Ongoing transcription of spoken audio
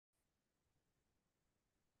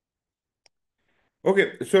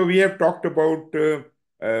Okay, so we have talked about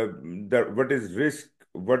what is risk,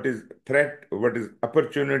 what is threat, what is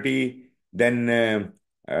opportunity, then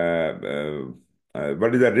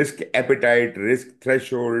what is the risk appetite, risk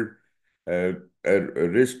threshold,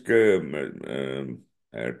 risk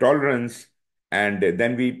tolerance, and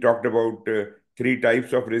then we talked about three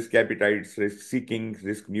types of risk appetites: risk seeking,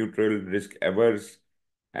 risk neutral, risk averse,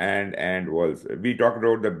 and was we talked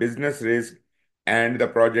about the business risk and the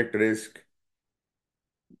project risk.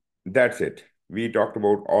 That's it. We talked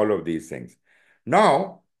about all of these things.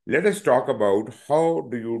 Now, let us talk about how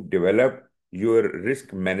do you develop your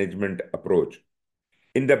risk management approach.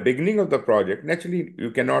 In the beginning of the project, naturally,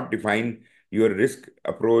 you cannot define your risk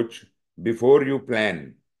approach before you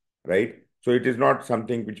plan, right? So it is not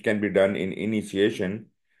something which can be done in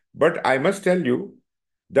initiation. But I must tell you,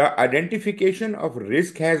 the identification of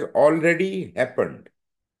risk has already happened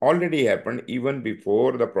even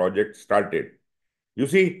before the project started. You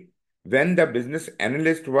see, when the business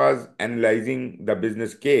analyst was analyzing the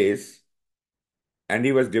business case and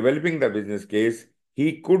he was developing the business case,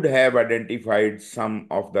 he could have identified some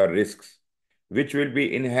of the risks which will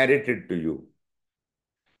be inherited to you.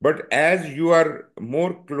 But as you are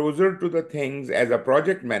more closer to the things as a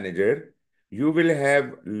project manager, you will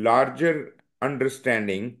have larger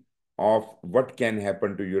understanding of what can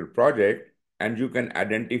happen to your project and you can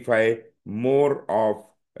identify more of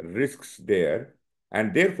risks there.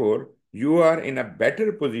 And therefore, you are in a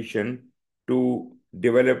better position to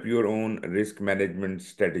develop your own risk management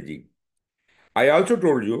strategy. I also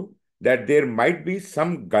told you that there might be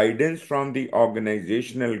some guidance from the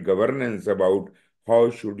organizational governance about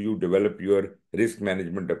how should you develop your risk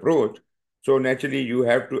management approach. So naturally, you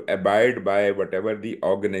have to abide by whatever the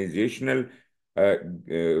organizational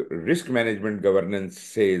risk management governance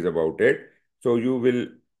says about it. So you will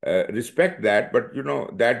respect that, but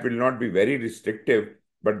that will not be very restrictive,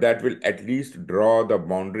 but that will at least draw the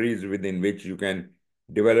boundaries within which you can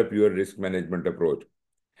develop your risk management approach.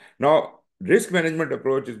 Now, risk management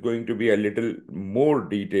approach is going to be a little more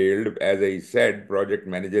detailed. As I said, project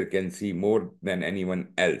manager can see more than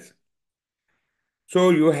anyone else. So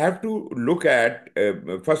you have to look at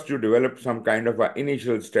first you develop some kind of an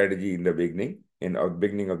initial strategy in the beginning, in the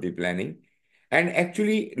beginning of the planning, and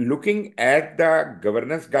actually looking at the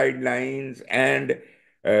governance guidelines and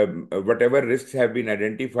whatever risks have been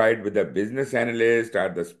identified with the business analyst or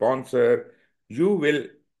the sponsor, you will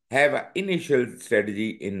have an initial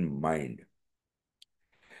strategy in mind.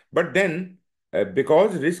 But then,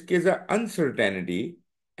 because risk is an uncertainty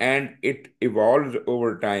and it evolves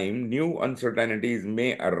over time, new uncertainties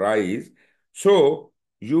may arise. So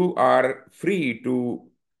you are free to,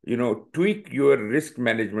 tweak your risk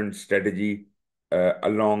management strategy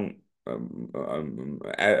along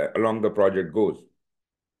the project goes.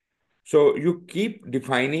 So you keep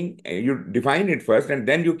defining, you define it first, and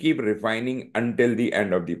then you keep refining until the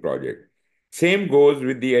end of the project. Same goes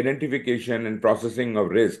with the identification and processing of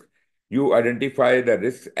risk. You identify the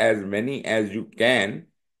risks as many as you can,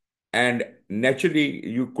 and naturally,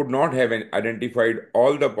 you could not have identified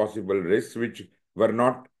all the possible risks, which were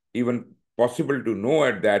not even possible to know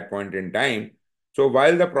at that point in time. So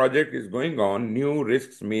while the project is going on, new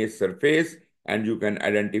risks may surface, and you can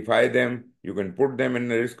identify them, you can put them in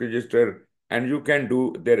the risk register, and you can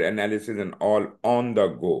do their analysis and all on the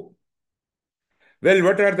go. Well,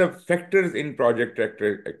 what are the factors in project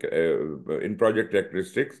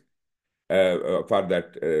characteristics for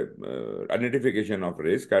that identification of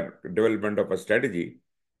risk or development of a strategy?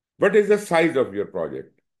 What is the size of your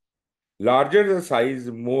project? Larger the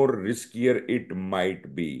size, more riskier it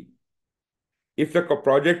might be. If the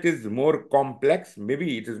project is more complex,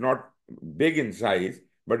 maybe it is not big in size,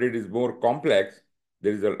 but it is more complex,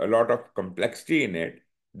 there is a lot of complexity in it,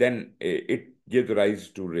 then it gives rise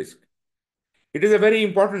to risk. It is a very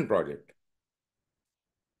important project.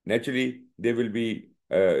 Naturally, you will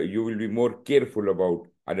be more careful about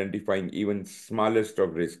identifying even smallest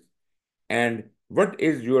of risks. And what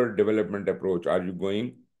is your development approach? Are you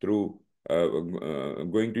going to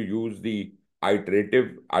use the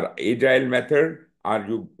iterative or agile method? Are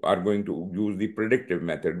you are going to use the predictive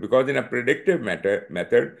method? Because in a predictive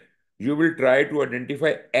method, you will try to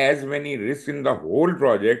identify as many risks in the whole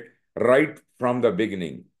project right from the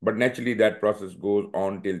beginning. But naturally, that process goes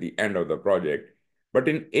on till the end of the project. But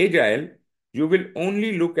in agile, you will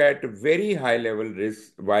only look at very high level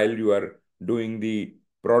risks while you are doing the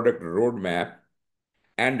product roadmap,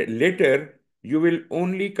 and later you will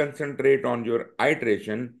only concentrate on your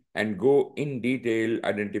iteration and go in detail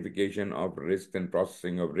identification of risk and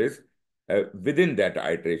processing of risk within that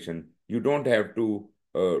iteration. You don't have to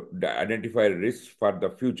identify risks for the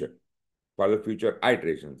future, for the future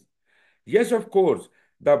iterations. Yes, of course,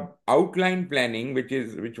 the outline planning,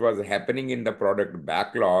 which was happening in the product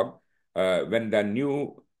backlog, when the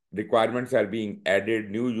new requirements are being added,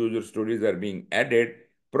 new user stories are being added,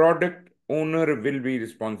 product owner will be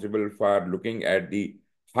responsible for looking at the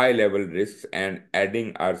high level risks and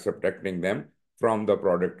adding or subtracting them from the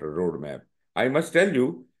product roadmap. I must tell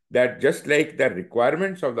you that just like the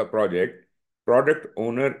requirements of the project, product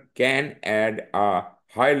owner can add a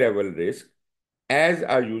high level risk as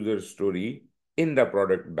a user story in the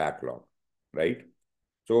product backlog, right?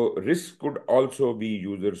 So risk could also be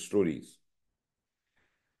user stories.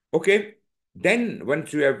 Okay, then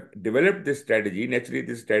once you have developed this strategy, naturally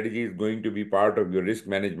this strategy is going to be part of your risk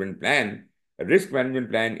management plan. A risk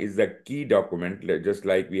management plan is the key document, just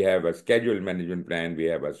like we have a schedule management plan, we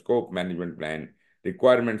have a scope management plan,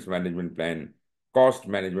 requirements management plan, cost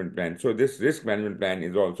management plan. So this risk management plan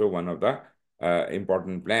is also one of the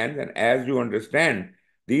important plans. And as you understand,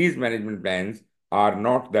 these management plans are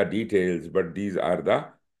not the details, but these are the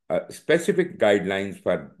specific guidelines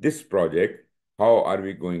for this project. How are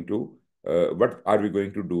we going to what are we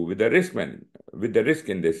going to do with the risk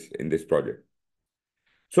in this project?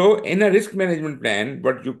 So in a risk management plan,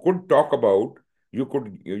 what you could talk about, you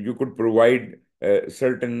could provide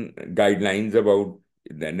certain guidelines about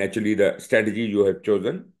naturally the strategy you have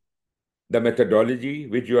chosen, the methodology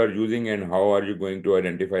which you are using, and how are you going to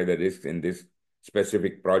identify the risks in this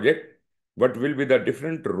specific project. What will be the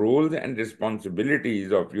different roles and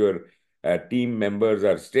responsibilities of your team members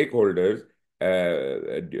or stakeholders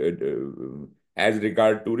as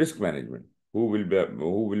regard to risk management? Who will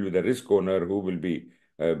be the risk owner? Who will be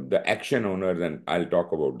the action owners? And I'll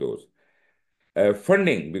talk about those.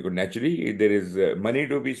 Funding, because naturally there is money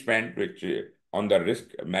to be spent, which on the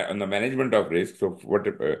on the management of risk. So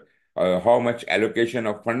how much allocation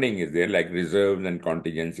of funding is there, like reserves and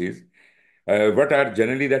contingencies? What are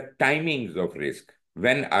generally the timings of risk,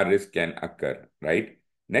 when a risk can occur, right?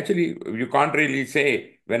 Naturally, you can't really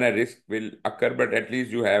say when a risk will occur, but at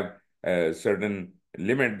least you have a certain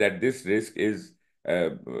limit that this risk is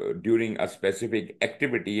during a specific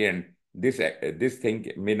activity, and this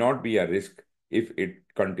thing may not be a risk if it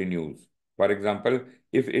continues. For example,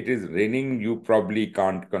 if it is raining, you probably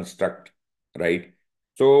can't construct, right?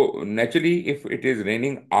 So naturally, if it is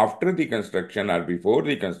raining after the construction or before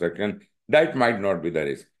the construction, that might not be the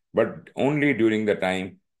risk, but only during the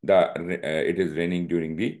time it is raining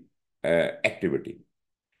during the activity.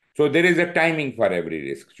 So there is a timing for every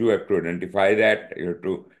risk. You have to identify that. You have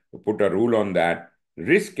to put a rule on that.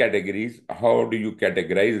 Risk categories. How do you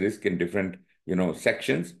categorize risk in different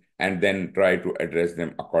sections, and then try to address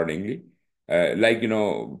them accordingly?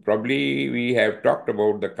 Probably we have talked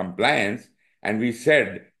about the compliance, and we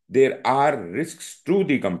said there are risks to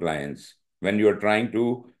the compliance when you are trying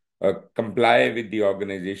to comply with the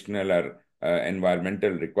organizational or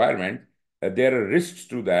environmental requirement. There are risks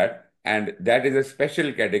to that, and that is a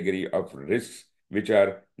special category of risks which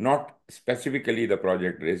are not specifically the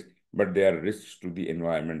project risk, but they are risks to the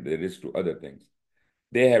environment, they are risks to other things.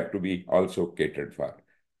 They have to be also catered for.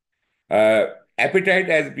 Appetite,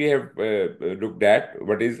 as we have looked at,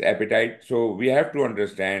 what is appetite? So we have to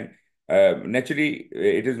understand, naturally,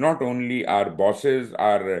 it is not only our bosses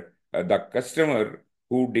or the customer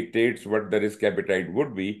who dictates what the risk appetite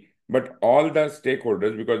would be, but all the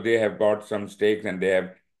stakeholders, because they have got some stakes and they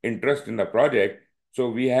have interest in the project. So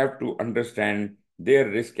we have to understand their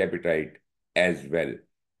risk appetite as well.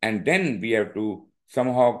 And then we have to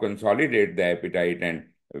somehow consolidate the appetite, and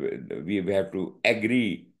we have to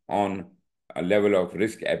agree on a level of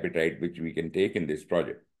risk appetite which we can take in this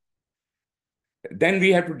project. Then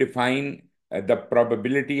we have to define the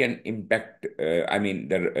probability and impact,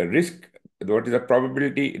 the risk, what is the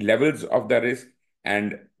probability levels of the risk,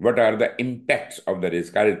 and what are the impacts of the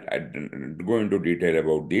risk. I'll go into detail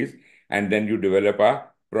about these. And then you develop a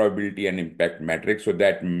probability and impact matrix. So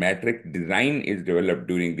that matrix design is developed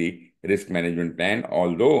during the risk management plan,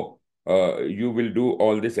 although you will do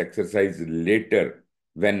all this exercise later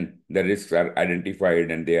when the risks are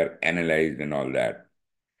identified and they are analyzed and all that.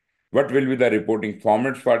 What will be the reporting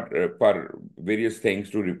formats for various things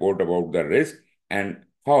to report about the risk, and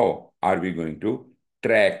how are we going to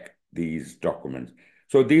track these documents?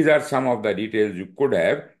 So these are some of the details you could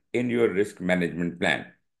have in your risk management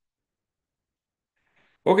plan.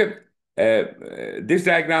 Okay, this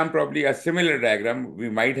diagram, probably a similar diagram we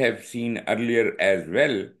might have seen earlier as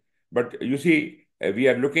well, but you see, we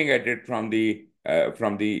are looking at it from the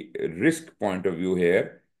risk point of view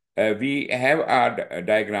here. We have our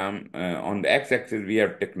diagram on the x-axis. We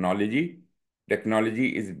have technology.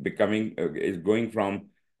 Technology is going from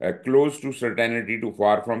close to certainty to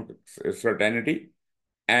far from certainty,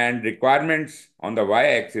 and requirements on the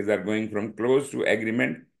y-axis are going from close to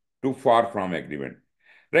agreement to far from agreement.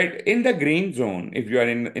 Right? In the green zone, if you are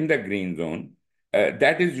in the green zone,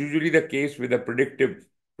 that is usually the case with the predictive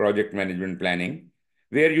project management planning,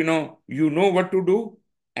 where you know what to do,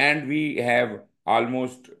 and we have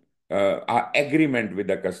almost agreement with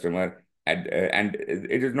the customer, and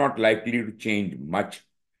it is not likely to change much.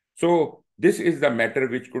 So this is the matter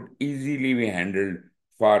which could easily be handled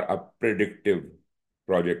for a predictive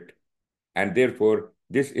project, and therefore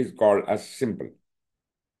this is called a simple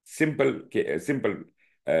case,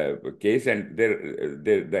 and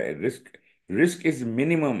the risk is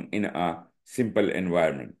minimum in a simple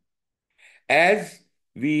environment. As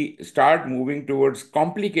we start moving towards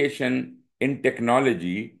complication in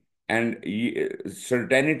technology, and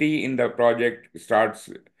certainty in the project starts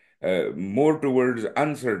more towards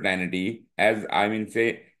uncertainty, as I mean,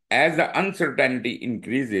 say, as the uncertainty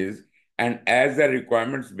increases and as the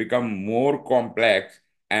requirements become more complex,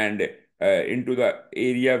 and into the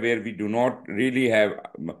area where we do not really have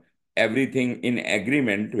everything in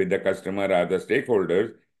agreement with the customer or the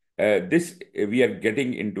stakeholders, this we are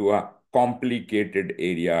getting into a complicated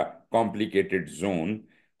area, complicated zone,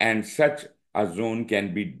 and such a zone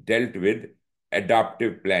can be dealt with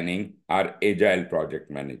adaptive planning or agile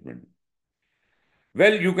project management.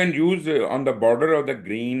 Well, you can use on the border of the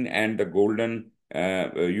green and the golden,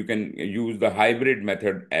 you can use the hybrid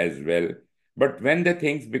method as well. But when the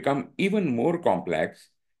things become even more complex,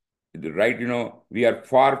 right, we are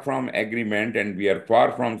far from agreement and we are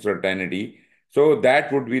far from certainty. So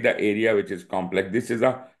that would be the area which is complex. This is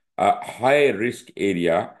a high risk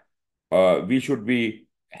area. We should be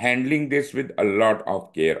handling this with a lot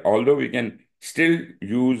of care, although we can still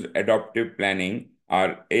use adaptive planning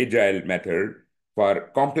or agile method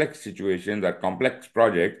for complex situations or complex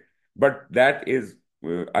projects, but that is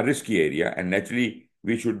a risky area, and naturally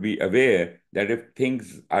we should be aware that if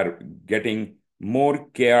things are getting more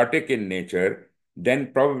chaotic in nature,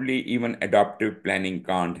 then probably even adaptive planning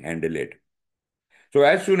can't handle it. So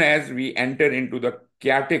as soon as we enter into the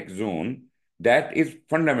chaotic zone, that is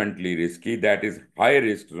fundamentally risky, that is high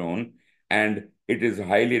risk zone, and it is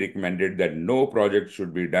highly recommended that no project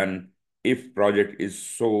should be done if project is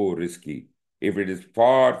so risky. If it is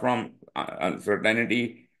far from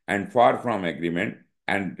uncertainty and far from agreement,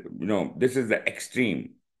 and this is the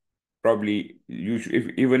extreme. Probably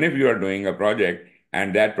even if you are doing a project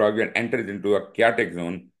and that project enters into a chaotic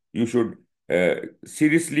zone, you should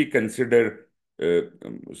seriously consider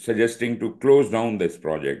suggesting to close down this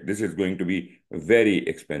project. This is going to be very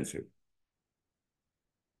expensive.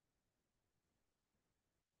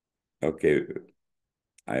 Okay,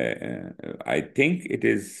 I think it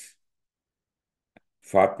is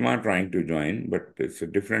Fatma trying to join, but it's a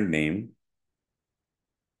different name.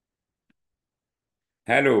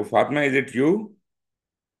 Hello, Fatma, is it you?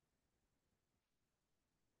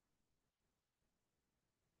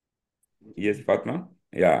 Yes, Fatma.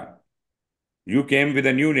 Yeah, you came with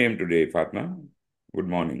a new name today, Fatma. Good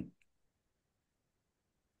morning.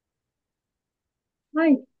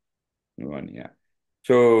 Hi. Good morning. Yeah.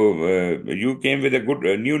 So you came with a good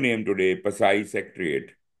new name today, Pasai Secretariat.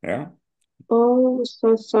 Yeah. Oh,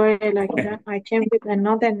 so sorry. I came with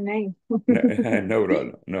another name. No, no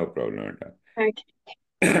problem. No problem at Okay. all.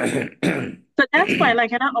 So that's why,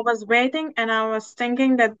 I was waiting and I was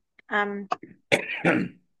thinking that um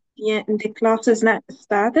yeah, the class is not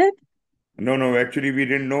started. No, no, actually we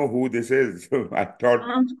didn't know who this is. So I thought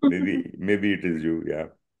Um, maybe it is you. Yeah.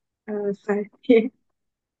 sorry.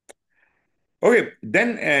 Okay,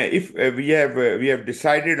 then if we have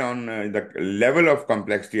decided on the level of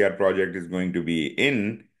complexity our project is going to be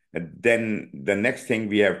in, then the next thing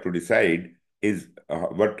we have to decide is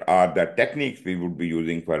what are the techniques we would be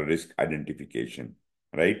using for risk identification,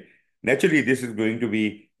 right? Naturally, this is going to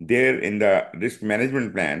be there in the risk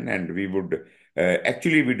management plan, and we would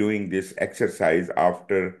actually be doing this exercise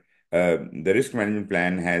after the risk management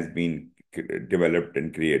plan has been developed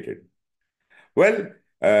and created. Well,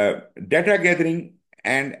 data gathering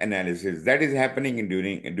and analysis that is happening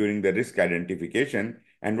during the risk identification.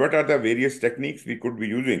 And what are the various techniques we could be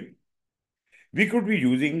using? We could be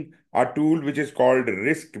using a tool which is called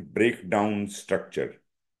risk breakdown structure.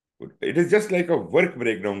 It is just like a work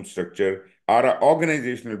breakdown structure or an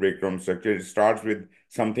organizational breakdown structure. It starts with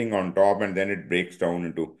something on top and then it breaks down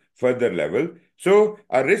into further level. So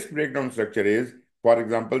a risk breakdown structure is, for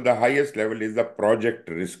example, the highest level is the project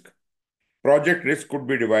risk. Project risk could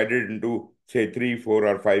be divided into, say, three, four,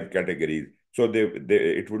 or five categories. So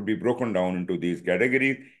it would be broken down into these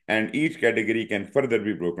categories, and each category can further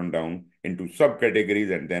be broken down into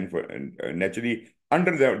subcategories, and then naturally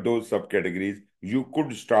under those subcategories, you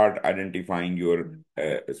could start identifying your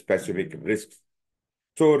specific risks.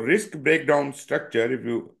 So risk breakdown structure, if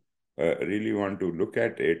you really want to look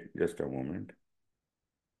at it, just a moment.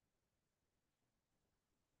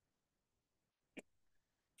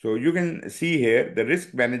 So you can see here the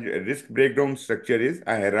risk breakdown structure is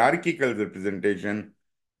a hierarchical representation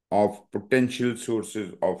of potential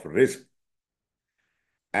sources of risk.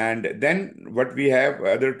 And then what we have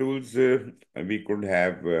other tools, we could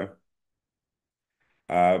have we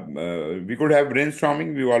could have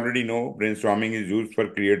brainstorming. We already know brainstorming is used for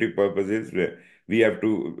creative purposes. We have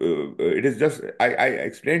to, it is just, I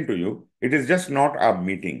explained to you, it is just not a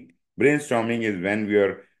meeting. Brainstorming is when we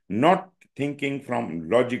are not thinking from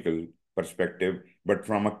logical perspective, but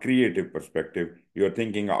from a creative perspective. You are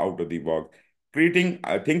thinking out of the box.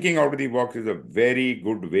 Thinking out of the box is a very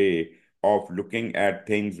good way of looking at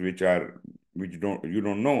things which you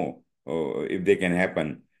don't know if they can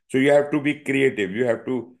happen. So you have to be creative. You have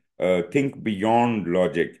to think beyond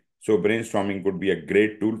logic. So brainstorming could be a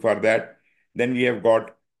great tool for that. Then we have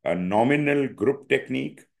got a nominal group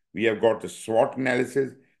technique. We have got the SWOT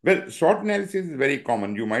analysis. Well, SWOT analysis is very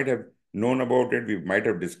common. You might have known about it. We might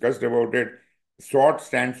have discussed about it. SWOT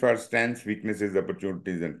stands for strengths, weaknesses,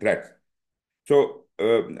 opportunities, and threats. So,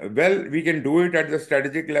 well, we can do it at the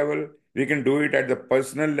strategic level, we can do it at the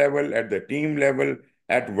personal level, at the team level,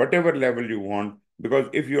 at whatever level you want. Because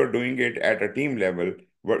if you are doing it at a team level,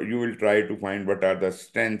 what you will try to find what are the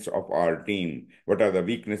strengths of our team, what are the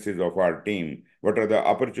weaknesses of our team, what are the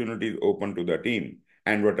opportunities open to the team,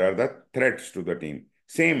 and what are the threats to the team.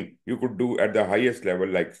 Same you could do at the highest level,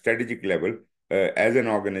 like strategic level. As an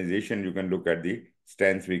organization, you can look at the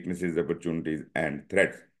strengths, weaknesses, opportunities, and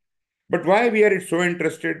threats. But why we are so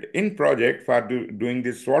interested in project for doing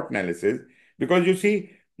this SWOT analysis? Because you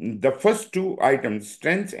see, the first two items,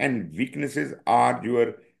 strengths and weaknesses, are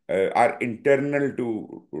internal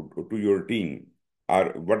to your team,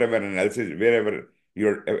 or whatever analysis, wherever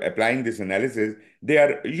you're applying this analysis, they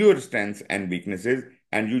are your strengths and weaknesses,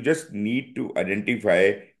 and you just need to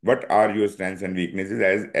identify what are your strengths and weaknesses,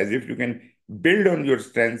 as if you can build on your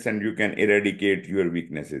strengths and you can eradicate your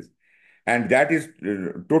weaknesses, and that is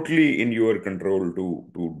totally in your control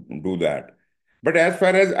to do that. But as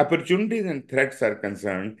far as opportunities and threats are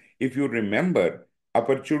concerned, if you remember,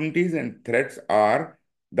 opportunities and threats are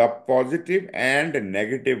the positive and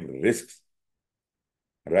negative risks,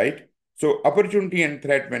 right? So opportunity and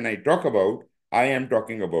threat, when I talk about, I am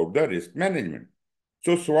talking about the risk management.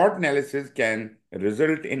 So SWOT analysis can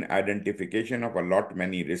result in identification of a lot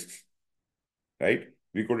many risks, right?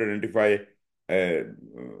 We could identify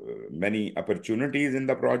many opportunities in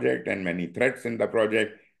the project and many threats in the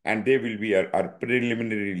project, and they will be our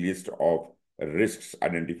preliminary list of risks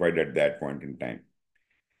identified at that point in time.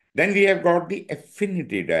 Then we have got the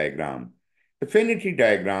affinity diagram. Affinity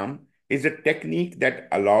diagram is a technique that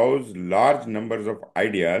allows large numbers of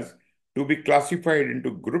ideas to be classified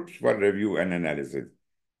into groups for review and analysis.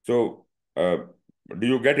 So, do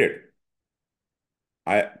you get it?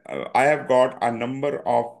 I have got a number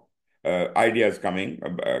of ideas coming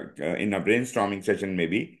in a brainstorming session.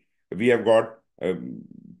 Maybe we have got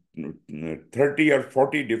 30 or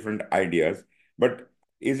 40 different ideas, but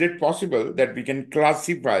is it possible that we can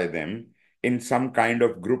classify them in some kind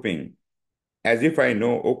of grouping, as if I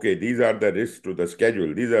know, okay, these are the risks to the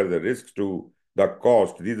schedule, these are the risks to the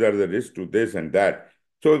cost, these are the risks to this and that.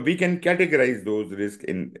 So we can categorize those risks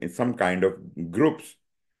in some kind of groups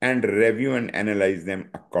and review and analyze them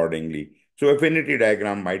accordingly. So affinity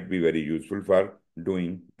diagram might be very useful for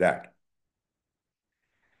doing that.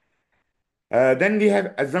 Then we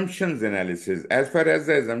have assumptions analysis. As far as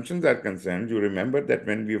the assumptions are concerned, you remember that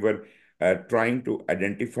when we were trying to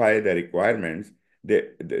identify the requirements,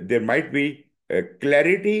 there might be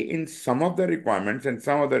clarity in some of the requirements, and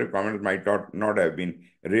some of the requirements might not have been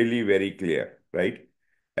really very clear, right?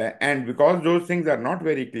 And because those things are not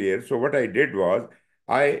very clear, so what I did was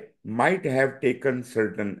I might have taken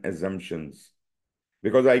certain assumptions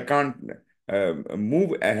because I can't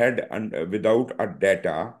move ahead without a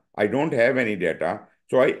data. I don't have any data.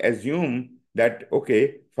 So I assume that,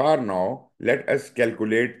 okay, for now, let us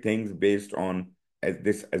calculate things based on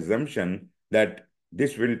this assumption that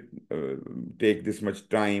this will take this much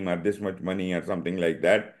time or this much money or something like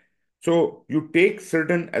that. So you take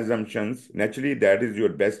certain assumptions, naturally, that is your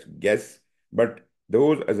best guess, but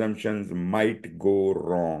those assumptions might go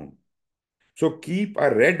wrong. So keep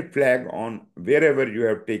a red flag on wherever you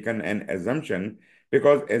have taken an assumption,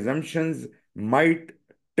 because assumptions might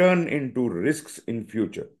turn into risks in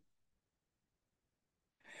future.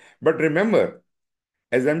 But remember,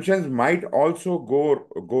 assumptions might also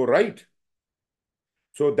go right.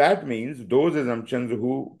 So that means those assumptions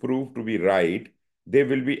who prove to be right, they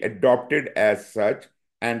will be adopted as such,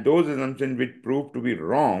 and those assumptions which prove to be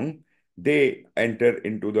wrong, they enter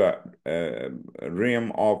into the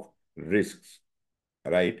realm of risks,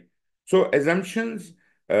 right? So assumptions,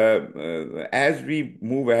 as we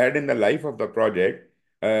move ahead in the life of the project,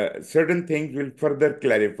 certain things will further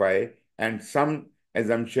clarify, and some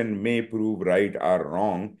assumption may prove right or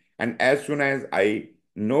wrong. And as soon as I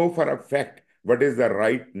know for a fact what is the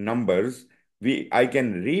right numbers, I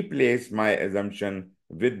can replace my assumption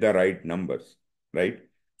with the right numbers, right?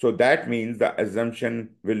 So that means the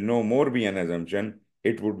assumption will no more be an assumption;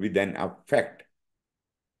 it would be then a fact,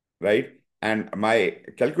 right? And my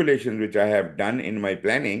calculations, which I have done in my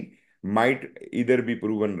planning, might either be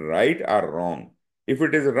proven right or wrong. If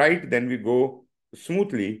it is right, then we go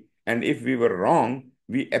smoothly. And if we were wrong,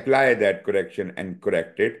 we apply that correction and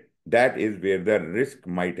correct it. That is where the risk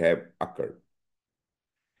might have occurred.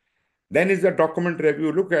 Then is the document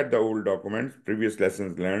review. Look at the old documents, previous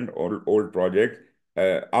lessons learned, old projects,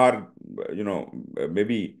 or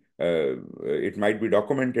maybe it might be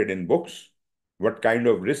documented in books. What kind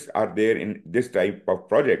of risks are there in this type of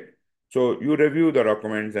project? So you review the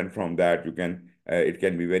documents, and from that it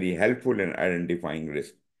can be very helpful in identifying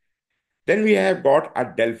risk. Then we have got a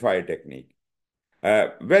Delphi technique.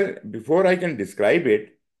 Well, before I can describe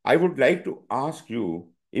it, I would like to ask you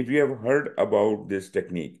if you have heard about this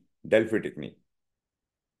technique, Delphi technique.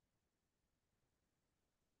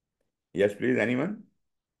 Yes, please, anyone?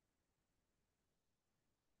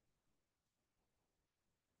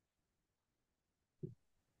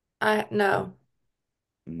 I no.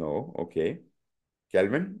 No, okay.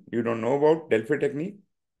 Kelvin, you don't know about Delphi technique?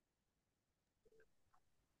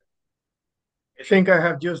 I think I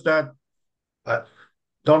have used that.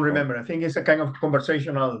 Don't Oh, remember. I think it's a kind of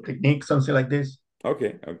conversational technique, something like this.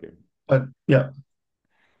 okay, okay. But yeah,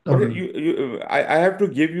 don't Okay, remember. I have to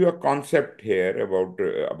give you a concept here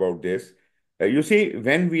about this. You see,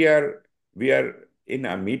 when we are in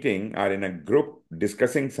a meeting or in a group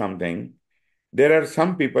discussing something, there are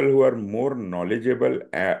some people who are more knowledgeable,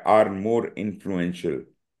 are more influential,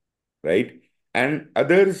 right? And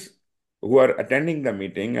others who are attending the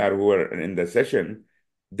meeting or who are in the session,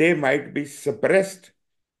 they might be suppressed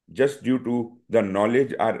just due to the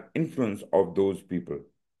knowledge or influence of those people.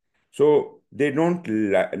 So they don't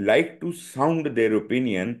like to sound their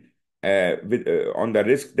opinion on the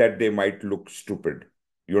risk that they might look stupid.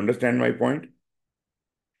 You understand my point?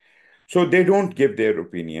 So they don't give their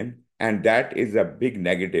opinion, and that is a big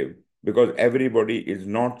negative because everybody is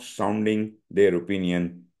not sounding their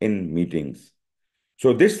opinion in meetings.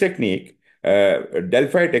 So this technique,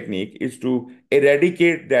 Delphi technique, is to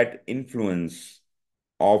eradicate that influence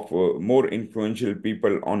of more influential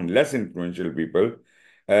people on less influential people,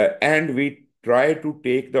 and we try to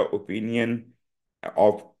take the opinion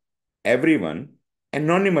of everyone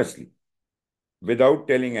anonymously without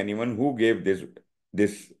telling anyone who gave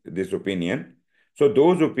this opinion. So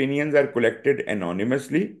those opinions are collected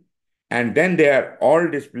anonymously, and then they are all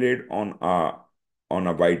displayed on a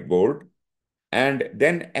whiteboard, and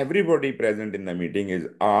then everybody present in the meeting is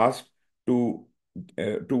asked to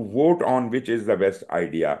vote on which is the best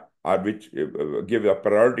idea or which give a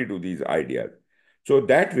priority to these ideas. So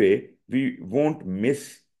that way we won't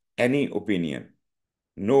miss any opinion.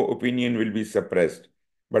 No opinion will be suppressed,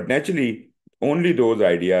 but naturally only those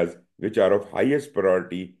ideas which are of highest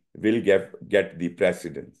priority will get the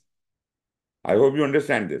precedence. I hope you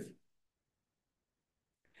understand this.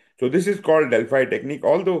 So this is called Delphi technique,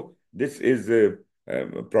 although this is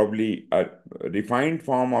probably a refined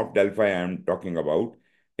form of Delphi I'm talking about.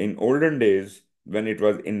 In olden days, when it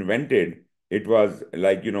was invented, it was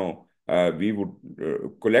like, we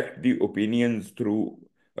would collect the opinions through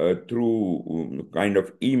kind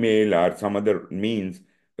of email or some other means.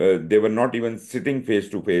 They were not even sitting face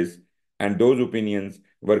to face, and those opinions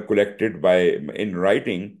were collected by in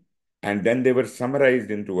writing, and then they were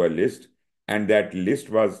summarized into a list, and that list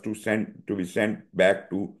was to be sent back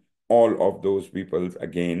to all of those peoples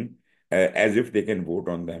again, as if they can vote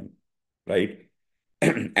on them, right?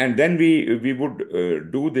 And then we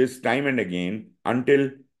would do this time and again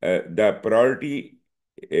until the priority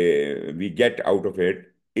we get out of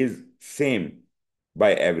it is same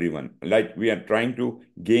by everyone. Like we are trying to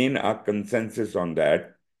gain a consensus on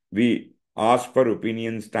that. We ask for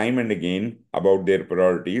opinions time and again about their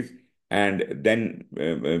priorities, and then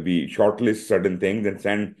we shortlist certain things and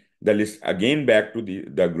send the list again back to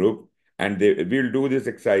the group, and we'll do this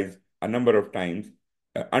exercise a number of times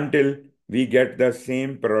until we get the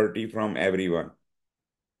same priority from everyone.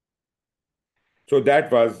 So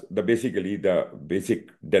that was basically the basic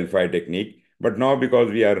Delphi technique. But now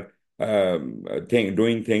because we are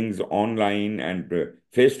doing things online and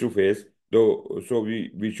face to face, though, so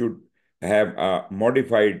we should have a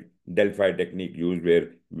modified Delphi technique used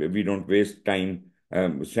where we don't waste time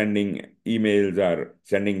sending emails or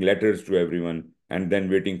sending letters to everyone and then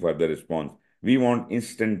waiting for the response. We want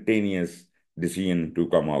instantaneous decision to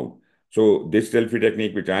come out. So this Delphi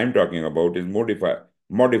technique, which I'm talking about, is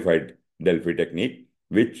modified Delphi technique,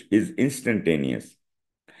 which is instantaneous.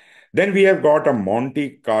 Then we have got a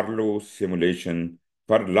Monte Carlo simulation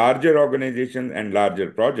for larger organizations and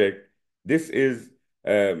larger projects. This is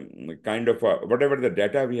kind of whatever the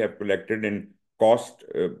data we have collected in cost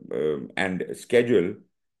and schedule,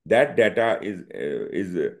 that data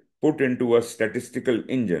is put into a statistical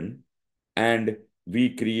engine, and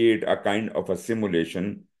we create a kind of a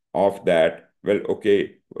simulation of that. Well,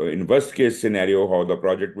 okay, in worst case scenario, how the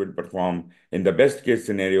project will perform, in the best case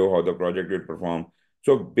scenario, how the project will perform.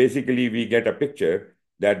 So basically, we get a picture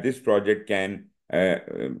that this project can,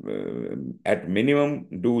 at minimum,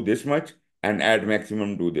 do this much, and at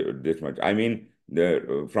maximum do this much. I mean,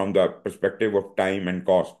 from the perspective of time and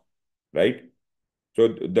cost, right?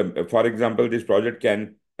 So, for example, this project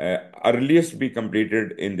can earliest be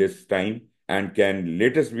completed in this time and can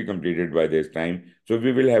latest be completed by this time. So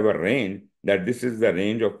we will have a range that this is the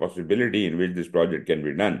range of possibility in which this project can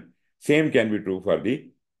be done. Same can be true for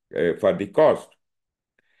the cost.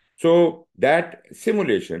 So that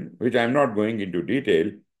simulation, which I'm not going into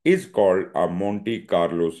detail, is called a Monte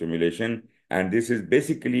Carlo simulation, and this is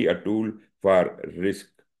basically a tool for risk,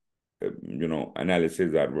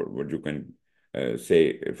 analysis, or what you can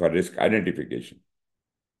say, for risk identification.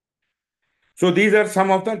 So these are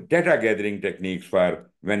some of the data gathering techniques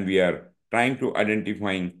for when we are trying to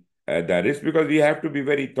identifying the risk, because we have to be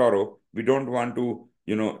very thorough. We don't want to,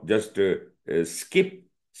 just skip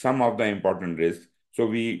some of the important risks. So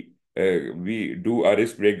we do a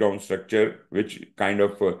risk breakdown structure, which kind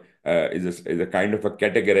of is a kind of a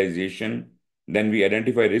categorization. Then we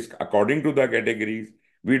identify risk according to the categories.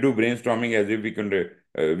 We do brainstorming as if we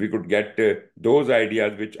could get those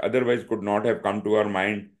ideas which otherwise could not have come to our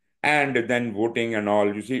mind, and then voting and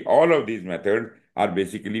all. You see, all of these methods are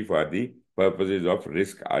basically for the purposes of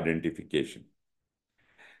risk identification.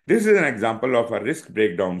 This is an example of a risk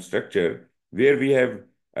breakdown structure where we have,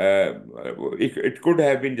 it could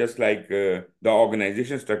have been just like the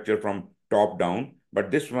organization structure from top down, but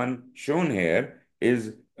this one shown here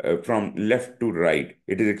is from left to right.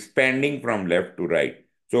 It is expanding from left to right.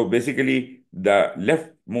 So basically, the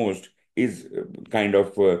leftmost is kind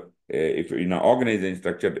of, if in an organization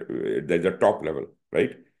structure, there's a top level,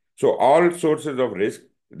 right? So all sources of risk,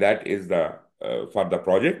 that is the for the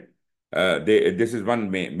project. This is one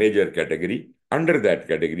major category. Under that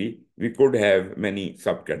category, we could have many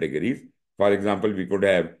subcategories. For example, we could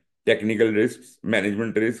have technical risks,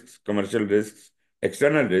 management risks, commercial risks,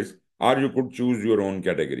 external risks, or you could choose your own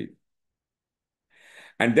category.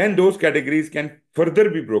 And then those categories can further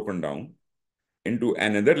be broken down into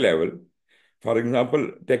another level. For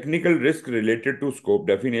example, technical risk related to scope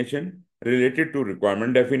definition, related to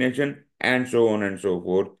requirement definition, and so on and so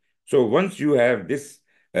forth. So once you have this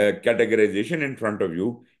categorization in front of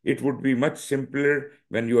you, it would be much simpler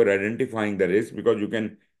when you are identifying the risk, because you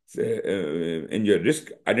can, in your risk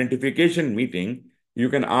identification meeting, you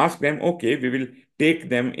can ask them, okay, we will take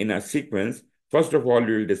them in a sequence. First of all,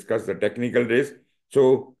 we will discuss the technical risk.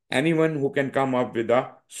 So anyone who can come up with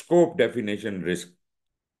a scope definition risk,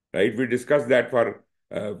 right? We discussed that for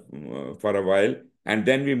a while, and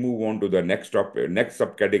then we move on to the next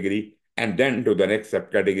subcategory, and then to the next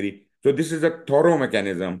subcategory. So this is a thorough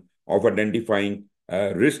mechanism of identifying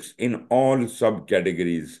risks in all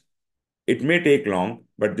subcategories. It may take long,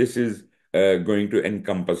 but this is going to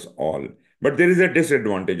encompass all. But there is a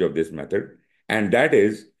disadvantage of this method, and that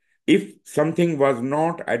is, if something was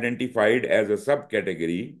not identified as a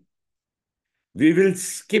subcategory, we will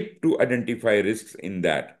skip to identify risks in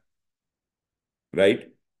that,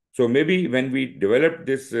 right? So maybe when we developed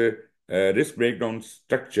this risk breakdown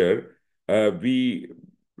structure, we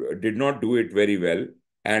did not do it very well,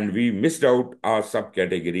 and we missed out our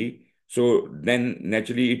subcategory. So then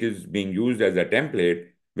naturally it is being used as a template.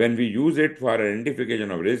 When we use it for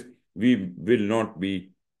identification of risk, we will not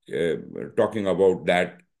be talking about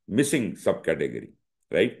that missing subcategory,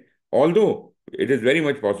 right? Although it is very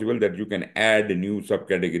much possible that you can add new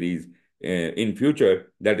subcategories in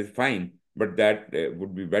future, that is fine, but that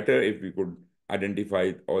would be better if we could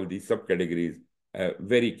identify all these subcategories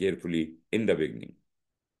very carefully in the beginning.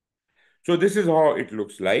 So this is how it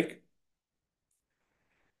looks like.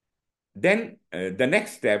 Then the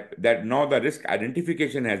next step, that now the risk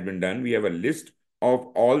identification has been done. We have a list of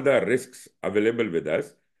all the risks available with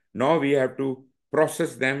us. Now we have to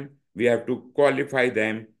process them, we have to qualify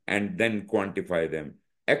them, and then quantify them.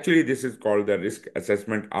 Actually, this is called the risk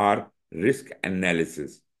assessment or risk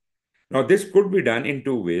analysis. Now, this could be done in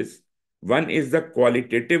two ways. One is the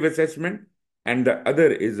qualitative assessment, and the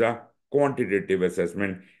other is a quantitative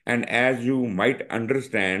assessment. And as you might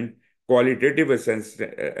understand, qualitative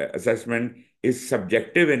assessment is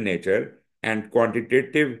subjective in nature, and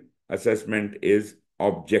quantitative assessment is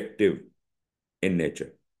objective in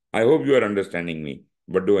nature. I hope you are understanding me.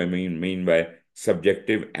 What do I mean by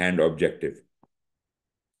subjective and objective?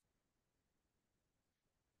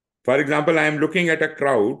 For example, I am looking at a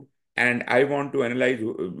crowd and I want to analyze,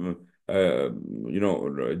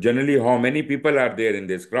 generally how many people are there in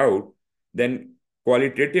this crowd. Then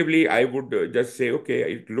qualitatively, I would just say,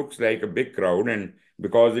 okay, it looks like a big crowd, and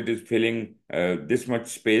because it is filling this much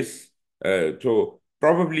space, so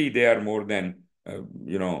probably there are more than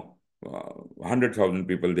 100,000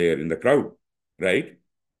 people there in the crowd, right?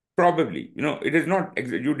 Probably, it is not,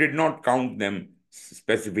 you did not count them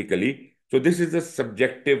specifically. So this is a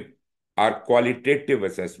subjective or qualitative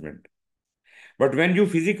assessment. But when you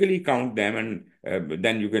physically count them, and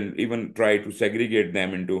then you can even try to segregate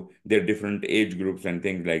them into their different age groups and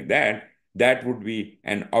things like that, that would be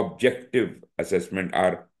an objective assessment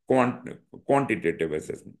or quantitative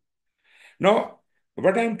assessment. Now,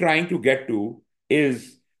 what I'm trying to get to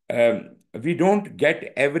is we don't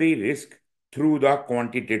get every risk through the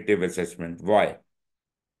quantitative assessment. Why?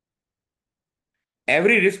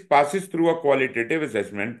 Every risk passes through a qualitative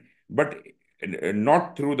assessment, but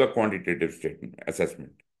not through the quantitative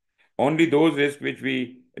assessment. Only those risks which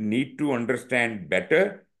we need to understand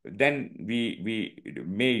better, then we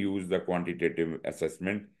may use the quantitative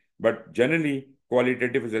assessment. But generally,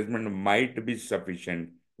 qualitative assessment might be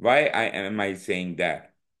sufficient. Why am I saying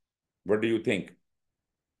that? What do you think?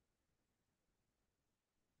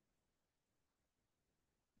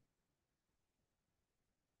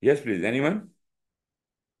 Yes, please. Anyone?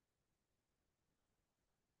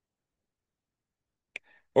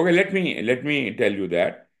 Okay, let me tell you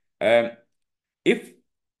that if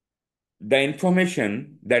the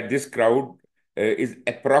information that this crowd is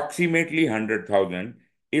approximately 100,000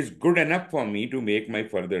 is good enough for me to make my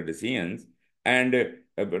further decisions, and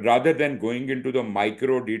rather than going into the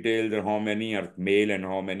micro details of how many are male and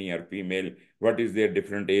how many are female, what is their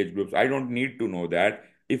different age groups, I don't need to know that.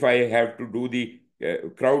 If I have to do the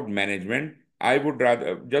crowd management, I would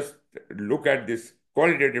rather just look at this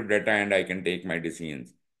qualitative data and I can take my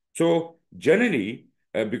decisions. So generally,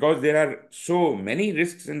 because there are so many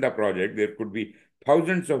risks in the project, there could be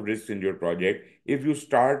thousands of risks in your project. If you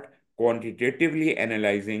start quantitatively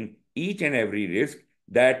analyzing each and every risk,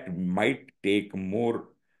 that might take more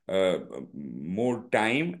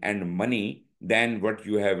time and money than what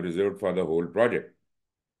you have reserved for the whole project,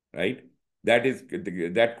 right?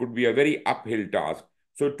 That could be a very uphill task.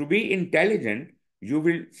 So to be intelligent, you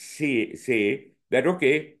will say that,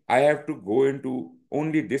 okay, I have to go into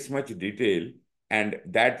only this much detail, and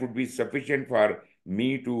that would be sufficient for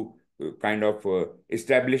me to kind of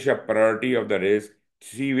establish a priority of the risk,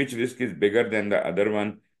 see which risk is bigger than the other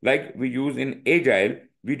one. Like we use in Agile,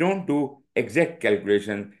 we don't do exact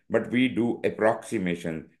calculation, but we do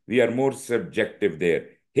approximation. We are more subjective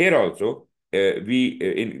there. Here also, we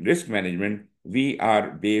in risk management, we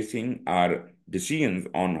are basing our decisions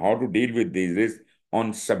on how to deal with these risks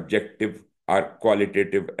on subjective or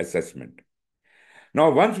qualitative assessment. Now,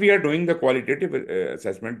 once we are doing the qualitative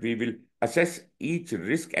assessment, we will assess each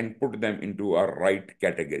risk and put them into a right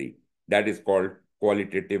category. That is called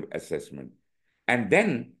qualitative assessment. And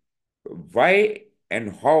then why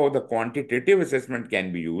and how the quantitative assessment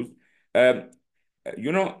can be used. Um,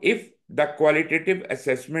 if the qualitative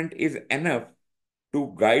assessment is enough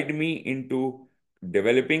to guide me into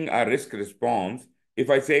developing a risk response, if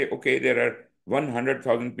I say, okay, there are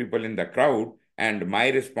 100,000 people in the crowd, and my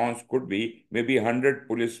response could be maybe 100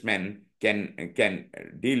 policemen can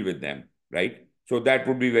deal with them, right? So that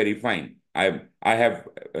would be very fine. I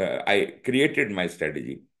created my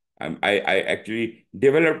strategy. I actually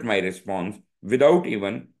developed my response without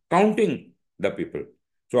even counting the people.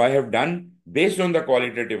 So I have done based on the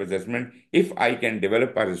qualitative assessment. If I can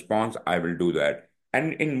develop a response, I will do that.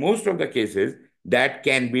 And in most of the cases, that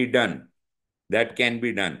can be done. That can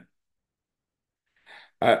be done.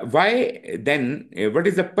 Why then, what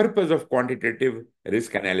is the purpose of quantitative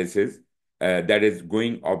risk analysis that is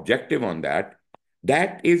going objective on that?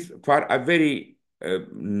 That is for a very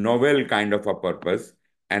novel kind of a purpose.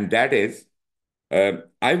 and that is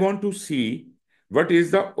I want to see what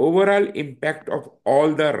is the overall impact of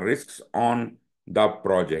all the risks on the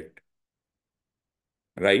project,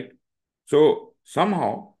 right? So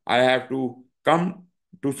somehow I have to come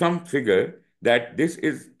to some figure that this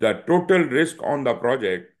is the total risk on the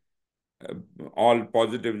project, uh, all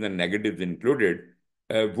positives and negatives included,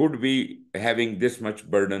 would be having this much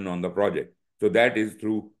burden on the project. So that is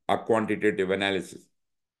through a quantitative analysis.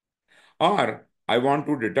 Or I want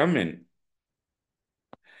to determine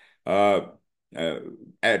uh, uh,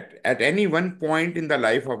 at any one point in the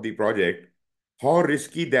life of the project, how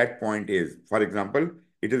risky that point is. For example,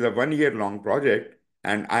 it is a 1 year long project,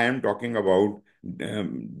 and I am talking about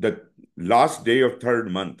the last day of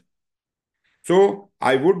third month. So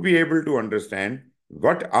I would be able to understand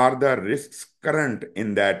what are the risks current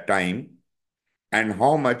in that time and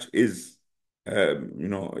how much is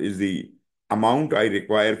is the amount I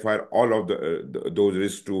require for all of those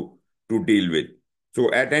risks to deal with.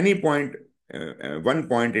 So at any point, one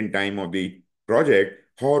point in time of the project,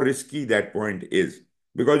 how risky that point is,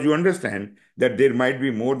 because you understand that there might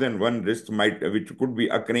be more than one risk which could be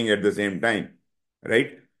occurring at the same time,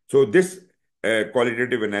 right? So this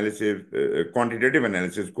quantitative analysis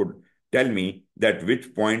could tell me that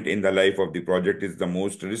which point in the life of the project is the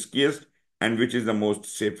most riskiest and which is the most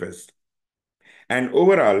safest, and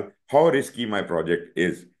overall how risky my project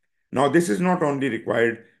is. Now, this is not only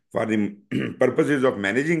required for the purposes of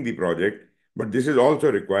managing the project, but this is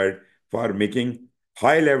also required for making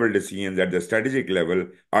high level decisions at the strategic level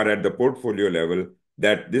or at the portfolio level,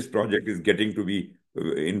 that this project is getting to be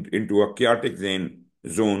into a chaotic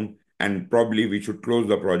zone, and probably we should close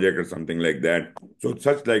the project or something like that. So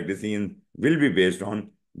such like decisions will be based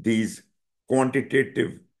on these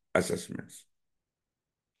quantitative assessments.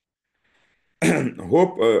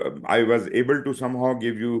 Hope I was able to somehow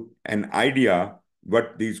give you an idea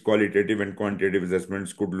what these qualitative and quantitative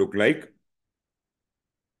assessments could look like.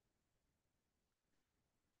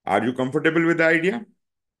 Are you comfortable with the idea?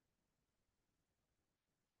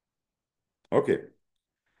 Okay.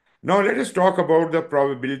 Now let us talk about the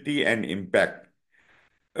probability and impact.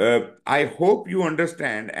 I hope you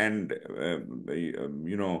understand and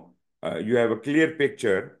you have a clear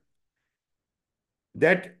picture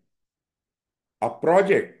that a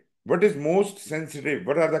project, what is most sensitive,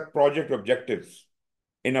 what are the project objectives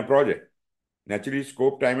in a project? Naturally,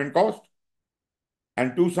 scope, time, and cost,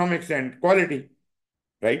 and to some extent, quality,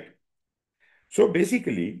 right? So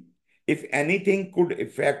basically, if anything could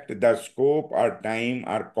affect the scope or time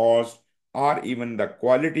or cost or even the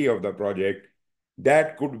quality of the project,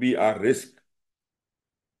 that could be a risk,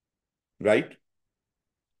 right?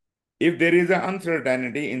 If there is an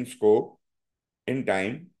uncertainty in scope, in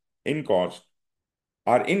time, in cost,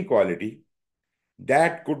 or in quality,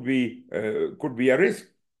 that could be a risk.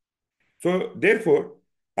 So therefore,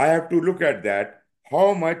 I have to look at that.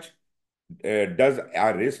 How much does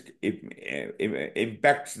a risk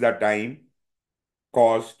impacts the time,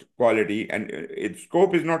 cost, quality, and its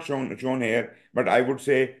scope is not shown here, but I would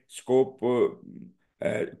say scope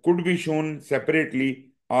could be shown separately,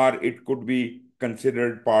 or it could be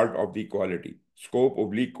considered part of the quality. Scope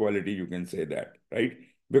oblique quality, you can say that, right?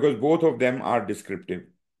 Because both of them are descriptive,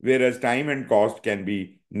 whereas time and cost can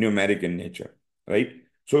be numeric in nature, right?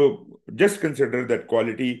 So just consider that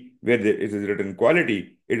quality, where it is written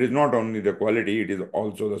quality, it is not only the quality, it is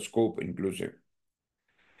also the scope inclusive.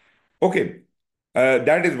 Okay,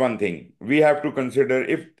 that is one thing we have to consider.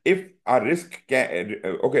 If a risk can,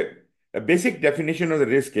 okay, a basic definition of the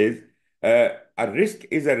risk is a risk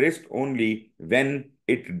is a risk only when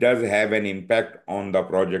it does have an impact on the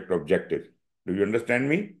project objective. Do you understand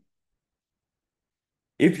me?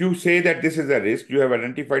 If you say that this is a risk, you have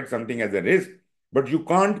identified something as a risk, but you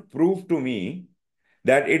can't prove to me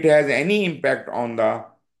that it has any impact on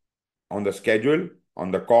the schedule,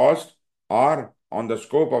 on the cost, or on the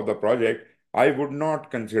scope of the project, I would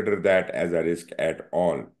not consider that as a risk at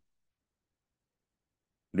all.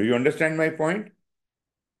 Do you understand my point?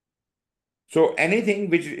 So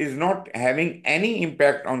anything which is not having any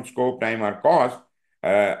impact on scope, time, or cost,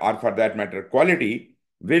 or for that matter, quality,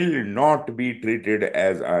 will not be treated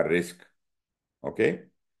as a risk. Okay?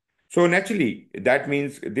 So naturally, that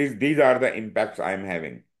means these are the impacts I'm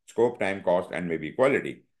having: scope, time, cost, and maybe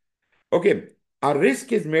quality. Okay, a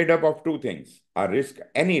risk is made up of two things. A risk,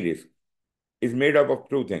 any risk, is made up of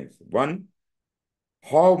two things. One,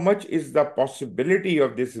 how much is the possibility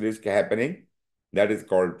of this risk happening? That is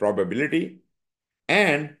called probability.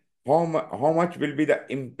 And how much will be the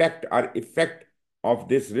impact or effect of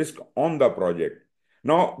this risk on the project?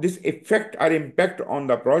 Now, this effect or impact on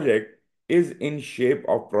the project is in shape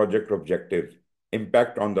of project objectives.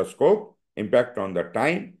 impact on the scope, impact on the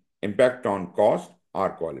time, impact on cost or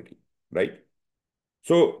quality, right?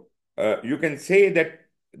 So you can say that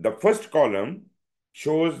the first column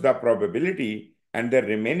shows the probability and the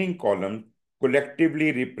remaining column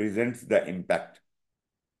collectively represents the impact,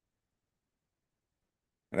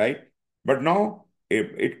 right? But now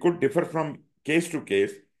it could differ from case to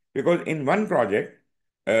case, because in one project,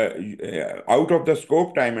 out of the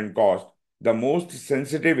scope, time, and cost, the most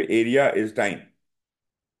sensitive area is time.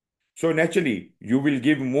 So naturally, you will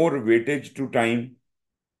give more weightage to time.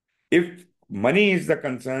 If money is the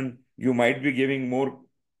concern, you might be giving more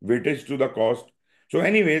weightage to the cost. So,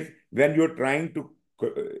 anyways, when you're trying to,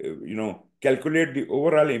 calculate the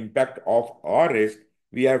overall impact of our risk,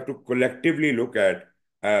 we have to collectively look at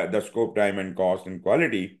the scope, time, and cost and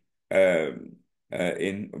quality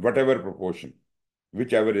in whatever proportion,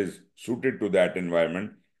 whichever is suited to that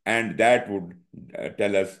environment, and that would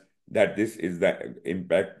tell us that this is the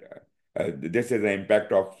impact. This is the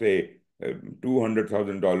impact of, say,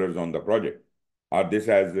 $200,000 on the project, or this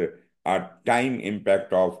has a time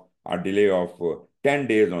impact of a delay of 10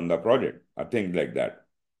 days on the project, or things like that.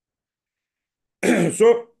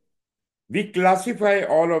 So we classify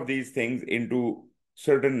all of these things into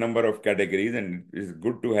certain number of categories, and it's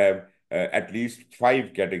good to have at least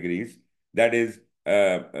 5 categories. That is,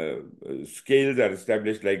 scales are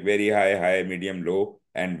established like very high, high, medium, low,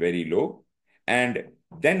 and very low. And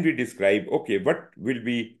then we describe, okay, what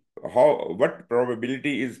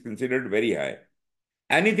probability is considered very high.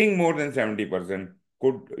 Anything more than 70%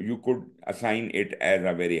 you could assign it as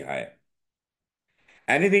a very high.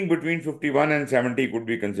 Anything between 51 and 70 could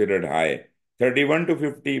be considered high. 31 to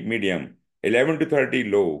 50 medium, 11 to 30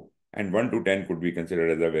 low, and 1 to 10 could be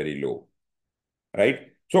considered as a very low,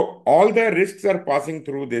 right? So all the risks are passing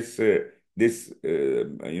through this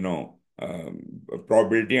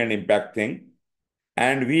probability and impact thing,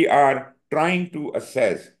 and we are trying to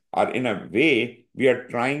assess, or in a way, we are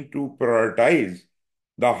trying to prioritize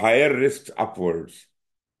the higher risks upwards.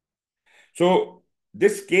 So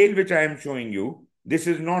this scale which I am showing you, this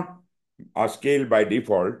is not a scale by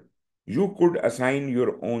default. You could assign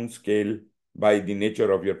your own scale by the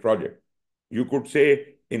nature of your project. You could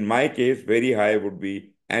say, in my case, very high would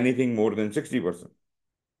be anything more than 60%.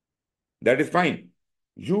 That is fine.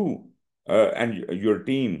 You and your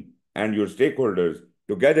team and your stakeholders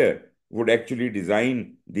together would actually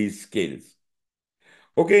design these scales.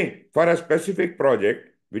 Okay, for a specific project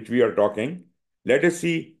which we are talking, let us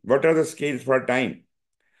see what are the scales for time.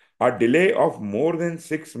 A delay of more than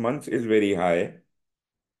 6 months is very high.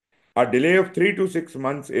 A delay of 3 to 6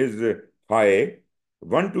 months is high.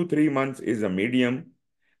 1 to 3 months is a medium,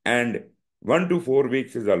 and 1 to 4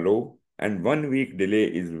 weeks is a low, and 1 week delay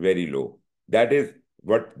is very low. That is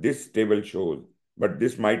what this table shows. But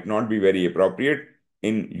this might not be very appropriate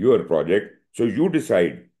in your project. So you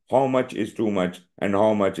decide how much is too much and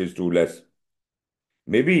how much is too less.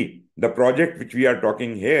 Maybe the project which we are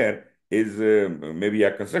talking here is maybe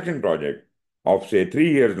a construction project of, say,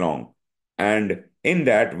 3 years long. And in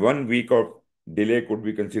that, 1 week of delay could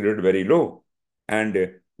be considered very low.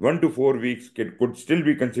 And 1 to 4 weeks could still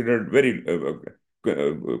be considered very,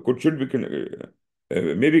 should be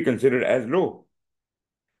maybe considered as low.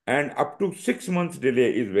 And up to 6 months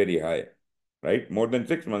delay is very high, right? More than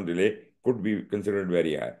 6 months delay could be considered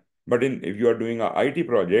very high. But if you are doing a IT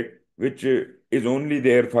project, which is only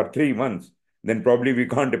there for 3 months, then probably we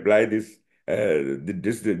can't apply this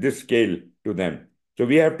scale to them. So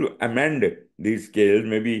we have to amend these scales.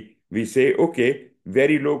 Maybe we say, okay,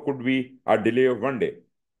 very low could be a delay of 1 day,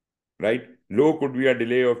 right? Low could be a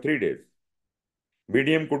delay of 3 days.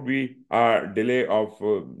 Medium could be a delay of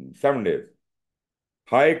 7 days.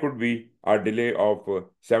 High could be a delay of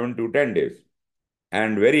 7 to 10 days.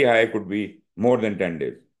 And very high could be more than 10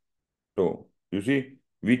 days. So you see,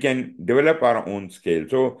 we can develop our own scale.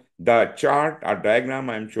 So the chart or diagram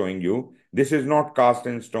I'm showing you, this is not cast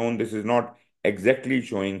in stone. This is not exactly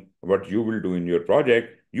showing what you will do in your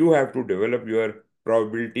project. You have to develop your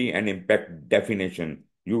probability and impact definition.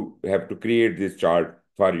 You have to create this chart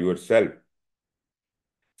for yourself.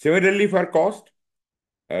 Similarly, for cost,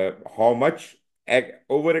 how much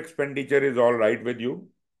over expenditure is all right with you?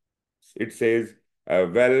 It says,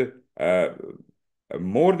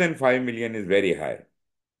 more than 5 million is very high.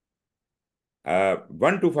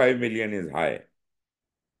 1 to 5 million is high.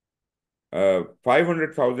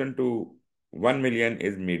 500,000 to 1 million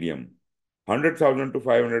is medium. 100,000 to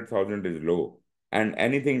 500,000 is low. And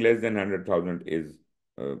anything less than 100,000 is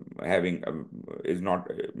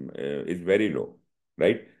is very low,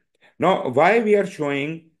 right? Now, why we are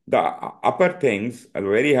showing the upper things,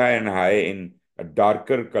 very high and high, in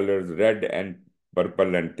darker colors, red and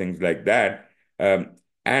purple and things like that.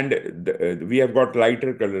 And we have got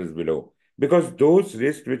lighter colors below, because those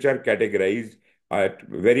risks which are categorized at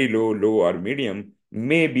very low, low, or medium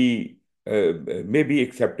may be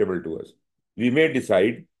acceptable to us. We may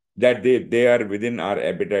decide that they are within our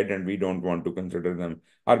appetite and we don't want to consider them.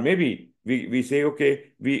 Or maybe we say,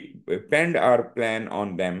 okay, we pend our plan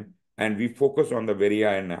on them and we focus on the very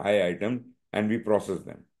high and high items and we process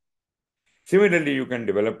them. Similarly, you can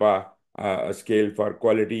develop a scale for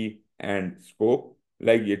quality and scope.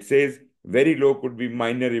 Like it says, very low could be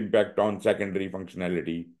minor impact on secondary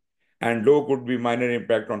functionality, and low could be minor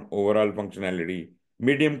impact on overall functionality.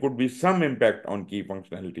 Medium could be some impact on key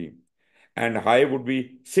functionality, and high would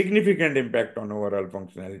be significant impact on overall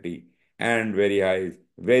functionality, and very high is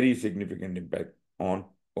very significant impact on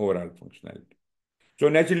overall functionality. So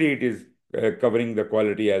naturally, it is covering the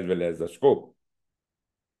quality as well as the scope.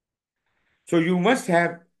 So you must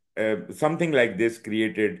have something like this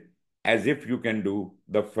created as if you can do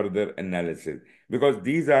the further analysis, because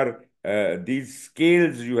these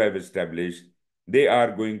scales you have established, they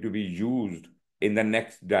are going to be used in the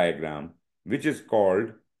next diagram, which is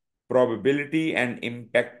called probability and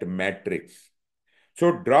impact matrix.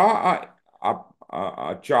 So draw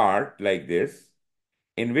a chart like this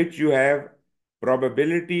in which you have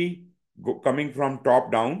probability coming from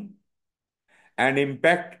top down and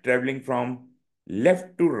impact traveling from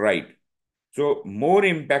left to right. So more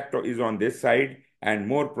impact is on this side and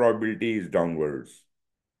more probability is downwards,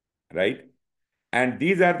 right? And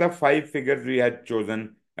these are the five figures we had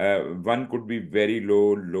chosen. One could be very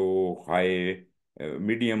low, low, high,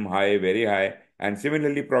 medium, high, very high, and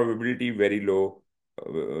similarly probability very low,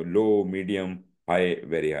 low, medium, high,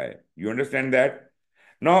 very high. You understand that?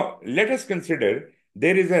 Now, let us consider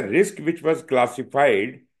there is a risk which was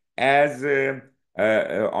classified as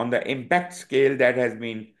on the impact scale that has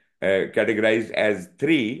been categorized as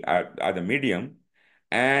 3 are the medium,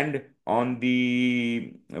 and on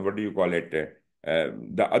the, what do you call it,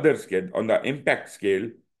 the other scale, on the impact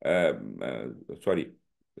scale, sorry,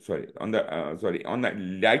 on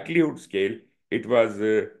the likelihood scale, it was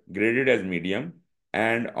graded as medium,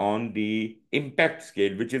 and on the impact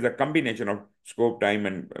scale, which is a combination of scope, time,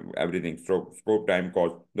 and everything, so scope, time,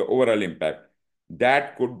 cost, the overall impact,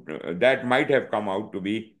 that might have come out to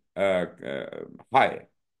be high.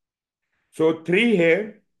 So 3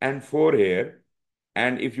 here and 4 here,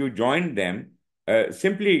 and if you join them,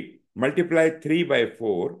 simply multiply 3 by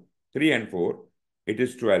 4, 3 and 4, it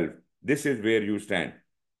is 12. This is where you stand.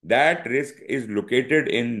 That risk is located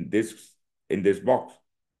in this box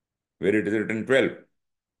where it is written 12.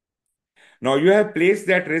 Now you have placed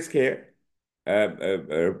that risk here.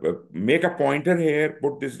 Make a pointer here,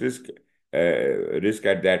 put this risk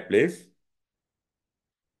at that place.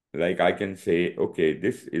 Like I can say, okay,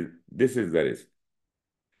 this is the risk.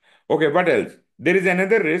 Okay, what else? There is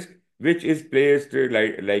another risk which is placed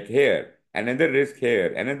like here, another risk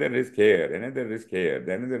here, another risk here, another risk here,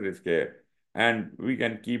 another risk here. And we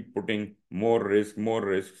can keep putting more risks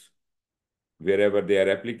wherever they are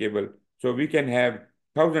applicable. So we can have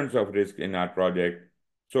thousands of risks in our project.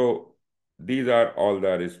 So these are all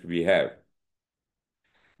the risks we have.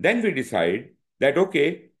 Then we decide that,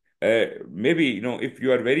 okay, maybe, if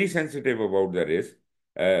you are very sensitive about the risk,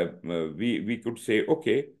 we could say,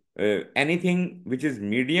 okay, anything which is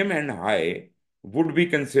medium and high would be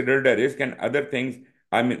considered a risk, and other things,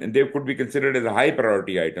 I mean, they could be considered as high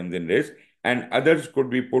priority items in risk, and others could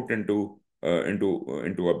be put into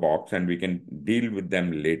a box, and we can deal with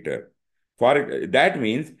them later. For that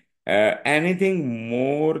means anything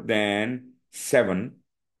more than 7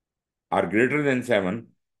 or greater than 7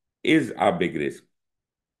 is a big risk.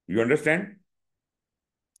 You understand?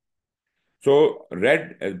 So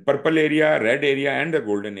purple area, red area, and the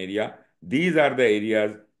golden area, these are the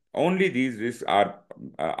areas, only these risks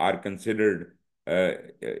are considered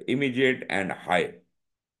immediate and high,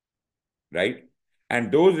 right?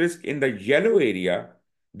 And those risks in the yellow area,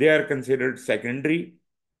 they are considered secondary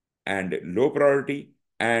and low priority,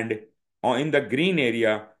 and in the green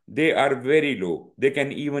area, they are very low. They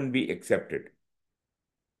can even be accepted.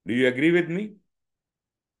 Do you agree with me?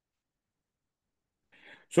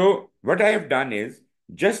 So what I have done is,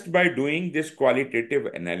 just by doing this qualitative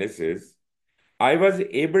analysis, I was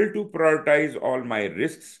able to prioritize all my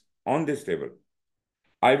risks on this table.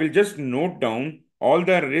 I will just note down all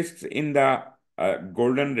the risks in the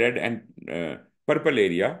golden, red, and purple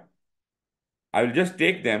area. I will just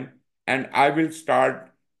take them and I will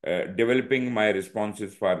start developing my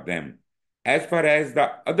responses for them. As far as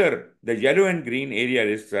the yellow and green area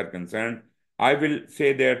risks are concerned, I will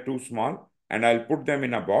say they are too small and I'll put them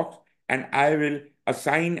in a box and I will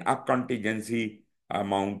assign a contingency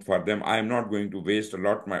amount for them. I am not going to waste a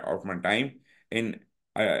lot of my time in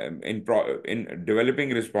in developing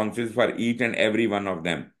responses for each and every one of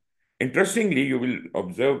them. Interestingly, you will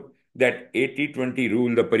observe that 80-20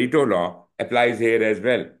 rule, the Pareto law, applies here as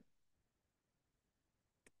well,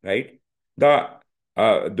 right? The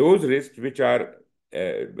those risks which are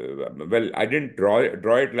well, I didn't draw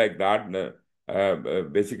it like that.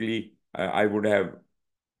 Basically, I would have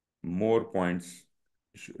more points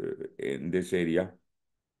in this area.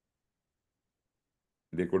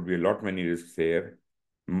 There could be a lot many risks here,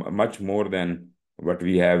 much more than what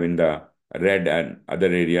we have in the red and other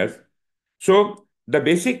areas. So the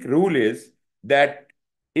basic rule is that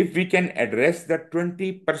if we can address the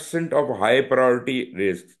 20% of high priority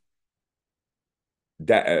risks,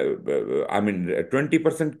 that I mean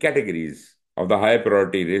 20% categories of the high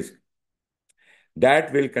priority risk,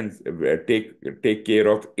 that will take care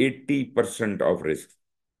of 80% of risks,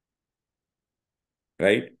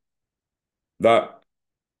 right? The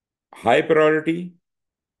high priority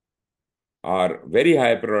or very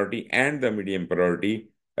high priority and the medium priority,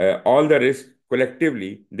 all the risks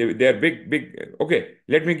collectively, they are big. Okay,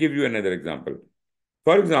 let me give you another example.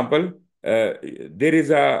 For example, there is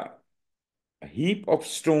a heap of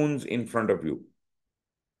stones in front of you,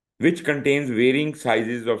 which contains varying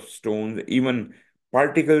sizes of stones, even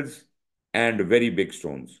particles and very big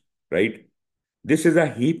stones, right? This is a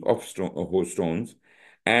heap of stones,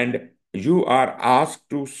 and you are asked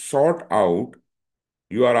to sort out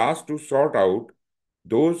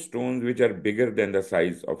those stones which are bigger than the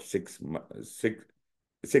size of 6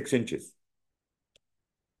 inches.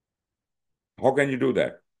 How can you do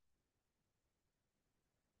that?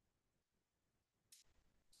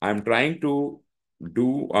 I'm trying to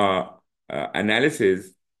do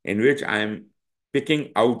analysis in which I'm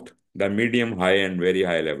picking out the medium, high, and very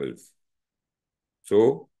high levels.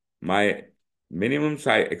 So my minimum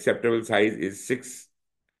size, acceptable size is 6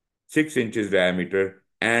 inches diameter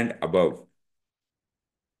and above.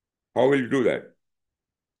 How will you do that?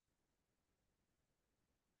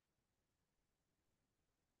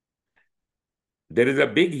 There is a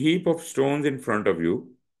big heap of stones in front of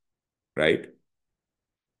you, right?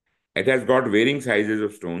 It has got varying sizes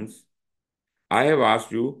of stones. I have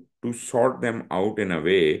asked you to sort them out in a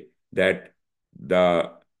way that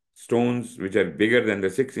the stones which are bigger than the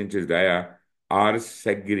 6 inches dia are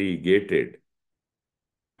segregated.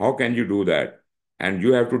 How can you do that? And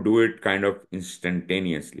you have to do it kind of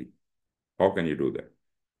instantaneously. How can you do that?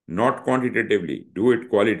 Not quantitatively, do it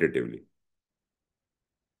qualitatively.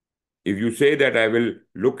 If you say that I will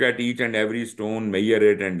look at each and every stone, measure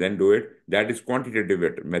it, and then do it, that is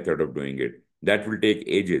quantitative method of doing it. That will take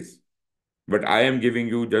ages. But I am giving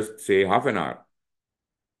you just say half an hour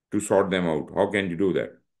to sort them out. How can you do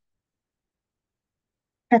that?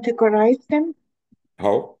 Categorize them,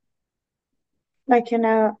 How? like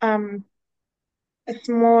it's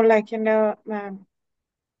more like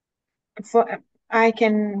for I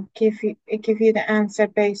can give you the answer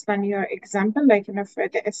based on your example, like for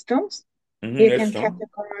the stones, you Yes, can Tom.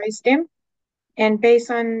 categorize them, and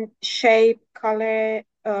based on shape, color,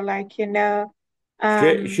 or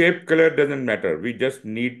Shape, color doesn't matter. We just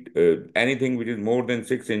need anything which is more than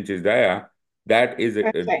 6 inches dia.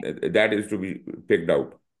 okay, That is to be picked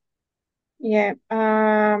out. yeah,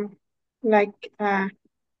 like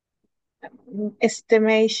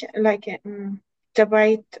estimation, like the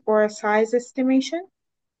weight or size estimation.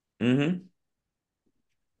 Mm-hmm.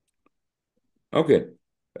 Okay.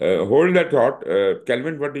 Hold that thought.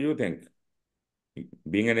 Kelvin, what do you think?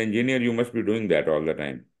 Being an engineer, you must be doing that all the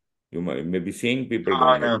time. You may be seeing people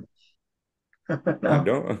Oh, doing it. no. No.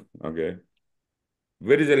 No? Okay.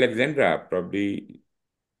 Where is Alexandra? Probably,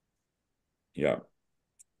 yeah.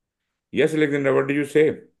 Yes, Alexandra, what do you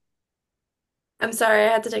say? I'm sorry, I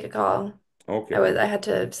had to take a call. Okay. I had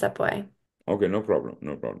to step away. Okay, no problem.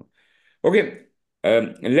 No problem. Okay.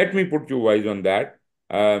 Let me put you wise on that.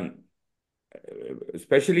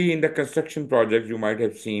 Especially in the construction projects, you might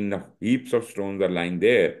have seen heaps of stones are lying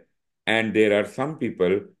there. And there are some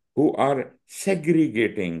people who are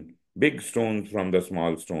segregating big stones from the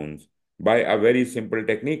small stones by a very simple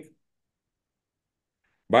technique.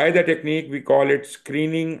 By the technique, we call it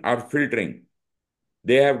screening or filtering.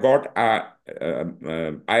 They have got a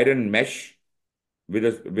iron mesh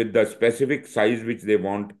with the specific size which they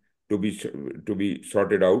want to be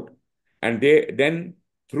sorted out, and they then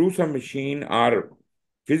through some machine or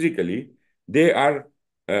physically they are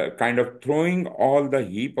kind of throwing all the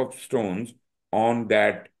heap of stones on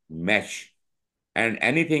that mesh, and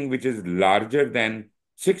anything which is larger than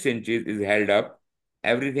 6 inches is held up,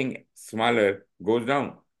 everything smaller goes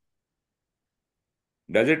down.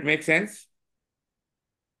 Does it make sense?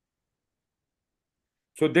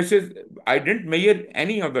 So this is, I didn't measure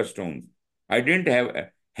any of the stones. I didn't have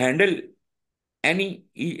handle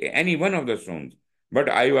any one of the stones, but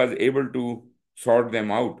I was able to sort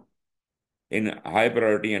them out in high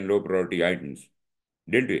priority and low priority items.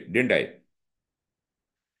 Didn't I?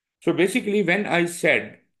 So basically, when I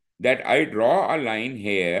said that I draw a line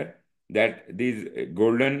here, that these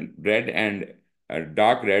golden red and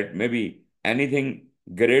dark red, maybe anything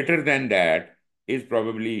greater than that is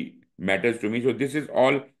probably matters to me. So this is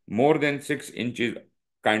all more than 6 inches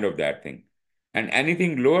kind of that thing. And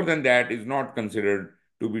anything lower than that is not considered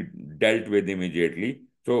to be dealt with immediately.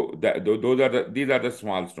 So those are these are the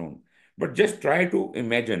small stones. But just try to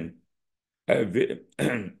imagine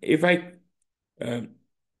if uh,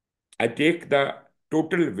 I take the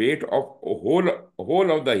total weight of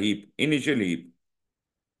whole of the initial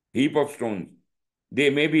heap of stones. They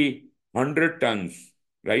may be 100 tons,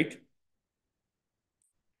 right?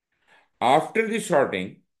 After the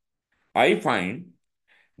sorting, I find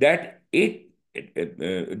that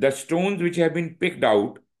the stones which have been picked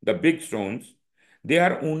out, the big stones, they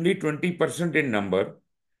are only 20% in number,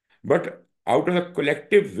 but out of the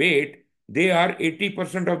collective weight, they are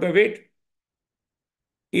 80% of the weight.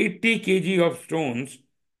 80 kg of stones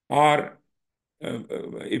are,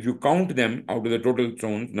 if you count them out of the total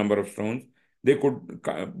stones, number of stones, they could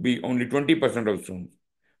be only 20% of stones,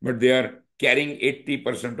 but they are carrying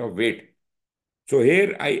 80% of weight. So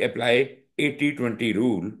here I apply 80-20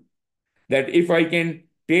 rule, that if I can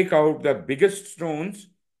take out the biggest stones,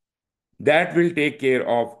 that will take care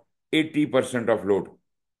of 80% of load,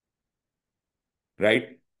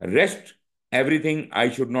 right? Rest, everything,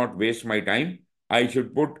 I should not waste my time. I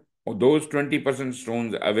should put those 20%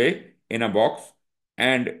 stones away in a box,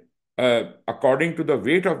 and according to the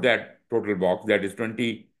weight of that total box, that is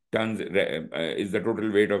 20 tons is the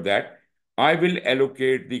total weight of that, I will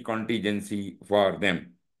allocate the contingency for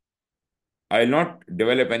them. I'll not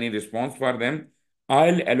develop any response for them.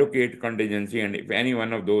 I'll allocate contingency, and if any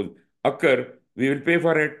one of those occur, we will pay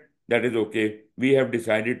for it. That is okay. We have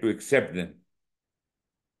decided to accept them.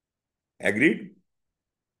 Agreed?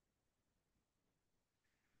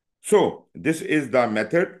 So this is the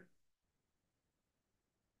method.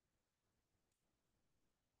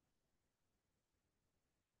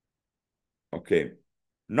 Okay.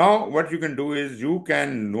 Now what you can do is you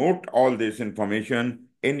can note all this information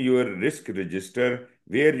in your risk register,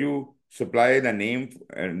 where you supply the name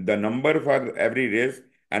and the number for every risk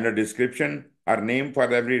and a description or name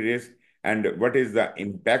for every risk, and what is the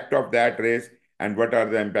impact of that risk and what are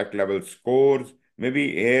the impact level scores.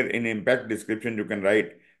 Maybe here in impact description you can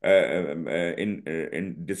write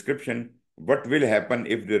in description what will happen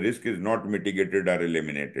if the risk is not mitigated or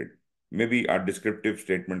eliminated. Maybe a descriptive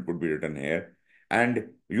statement could be written here, and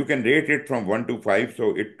you can rate it from 1 to 5.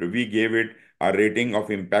 So we gave it a rating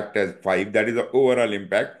of impact as 5. That is the overall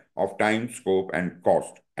impact of time, scope, and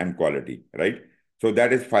cost and quality, right? So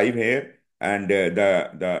that is 5 here, and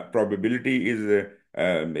the probability is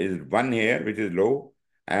 1 here, which is low,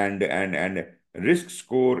 and risk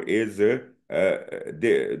score is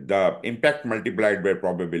the impact multiplied by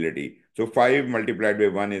probability. So 5 multiplied by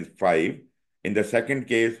 1 is 5. In the second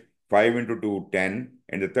case, 5 into 2, 10.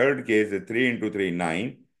 In the third case, 3 into 3,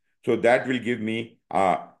 9. So that will give me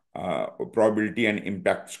a probability and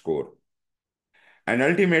impact score. And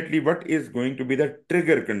ultimately, what is going to be the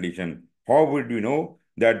trigger condition? How would we know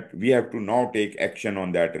that we have to now take action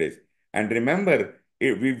on that risk? And remember,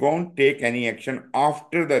 we won't take any action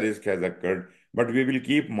after the risk has occurred, but we will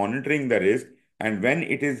keep monitoring the risk. And when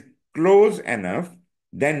it is close enough,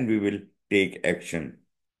 then we will take action.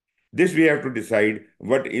 This we have to decide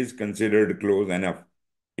what is considered close enough.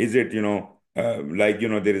 Is it,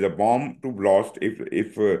 there is a bomb to blast.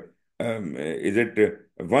 If Is it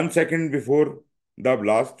 1 second before the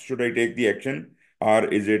blast should I take the action, or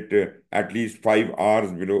is it at least 5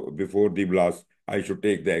 hours before the blast I should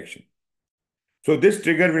take the action? So this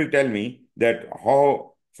trigger will tell me that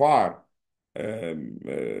how far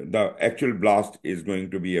the actual blast is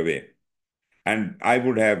going to be away, and I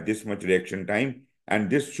would have this much reaction time, and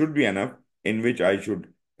this should be enough in which I should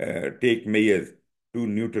take measures to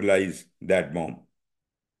neutralize that bomb.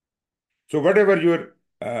 So whatever your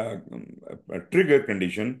trigger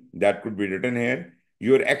condition, that could be written here,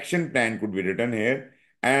 your action plan could be written here,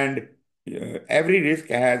 and every risk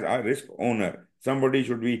has a risk owner. Somebody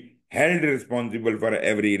should be held responsible for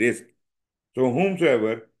every risk. So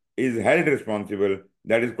whomsoever is held responsible,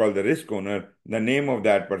 that is called the risk owner. The name of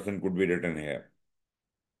that person could be written here.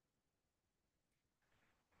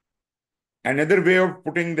 Another way of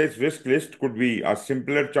putting this risk list could be a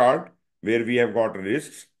simpler chart where we have got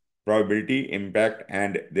risks, probability, impact,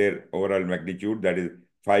 and their overall magnitude. That is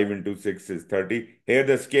 5 into 6 is 30. Here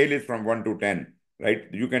the scale is from 1 to 10, right?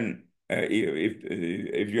 You can,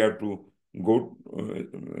 if you have to go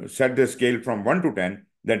set the scale from 1 to 10,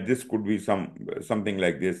 that this could be something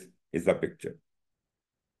like this is the picture,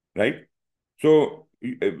 right? So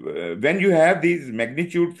when you have these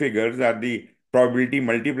magnitude figures or the probability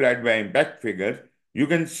multiplied by impact figures, you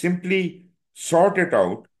can simply sort it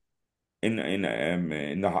out in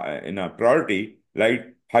a priority,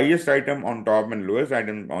 like highest item on top and lowest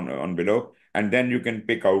item on below, and then you can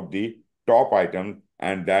pick out the top item,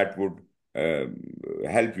 and that would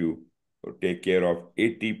help you take care of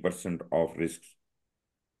 80% of risks.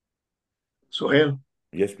 Suhail,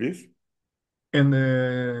 Yes, please. in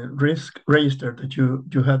the risk register that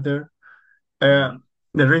you had there, Mhm.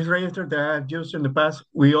 the risk register that I've used in the past,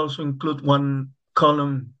 we also include one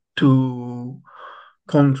column to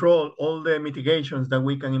control all the mitigations that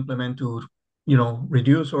we can implement to,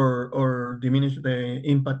 reduce or diminish the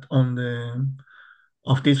impact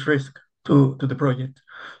of this risk to the project.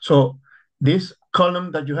 So this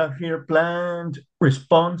column that you have here, planned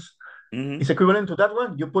response, Mhm. is equivalent to that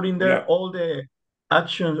one. You put in there Yeah. all the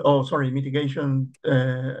actions, mitigation.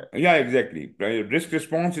 Yeah, exactly. Right. Risk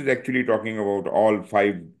response is actually talking about all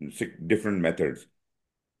 6 different methods,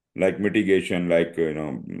 like mitigation, like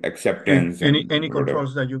acceptance Any and whatever.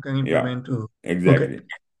 controls that you can Yeah, implement to. Okay. exactly.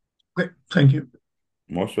 Okay. Thank you.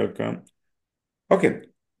 Most welcome. Okay.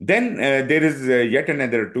 Then there is yet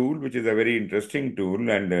another tool, which is a very interesting tool,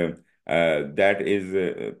 and that is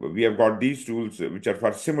we have got these tools which are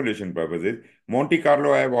for simulation purposes. Monte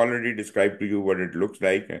Carlo, I have already described to you what it looks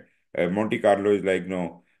like. Monte Carlo is like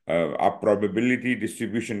a probability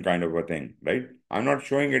distribution kind of a thing, right? I'm not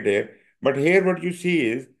showing it here, but here what you see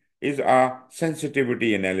is a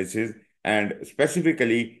sensitivity analysis, and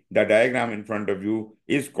specifically the diagram in front of you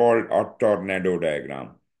is called a tornado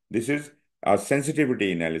diagram. This is a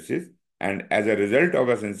sensitivity analysis, and as a result of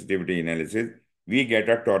a sensitivity analysis, we get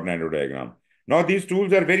a tornado diagram. Now, these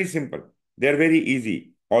tools are very simple. They are very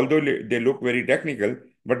easy, although they look very technical,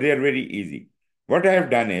 but they are very easy. What I have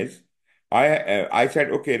done is, I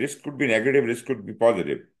said, okay, risk could be negative, risk could be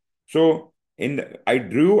positive. So, I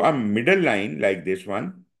drew a middle line like this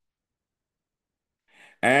one,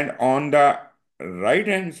 and on the right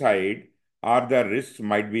hand side are the risks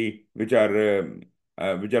might be which are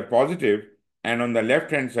positive, and on the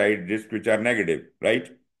left hand side risks which are negative, right?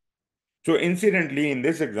 So incidentally, in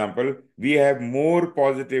this example, we have more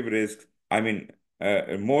positive risks, I mean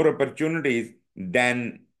more opportunities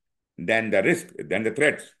than the risk, than the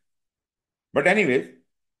threats. But anyways,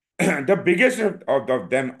 the biggest of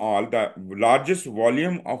them all, the largest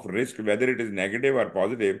volume of risk, whether it is negative or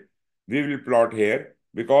positive, we will plot here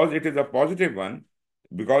because it is a positive one,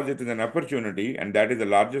 because it is an opportunity, and that is the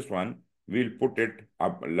largest one. We'll put it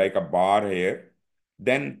up like a bar here.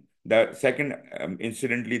 Then the second,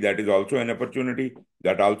 incidentally, that is also an opportunity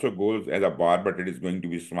that also goes as a bar, but it is going to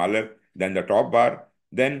be smaller than the top bar.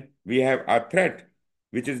 Then we have a threat,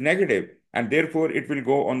 which is negative, and therefore it will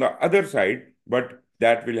go on the other side, but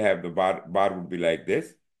that will have the bar would be like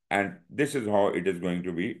this, and this is how it is going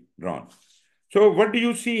to be drawn. So what do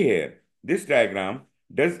you see here? This diagram,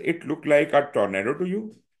 does it look like a tornado to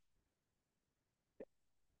you?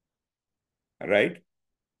 Right?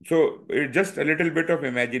 So just a little bit of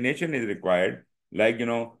imagination is required, like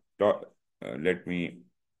let me,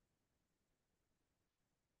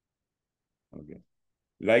 okay,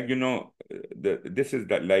 like this is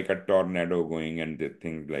like a tornado going and the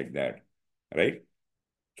things like that, right?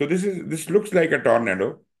 So this looks like a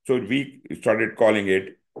tornado. So we started calling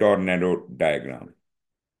it tornado diagram.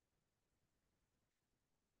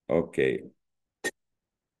 Okay.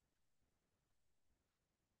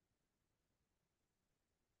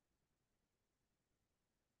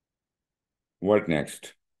 What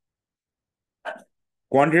next?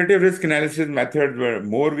 Quantitative risk analysis methods where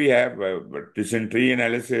more we have, tree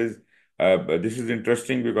analysis. But this is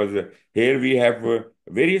interesting because here we have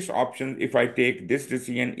various options. If I take this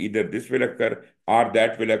decision, either this will occur or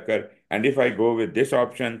that will occur. And if I go with this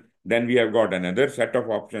option, then we have got another set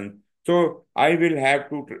of options. So I will have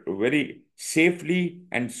to very safely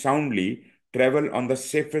and soundly travel on the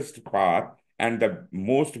safest path and the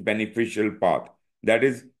most beneficial path. That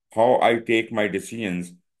is how I take my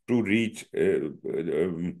decisions to reach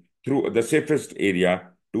through the safest area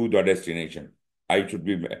to the destination. I should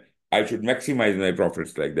be I should maximize my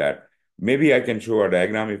profits like that. Maybe I can show a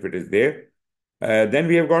diagram if it is there. Then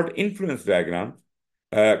we have got influence diagram.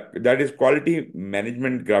 That is quality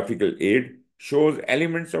management graphical aid shows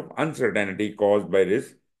elements of uncertainty caused by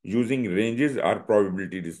risk using ranges or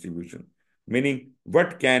probability distribution, meaning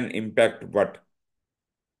what can impact what.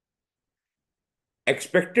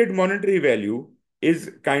 expected monetary value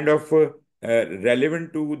is kind of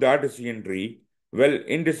relevant to the decision tree. Well,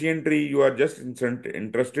 in decision tree, you are just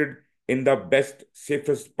interested in the best,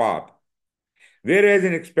 safest path. Whereas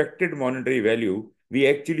in expected monetary value, we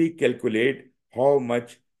actually calculate how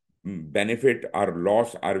much benefit or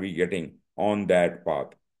loss are we getting on that path.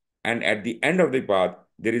 And at the end of the path,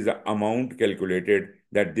 there is an amount calculated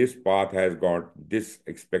that this path has got this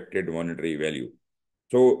expected monetary value.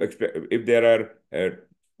 So if there are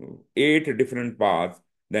 8 different paths,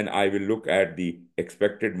 then I will look at the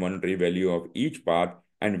expected monetary value of each path,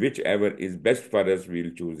 and whichever is best for us,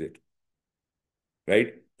 we'll choose it.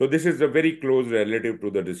 Right? So this is a very close relative to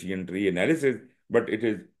the decision tree analysis, but it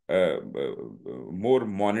is more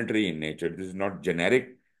monetary in nature. This is not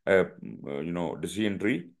generic, decision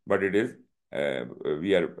tree, but it is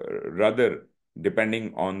we are rather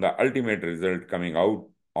depending on the ultimate result coming out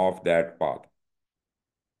of that path.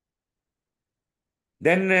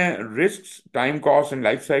 Then risks, time cost, and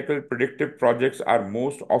life cycle predictive projects are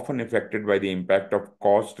most often affected by the impact of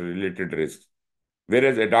cost-related risks,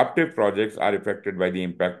 whereas adaptive projects are affected by the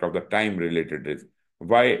impact of the time-related risk.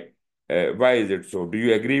 Why is it so? Do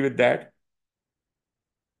you agree with that?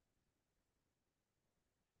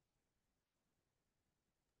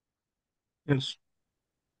 Yes.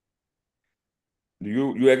 Do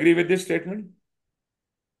you agree with this statement?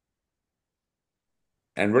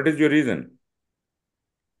 And what is your reason?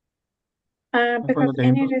 Because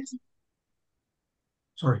any risk,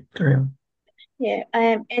 Sorry, carry on. yeah,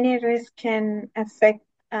 any risk can affect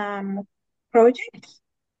projects,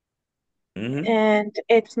 and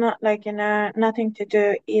it's not like nothing to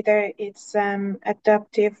do either. It's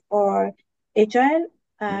adaptive or agile.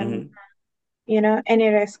 Any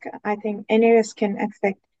risk, I think any risk can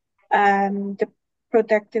affect the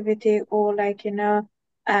productivity or the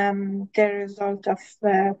result of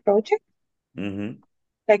project.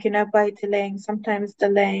 Like by sometimes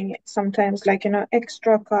delaying, sometimes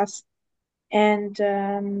extra cost,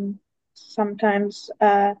 and sometimes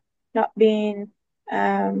not being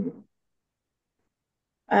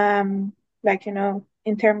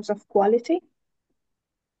in terms of quality.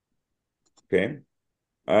 Okay.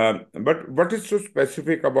 But what is so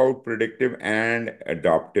specific about predictive and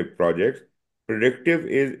adaptive projects? Predictive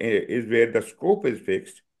is where the scope is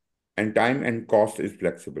fixed and time and cost is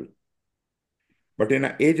flexible. But in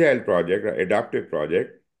an agile project, or adaptive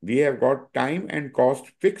project, we have got time and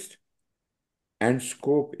cost fixed and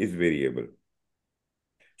scope is variable.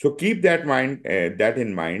 So keep that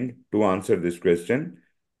in mind to answer this question.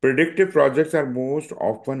 Predictive projects are most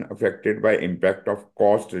often affected by impact of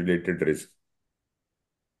cost-related risks.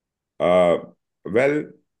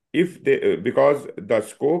 Well, if they because the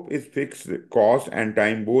scope is fixed, cost and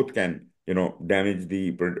time both can damage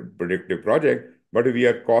the predictive project. But we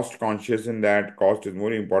are cost conscious in that cost is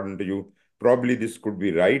more important to you. Probably this could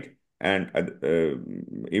be right, and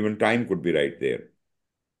even time could be right there.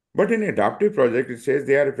 But in adaptive project, it says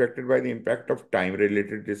they are affected by the impact of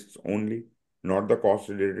time-related risks only, not the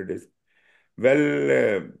cost-related risk.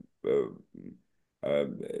 Well,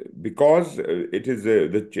 because it is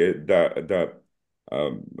the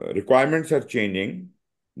requirements are changing,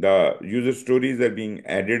 the user stories are being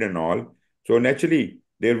added and all. So naturally,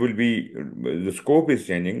 there will be the scope is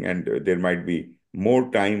changing, and there might be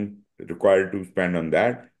more time required to spend on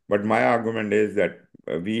that. But my argument is that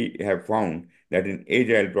we have found that in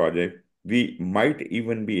agile project, we might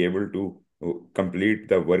even be able to complete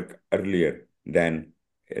the work earlier than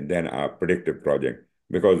a predictive project,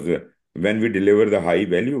 because when we deliver the high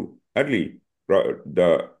value early,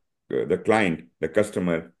 the client, the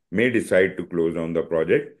customer may decide to close down the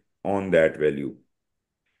project on that value.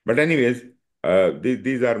 But anyways,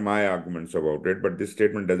 these are my arguments about it, but this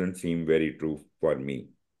statement doesn't seem very true for me.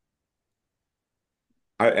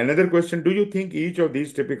 Another question, do you think each of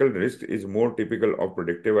these typical risks is more typical of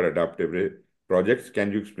predictive or adaptive projects?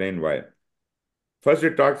 Can you explain why? First,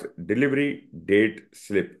 it talks delivery date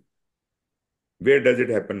slip. Where does it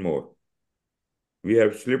happen more? We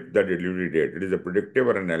have slipped the delivery date. It is a predictive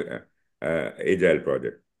or an agile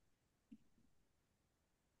project.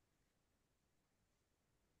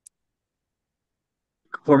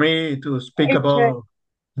 For me to speak about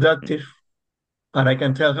adaptive, and I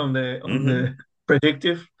can tell on the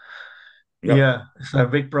predictive, yeah, it's a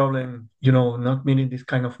big problem, not meeting these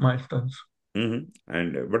kind of milestones. And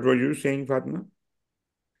what were you saying, Fatma?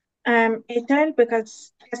 Agile,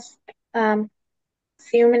 because just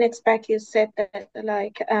few minutes back you said that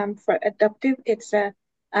for adaptive it's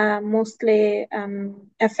mostly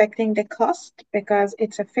affecting the cost because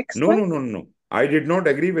it's a fixed one. No. I did not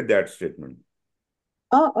agree with that statement.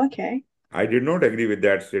 Oh, okay. I did not agree with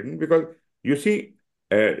that statement because you see,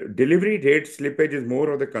 Delivery date slippage is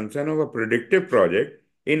more of the concern of a predictive project.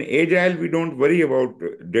 In Agile, we don't worry about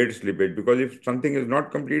date slippage because if something is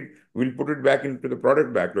not complete, we'll put it back into the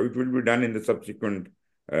product backlog. It will be done in the subsequent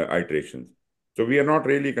iterations. So we are not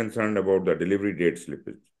really concerned about the delivery date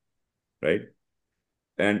slippage, right?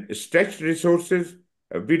 And stretched resources,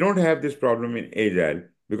 we don't have this problem in Agile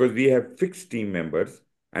because we have fixed team members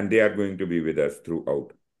and they are going to be with us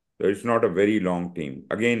throughout. So it's not a very long team.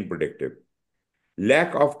 Again, predictive.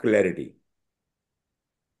 Lack of clarity.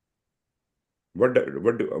 What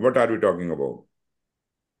are we talking about?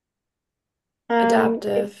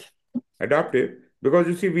 Adaptive. Adaptive, because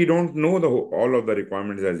you see, we don't know all of the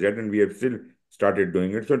requirements as yet, and we have still started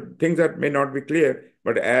doing it. So things that may not be clear,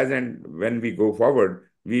 but as and when we go forward,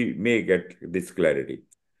 we may get this clarity.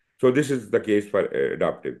 So this is the case for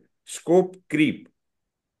adaptive. Scope creep.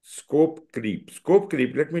 Scope creep. Scope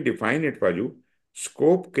creep, let me define it for you.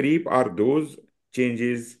 Scope creep are those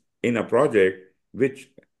changes in a project which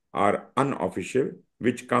are unofficial,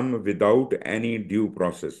 which come without any due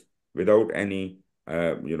process, without any,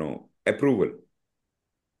 approval,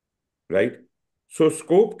 right? So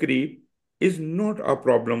scope creep is not a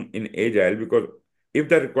problem in Agile because if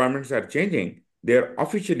the requirements are changing, they are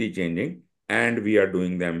officially changing and we are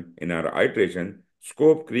doing them in our iteration.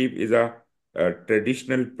 Scope creep is a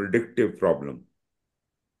traditional predictive problem.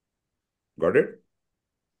 Got it?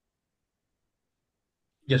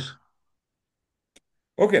 Yes.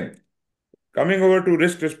 Okay. Coming over to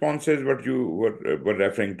risk responses, what you were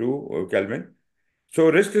referring to, Calvin. So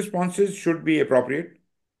risk responses should be appropriate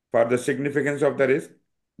for the significance of the risk.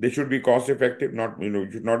 They should be cost effective, not, you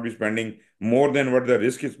should not be spending more than what the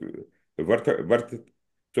risk is worth.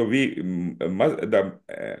 So the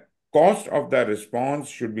cost of the response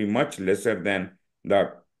should be much lesser than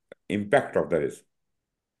the impact of the risk.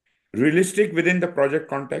 Realistic within the project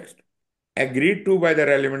context, agreed to by the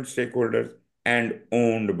relevant stakeholders, and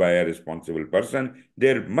owned by a responsible person.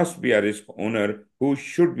 There must be a risk owner who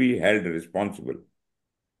should be held responsible.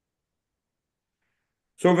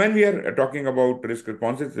 So when we are talking about risk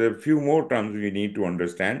responses, there are a few more terms we need to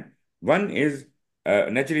understand. One is,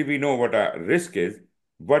 naturally we know what a risk is,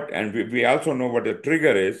 and we also know what a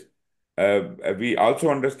trigger is. We also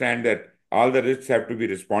understand that all the risks have to be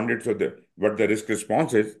responded, so what the risk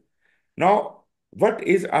response is. Now, what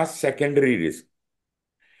is a secondary risk?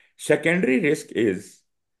 Secondary risk is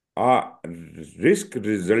a risk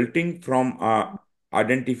resulting from a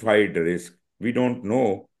identified risk. We don't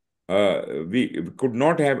know, we could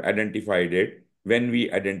not have identified it when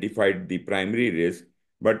we identified the primary risk,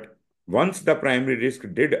 but once the primary risk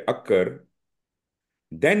did occur,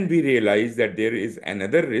 then we realize that there is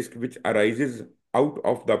another risk which arises out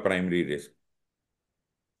of the primary risk.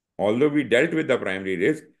 Although we dealt with the primary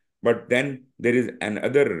risk, but then there is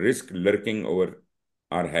another risk lurking over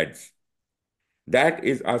our heads. That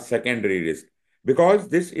is a secondary risk. Because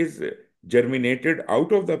this is germinated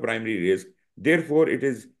out of the primary risk, therefore it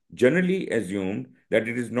is generally assumed that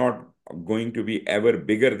it is not going to be ever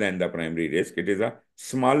bigger than the primary risk. It is a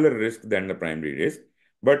smaller risk than the primary risk.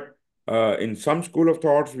 But in some school of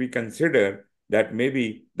thoughts, we consider that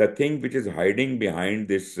maybe the thing which is hiding behind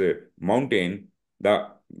this mountain,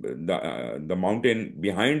 the mountain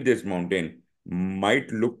behind this mountain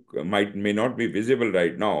may not be visible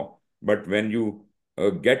right now, but when you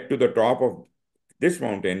get to the top of this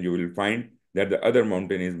mountain, you will find that the other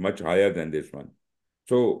mountain is much higher than this one.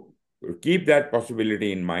 So keep that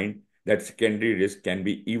possibility in mind that secondary risk can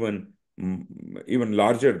be even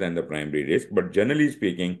larger than the primary risk, but generally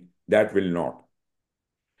speaking, that will not.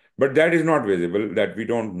 But that is not visible, that we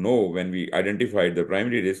don't know when we identified the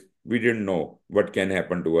primary risk, we didn't know what can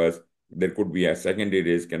happen to us. There could be a secondary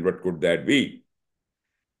risk, and what could that be?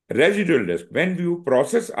 Residual risk, when you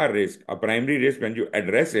process a risk, a primary risk, when you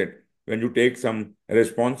address it, when you take some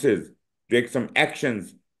responses, take some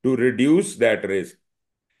actions to reduce that risk.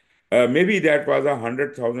 Maybe that was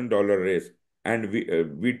 $100,000 risk, and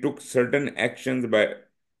we took certain actions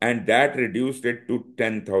and that reduced it to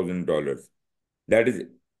 $10,000. That is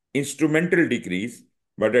instrumental decrease,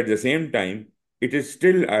 but at the same time, it is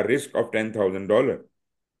still a risk of $10,000.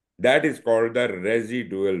 That is called the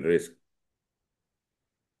residual risk.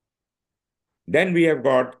 Then we have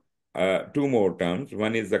got two more terms.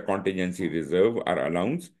 One is the contingency reserve or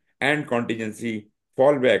allowance and contingency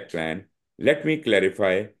fallback plan. Let me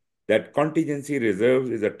clarify that contingency reserves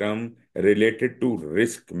is a term related to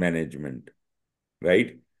risk management,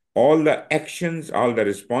 right? All the actions, all the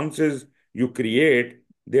responses you create,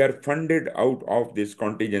 they are funded out of this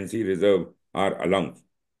contingency reserve or allowance.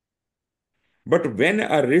 But when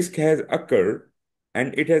a risk has occurred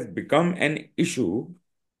and it has become an issue,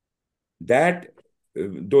 that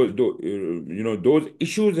those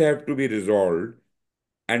issues have to be resolved,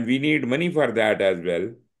 and we need money for that as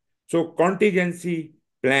well. So contingency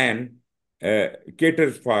plan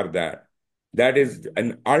caters for that. That is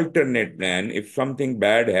an alternate plan. If something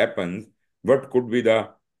bad happens, what could be the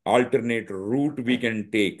alternate route we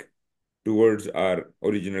can take towards our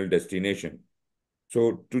original destination?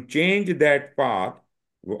 So to change that path,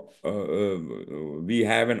 we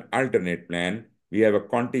have an alternate plan, we have a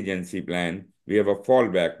contingency plan, we have a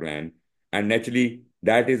fallback plan, and naturally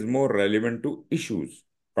that is more relevant to issues.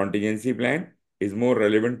 Contingency plan is more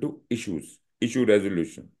relevant to issues, issue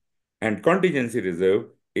resolution, and contingency reserve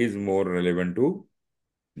is more relevant to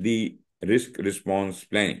the risk response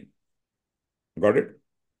planning. Got it?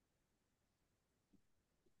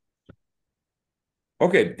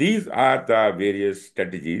 Okay, these are the various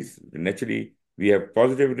strategies. Naturally, we have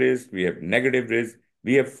positive risk, we have negative risk,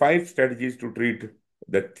 we have 5 strategies to treat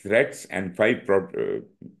the threats and 5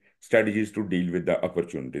 strategies to deal with the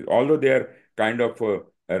opportunities. Although they are kind of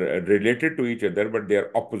related to each other, but they are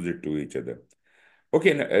opposite to each other.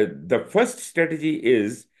 Okay, the first strategy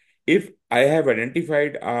is, if I have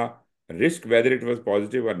identified a risk, whether it was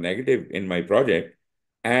positive or negative in my project,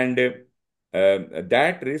 and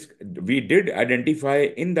that risk we did identify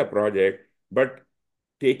in the project, but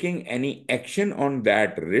taking any action on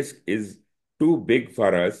that risk is too big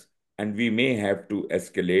for us, and we may have to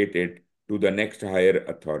escalate it to the next higher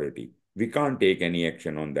authority. We can't take any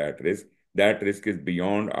action on that risk. That risk is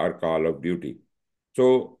beyond our call of duty.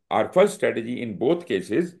 So our first strategy in both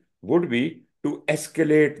cases would be to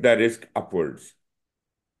escalate the risk upwards.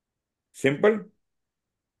 Simple.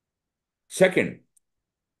 Second,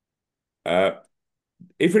 uh,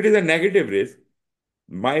 if it is a negative risk,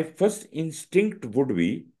 my first instinct would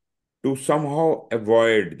be to somehow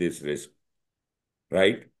avoid this risk,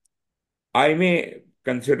 right? I may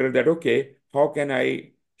consider that, okay, how can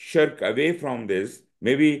I shirk away from this?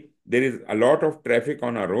 Maybe there is a lot of traffic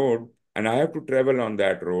on a road and I have to travel on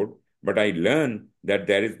that road, but I learn that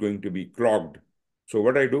there is going to be clogged. So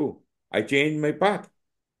what I do? I change my path.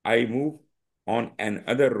 I move on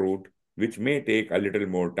another route, which may take a little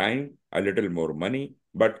more time, a little more money,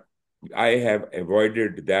 but I have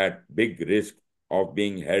avoided that big risk of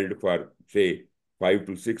being held for, say, 5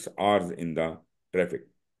 to 6 hours in the traffic.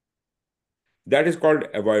 That is called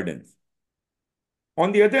avoidance.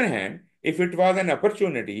 On the other hand, if it was an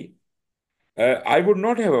opportunity, I would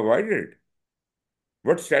not have avoided it.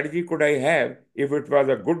 What strategy could I have if it was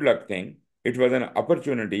a good luck thing? It was an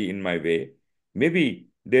opportunity in my way. Maybe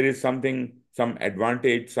there is something, some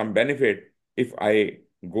advantage, some benefit if I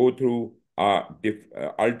go through a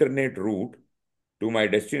alternate route to my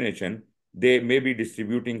destination. They may be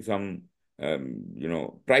distributing some,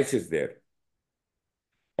 prices there.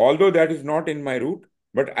 Although that is not in my route,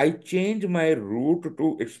 but I change my route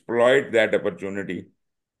to exploit that opportunity.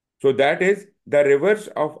 So that is the reverse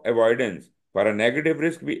of avoidance. For a negative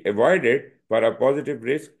risk, we avoid it. For a positive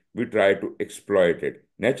risk, we try to exploit it.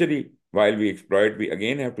 Naturally, while we exploit, we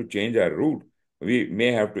again have to change our route. We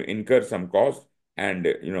may have to incur some cost and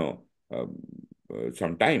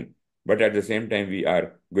some time, but at the same time, we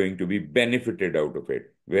are going to be benefited out of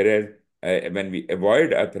it. Whereas when we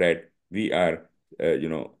avoid a threat, we are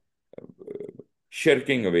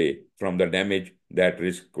shirking away from the damage that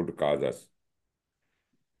risk could cause us.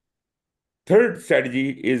 Third strategy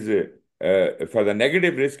is for the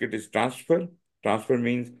negative risk, it is transfer. Transfer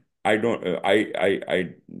means I don't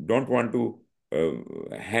want to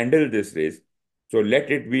handle this risk, so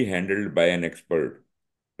let it be handled by an expert,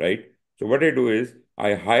 right? So what I do is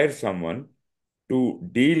I hire someone to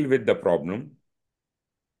deal with the problem,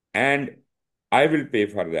 and I will pay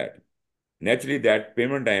for that. Naturally, that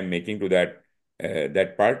payment I am making to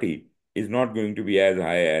that party is not going to be as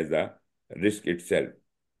high as the risk itself.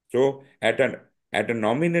 So at a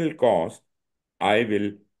nominal cost, I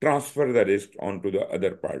will transfer the risk onto the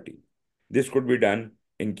other party. This could be done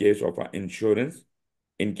in case of an insurance,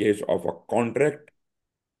 in case of a contract,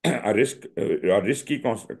 a risky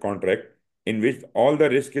contract in which all the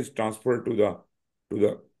risk is transferred to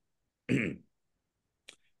the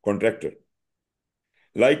contractor.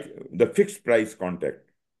 Like the fixed price contract.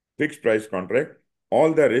 Fixed price contract,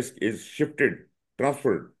 all the risk is shifted,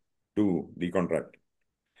 transferred to the contract.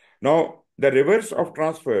 Now, the reverse of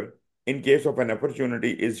transfer in case of an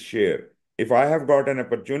opportunity is share. If I have got an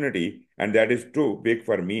opportunity and that is too big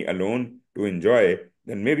for me alone to enjoy,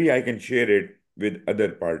 then maybe I can share it with other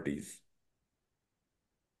parties.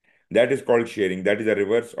 That is called sharing. That is a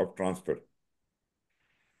reverse of transfer.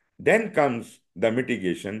 Then comes the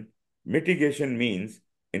mitigation. Mitigation means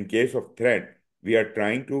in case of threat, we are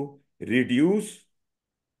trying to reduce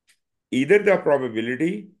either the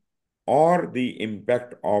probability or the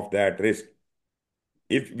impact of that risk.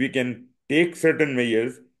 If we can take certain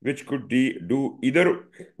measures which could do either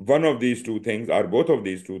one of these two things or both of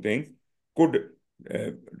these two things, could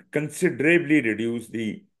considerably reduce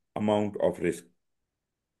the amount of risk.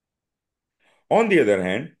 On the other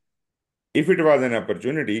hand, if it was an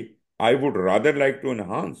opportunity, I would rather like to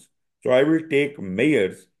enhance. So I will take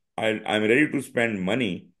measures. I'm ready to spend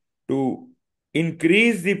money to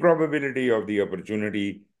increase the probability of the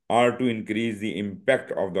opportunity or to increase the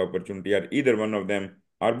impact of the opportunity, or either one of them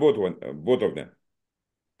or both of them.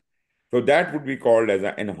 So that would be called as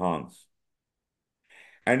an enhance.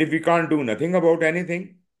 And if we can't do nothing about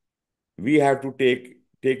anything, we have to take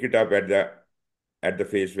it up at the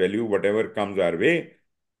face value, whatever comes our way.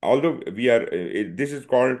 Although this is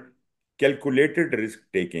called calculated risk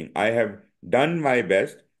taking. I have done my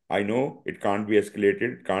best. I know it can't be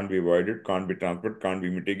escalated, can't be avoided, can't be transferred, can't be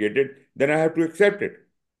mitigated. Then I have to accept it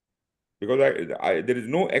because there is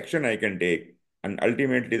no action I can take. And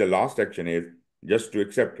ultimately, the last action is just to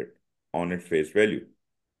accept it on its face value.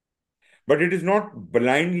 But it is not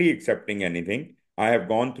blindly accepting anything. I have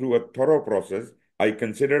gone through a thorough process. I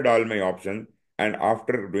considered all my options, and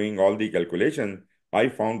after doing all the calculations, I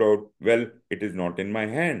found out, well, it is not in my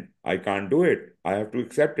hand. I can't do it. I have to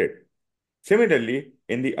accept it. Similarly,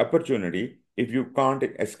 in the opportunity, if you can't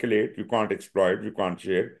escalate, you can't exploit, you can't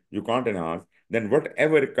share, you can't enhance, then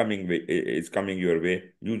whatever is coming your way,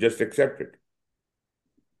 you just accept it.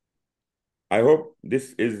 I hope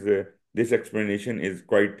this explanation is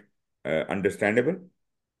quite understandable.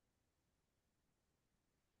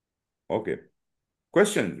 Okay.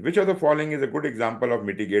 Questions. Which of the following is a good example of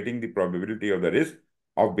mitigating the probability of the risk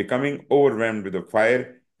of becoming overwhelmed with a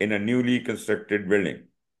fire in a newly constructed building?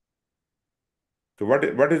 So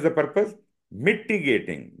what is the purpose?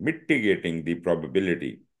 Mitigating the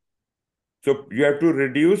probability. So you have to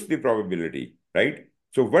reduce the probability, right?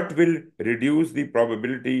 So what will reduce the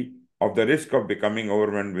probability of the risk of becoming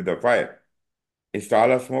overwhelmed with a fire?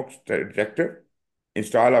 Install a smoke detector,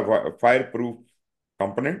 install a fireproof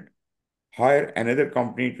component, hire another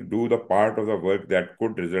company to do the part of the work that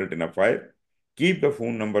could result in a fire, keep the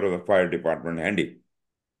phone number of the fire department handy.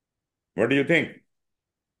 What do you think?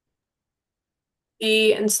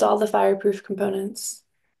 We install the fireproof components.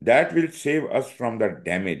 That will save us from the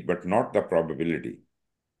damage, but not the probability.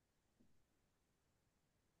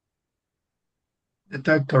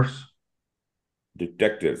 Detectors.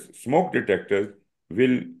 Detectors, smoke detectors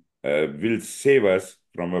will save us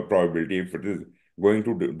from a probability. If it is going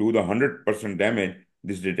to do the 100% damage,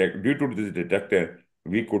 due to this detector,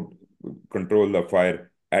 we could control the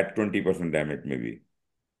fire at 20% damage maybe.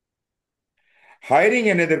 Hiring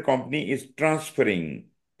another company is transferring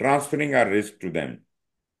our risk to them.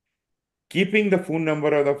 Keeping the phone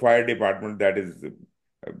number of the fire department, that is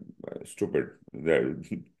stupid.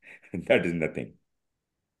 That is nothing.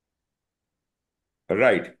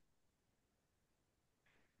 Right.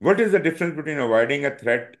 What is the difference between avoiding a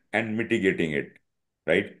threat and mitigating it?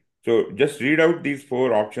 Right? So just read out these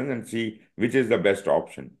four options and see which is the best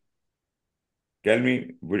option. Tell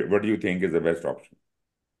me what do you think is the best option?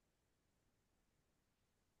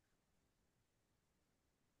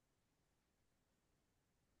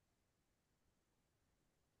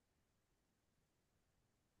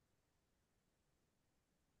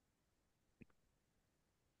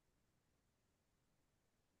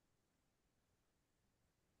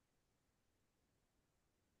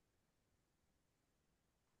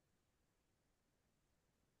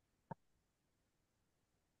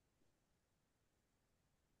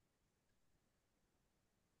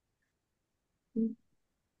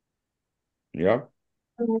 Yeah.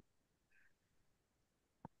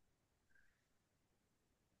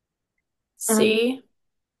 C.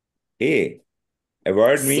 A.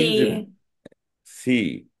 Avoid means C.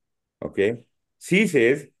 C. Okay. C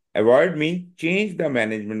says avoid means change the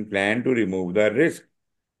management plan to remove the risk.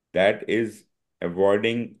 That is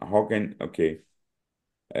avoiding. How can, okay,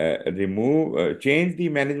 change the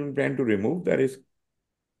management plan to remove the risk.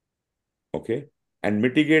 Okay. And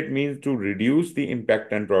mitigate means to reduce the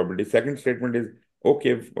impact and probability. Second statement is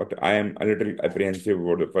okay, but I am a little apprehensive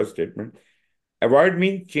about the first statement. Avoid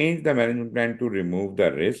means change the management plan to remove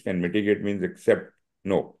the risk, and mitigate means accept.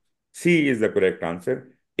 No. C is the correct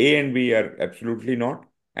answer. A and B are absolutely not,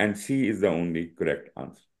 and C is the only correct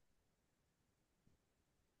answer.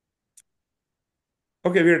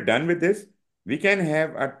 Okay, we are done with this. We can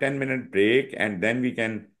have a 10-minute break and then we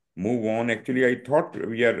can move on. Actually, I thought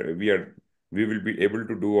we will be able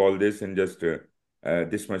to do all this in just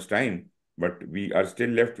this much time, but we are still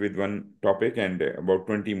left with one topic and about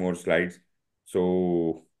 20 more slides.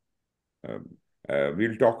 So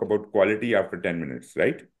We'll talk about quality after 10 minutes,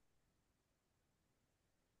 right?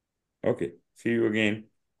 Okay. See you again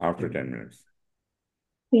after 10 minutes.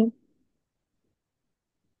 Yeah.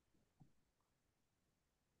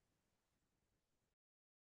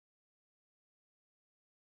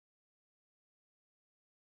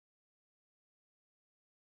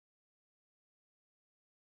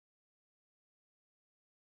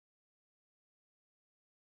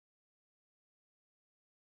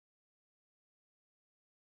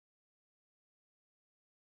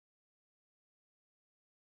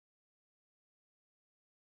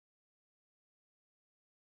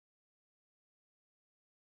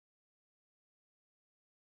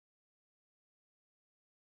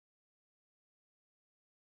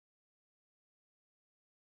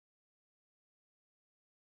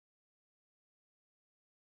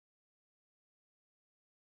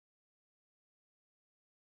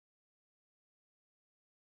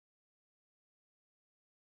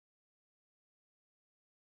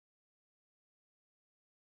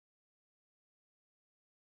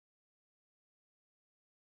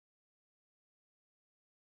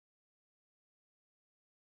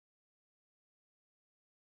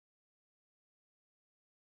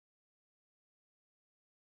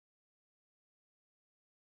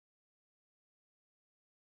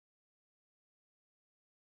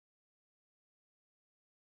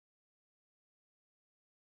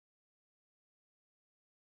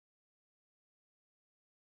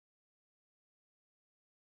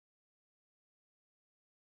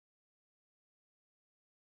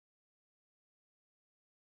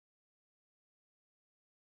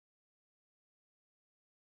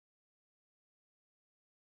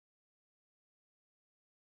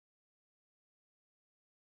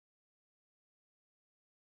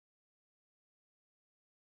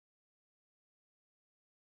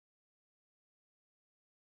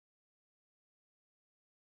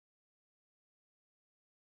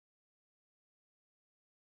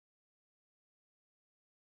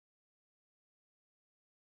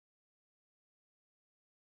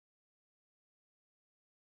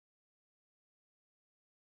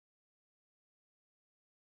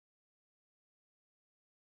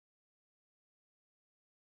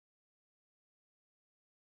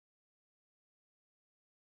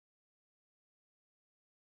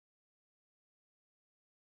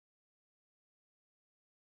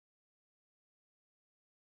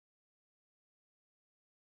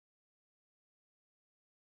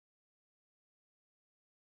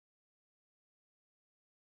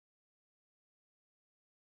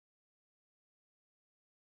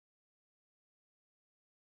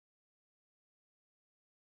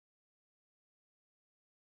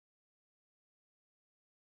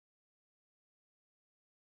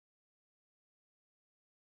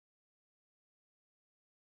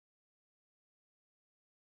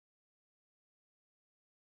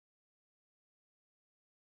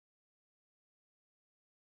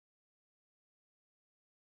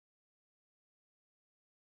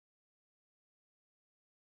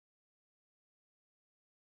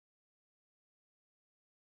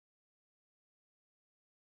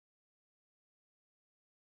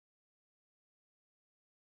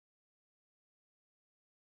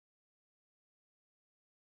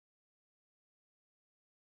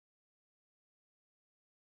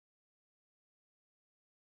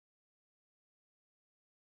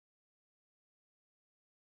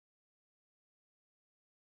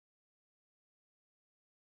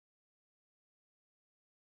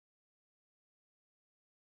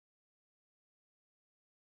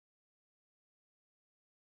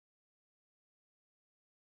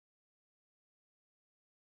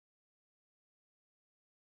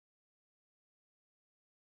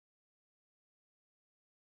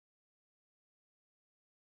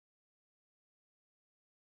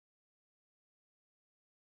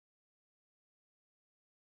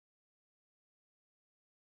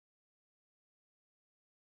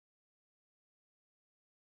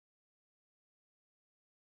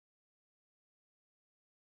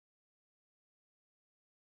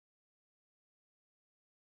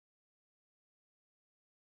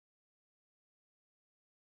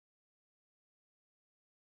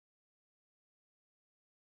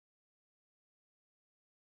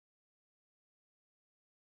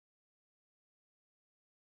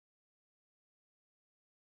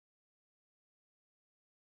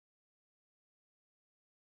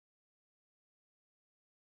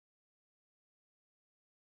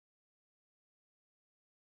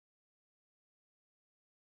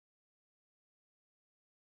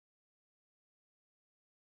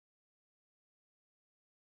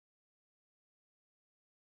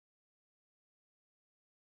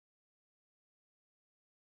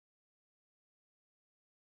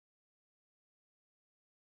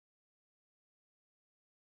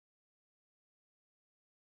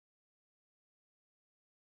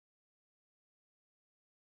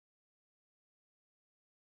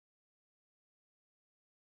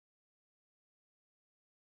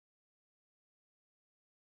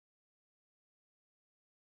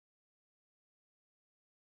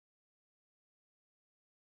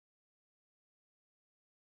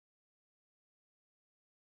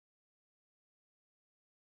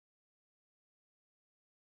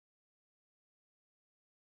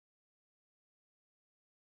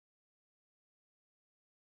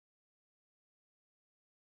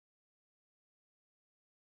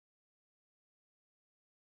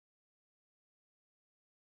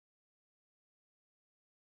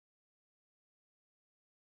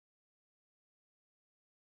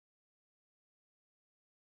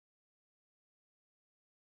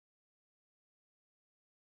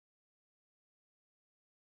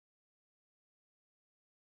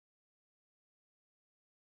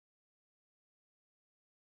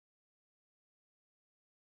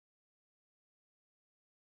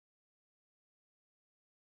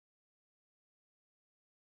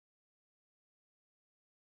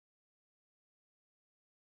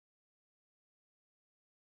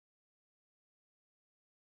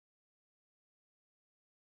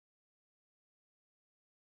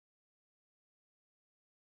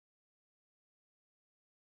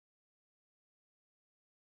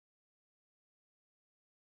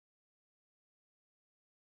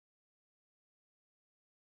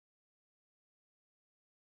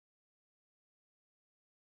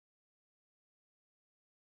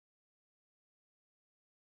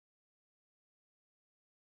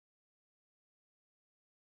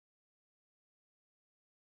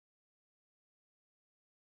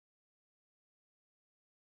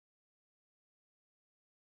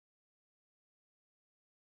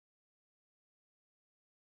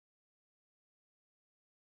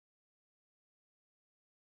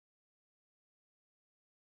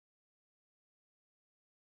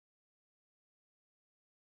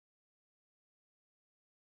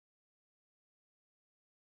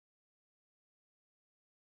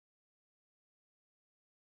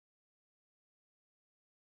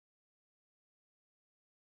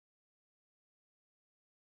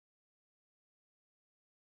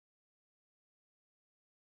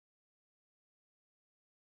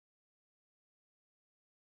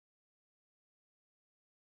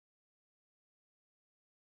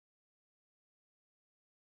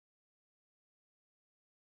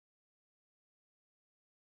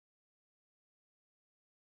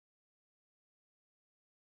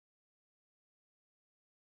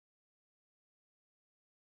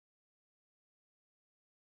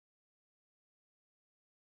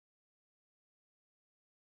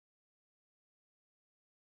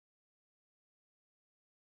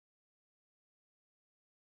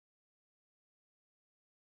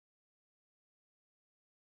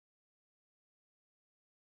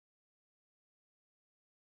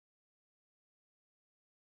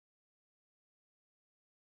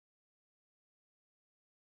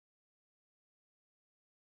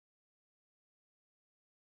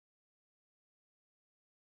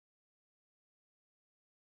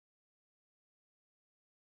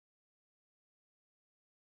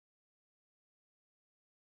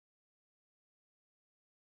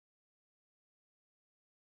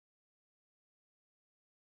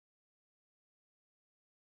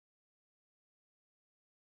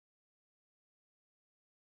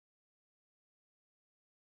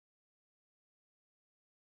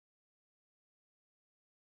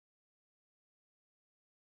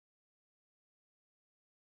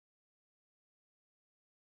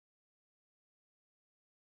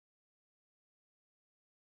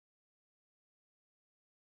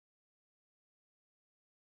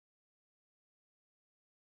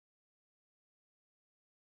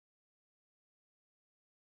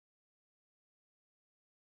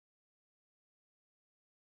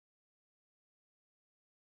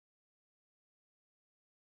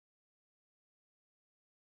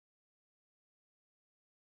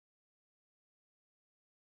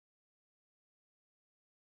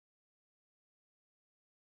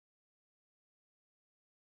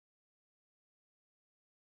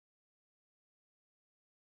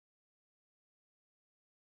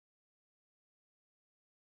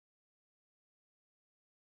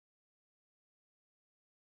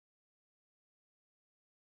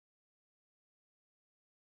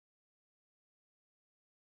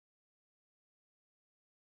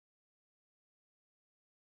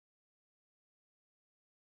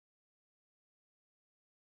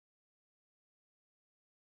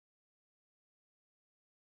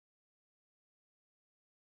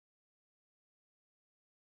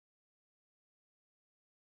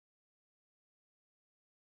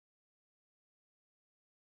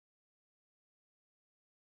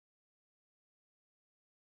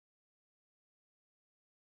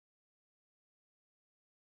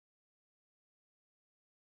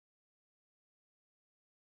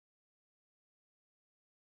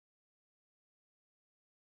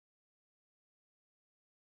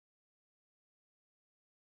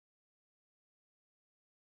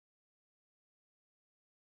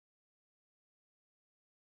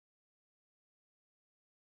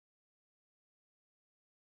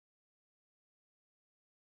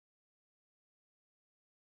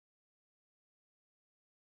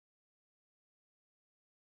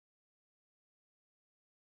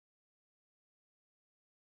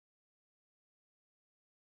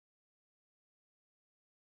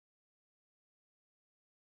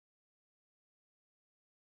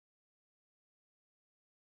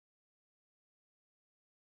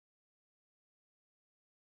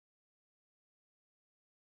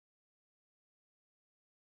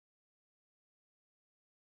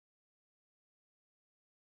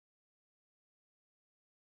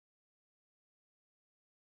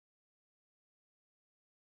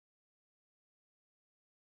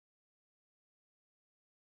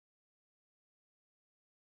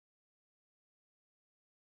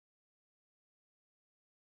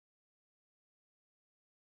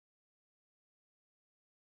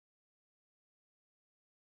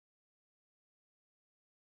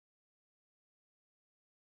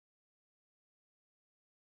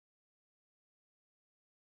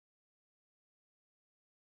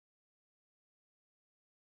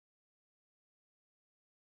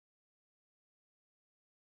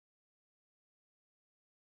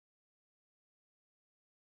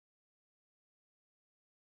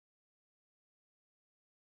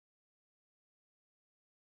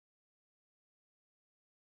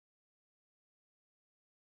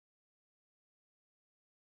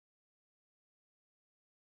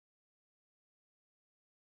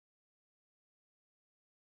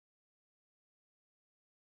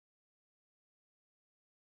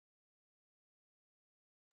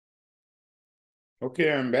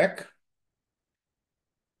 Okay, I'm back.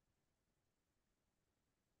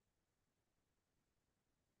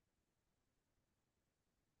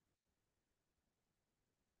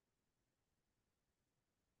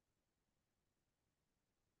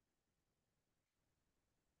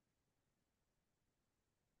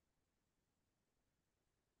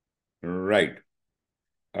 Right.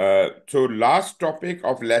 So last topic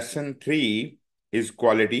of lesson 3 is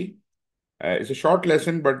quality. It's a short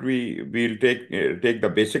lesson, but we'll take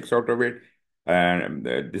the basics out of it, and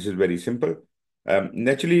this is very simple.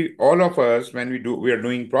 Naturally, all of us, when we are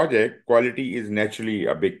doing project, quality is naturally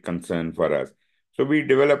a big concern for us. So we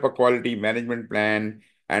develop a quality management plan,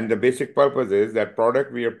 and the basic purpose is that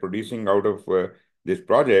product we are producing out of this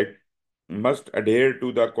project must adhere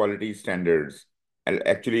to the quality standards. And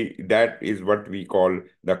actually, that is what we call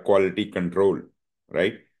the quality control,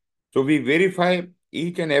 right? So we verify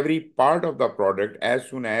each and every part of the product as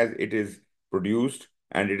soon as it is produced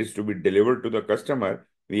and it is to be delivered to the customer.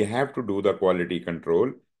 We have to do the quality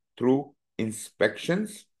control through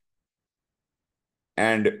inspections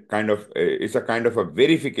and it's a kind of a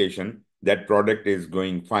verification that product is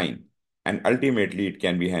going fine, and ultimately it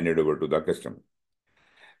can be handed over to the customer.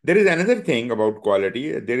 There is another thing about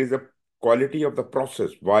quality. There is a quality of the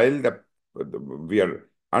process. While we are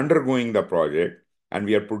undergoing the project and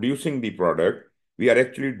we are producing the product, we are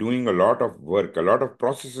actually doing a lot of work. A lot of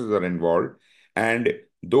processes are involved, and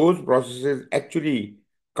those processes actually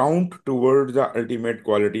count towards the ultimate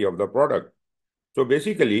quality of the product. So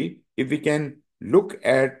basically, if we can look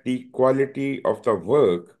at the quality of the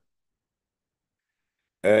work,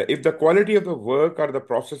 if the quality of the work or the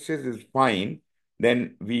processes is fine,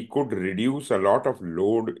 then we could reduce a lot of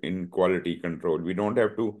load in quality control. We don't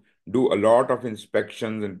have to do a lot of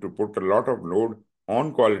inspections and to put a lot of load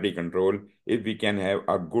on quality control if we can have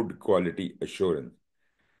a good quality assurance.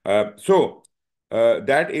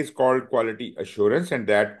 That is called quality assurance, and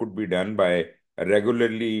that could be done by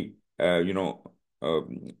regularly, auditing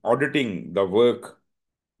the work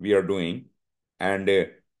we are doing and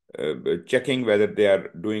checking whether they are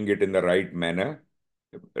doing it in the right manner.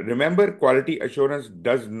 Remember, quality assurance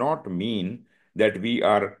does not mean that we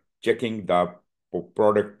are checking the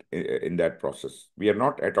product in that process. We are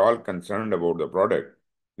not at all concerned about the product.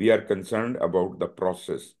 We are concerned about the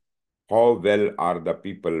process. How well are the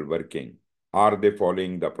people working? Are they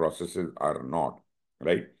following the processes or not?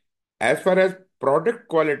 Right? As far as product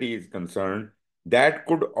quality is concerned, that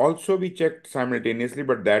could also be checked simultaneously,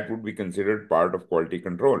 but that would be considered part of quality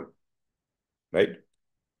control, right?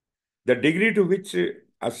 The degree to which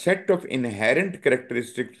a set of inherent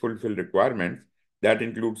characteristics fulfill requirements that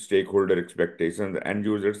include stakeholder expectations and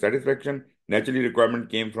user satisfaction, naturally requirement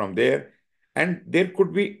came from there. And there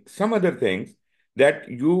could be some other things that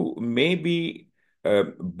you may be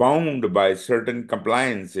bound by certain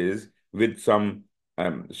compliances with some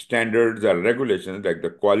standards or regulations, like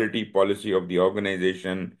the quality policy of the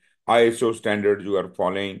organization, ISO standards you are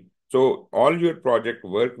following. So all your project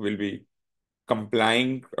work will be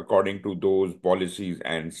complying according to those policies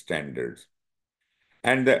and standards.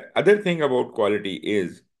 And the other thing about quality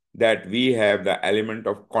is that we have the element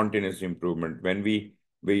of continuous improvement. When we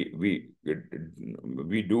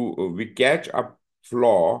catch a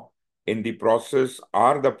flaw in the process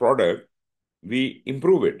or the product, we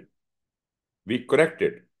improve it, we correct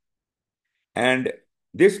it. And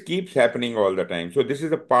this keeps happening all the time. So this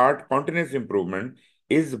is a part, continuous improvement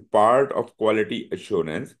is part of quality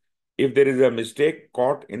assurance. If there is a mistake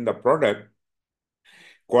caught in the product,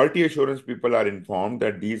 quality assurance people are informed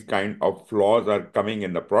that these kind of flaws are coming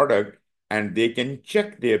in the product, and they can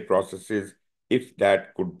check their processes if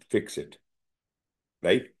that could fix it,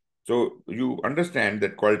 right? So you understand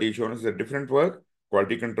that quality assurance is a different work,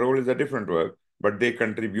 quality control is a different work, but they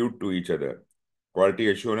contribute to each other. Quality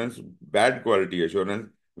assurance, bad quality assurance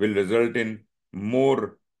will result in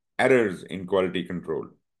more errors in quality control.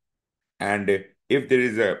 And if there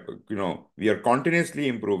is we are continuously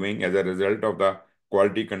improving as a result of the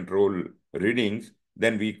quality control readings,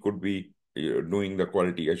 then we could be doing the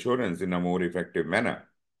quality assurance in a more effective manner.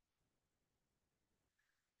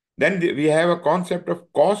 Then we have a concept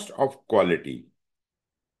of cost of quality.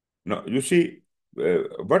 Now, you see,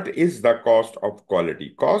 what is the cost of quality?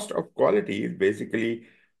 Cost of quality is basically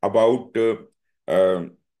about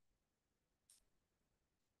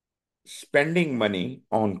spending money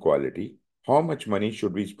on quality. How much money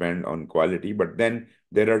should we spend on quality? But then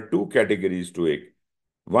there are two categories to it.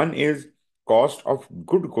 One is cost of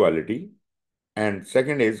good quality, and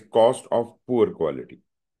second is cost of poor quality.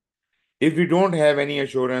 If we don't have any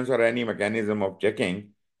assurance or any mechanism of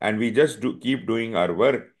checking, and we just keep doing our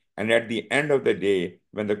work And at the end of the day,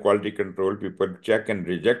 when the quality control people check and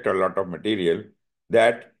reject a lot of material,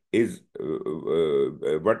 that is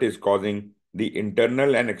what is causing the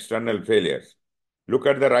internal and external failures. Look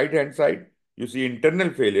at the right-hand side. You see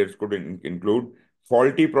internal failures could include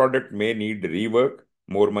faulty product may need rework,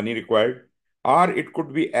 more money required, or it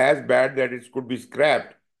could be as bad that it could be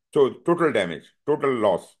scrapped. So total damage, total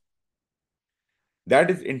loss.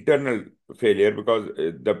 That is internal failure because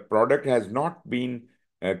the product has not been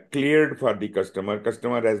cleared for the customer.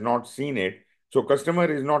 Customer has not seen it. So customer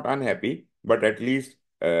is not unhappy, but at least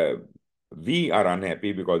we are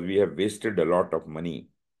unhappy because we have wasted a lot of money.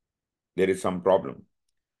 There is some problem.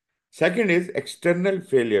 Second is external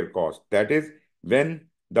failure cost. That is when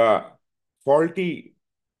the faulty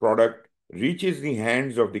product reaches the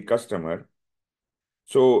hands of the customer.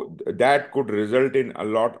 So that could result in a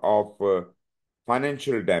lot of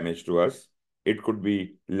financial damage to us. It could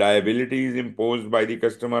be liabilities imposed by the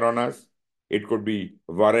customer on us. It could be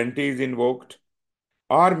warranties invoked.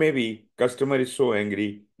 Or maybe customer is so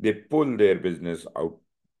angry, they pull their business out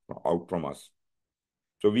from us.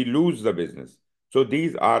 So we lose the business. So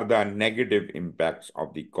these are the negative impacts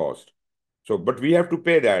of the cost. So, but we have to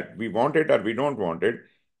pay that. We want it or we don't want it.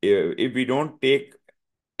 If we don't take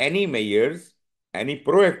any measures, any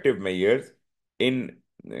proactive measures in,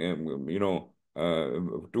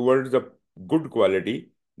 towards the good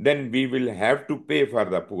quality, then we will have to pay for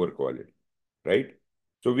the poor quality, right?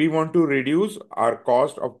 So we want to reduce our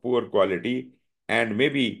cost of poor quality and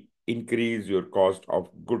maybe increase your cost of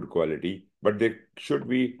good quality, but there should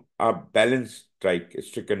be a balance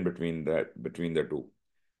stricken between the two.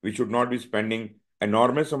 We should not be spending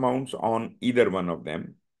enormous amounts on either one of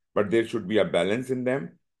them, but there should be a balance in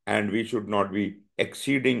them, and we should not be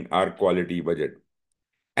exceeding our quality budget.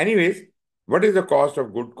 Anyways, what is the cost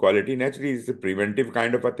of good quality? Naturally, it's a preventive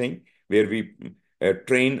kind of a thing where we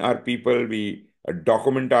train our people, we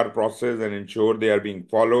document our process and ensure they are being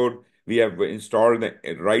followed. We have installed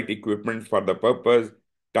the right equipment for the purpose,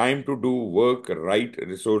 time to do work, right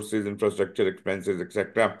resources, infrastructure, expenses,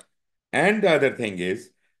 etc. And the other thing is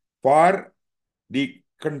for the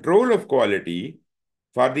control of quality,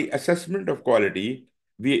 for the assessment of quality,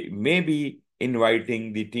 we may be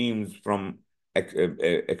inviting the teams from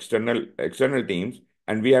external teams,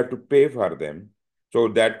 and we have to pay for them. So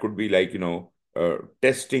that could be like,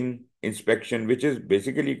 testing, inspection, which is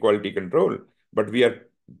basically quality control, but we are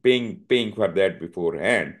paying for that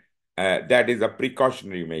beforehand. That is a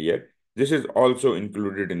precautionary measure. This is also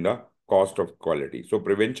included in the cost of quality. So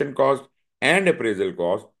prevention cost and appraisal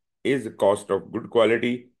cost is the cost of good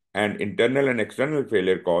quality, and internal and external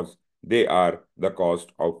failure costs, they are the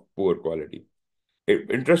cost of poor quality.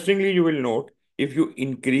 Interestingly, you will note if you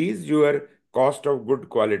increase your cost of good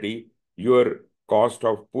quality, your cost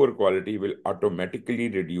of poor quality will automatically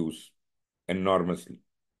reduce enormously.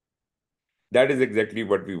 That is exactly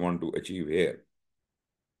what we want to achieve here.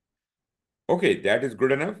 Okay, that is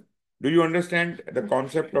good enough. Do you understand the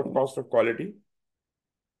concept of cost of quality?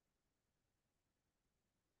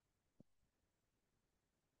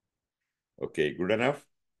 Okay, good enough.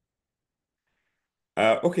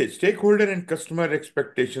 Okay, stakeholder and customer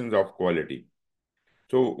expectations of quality.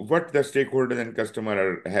 So what the stakeholders and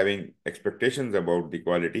customer are having expectations about the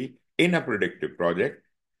quality in a predictive project.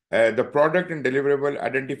 The product and deliverable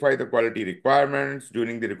identify the quality requirements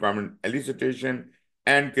during the requirement elicitation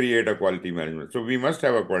and create a quality management. So we must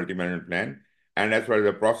have a quality management plan. And as far as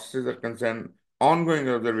the processes are concerned, ongoing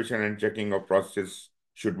observation and checking of processes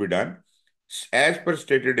should be done as per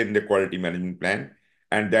stated in the quality management plan.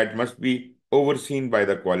 And that must be overseen by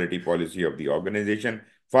the quality policy of the organization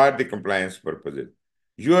for the compliance purposes.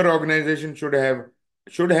 Your organization should have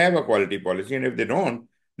a quality policy, and if they don't,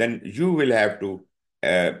 then you will have to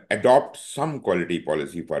adopt some quality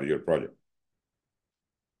policy for your project.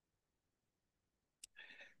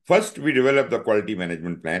 First, we develop the quality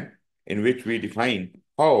management plan in which we define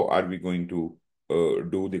how are we going to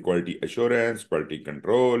do the quality assurance, quality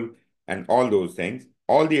control, and all those things,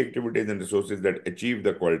 all the activities and resources that achieve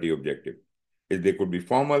the quality objective. They could be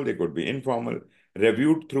formal, they could be informal,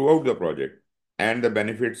 reviewed throughout the project. And the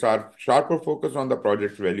benefits are sharper focus on the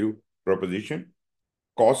project's value proposition,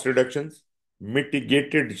 cost reductions,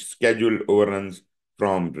 mitigated schedule overruns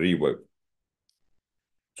from rework.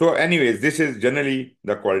 So anyways, this is generally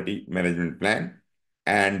the quality management plan.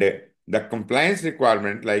 And the compliance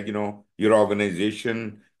requirement, like, your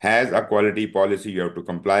organization has a quality policy, you have to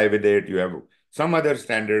comply with it. You have some other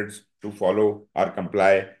standards to follow or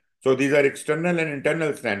comply. So these are external and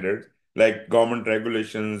internal standards like government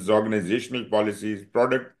regulations, organizational policies,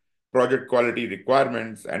 project quality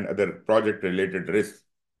requirements, and other project-related risks.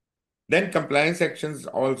 Then compliance actions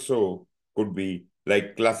also could be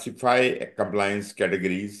like classify compliance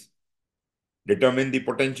categories, determine the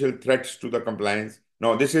potential threats to the compliance.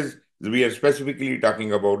 Now, we are specifically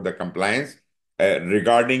talking about the compliance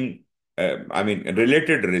regarding,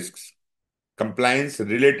 related risks, compliance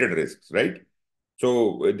related risks, right?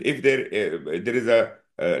 So, if there is a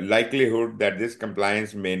likelihood that this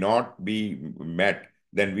compliance may not be met,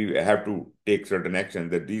 then we have to take certain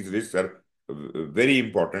actions. That these risks are very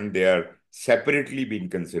important. They are separately being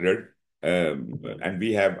considered, and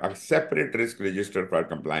we have a separate risk register for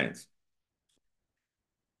compliance.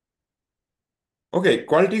 Okay,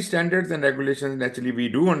 quality standards and regulations. Naturally, we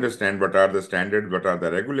do understand what are the standards, what are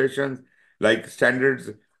the regulations. Like standards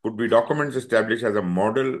could be documents established as a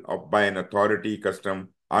model by an authority, custom,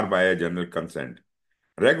 or by a general consent.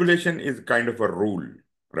 Regulation is kind of a rule,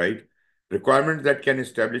 right? Requirements that can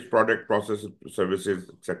establish product, process, services,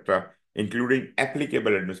 etc., including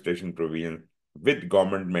applicable administration provisions with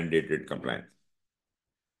government mandated compliance.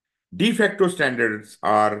 De facto standards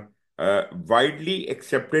are widely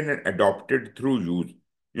accepted and adopted through use.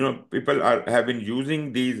 People have been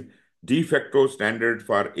using these de facto standards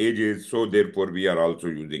for ages, so therefore we are also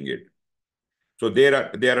using it. So they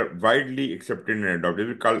are widely accepted and adopted.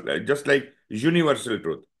 We call just like universal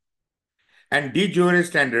truth. And de jure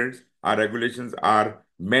standards or regulations are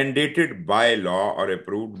mandated by law or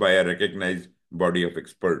approved by a recognized body of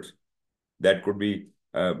experts. That could be,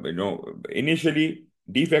 initially,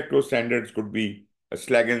 de facto standards could be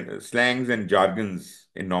slangs and jargons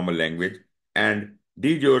in normal language, and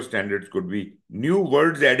de jure standards could be new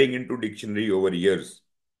words adding into dictionary over years,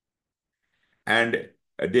 and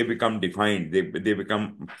they become defined. They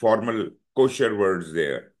become formal kosher words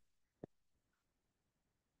there.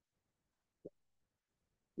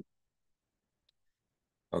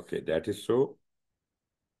 Okay, that is so.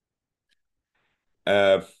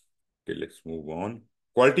 Okay, let's move on.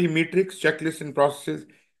 Quality metrics, checklists, and processes.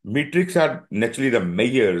 Metrics are naturally the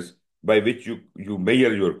measures by which you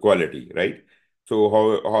measure your quality, right? So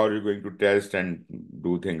how are you going to test and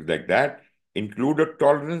do things like that? Include a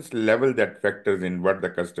tolerance level that factors in what the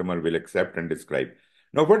customer will accept and describe.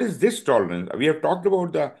 Now, what is this tolerance? We have talked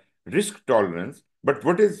about the risk tolerance, but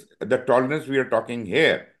what is the tolerance we are talking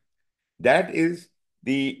here? That is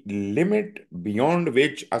the limit beyond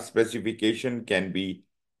which a specification can be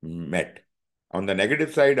met. On the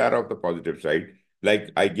negative side or of the positive side, like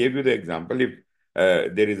I gave you the example, if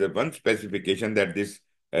there is a one specification that this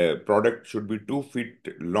product should be 2 feet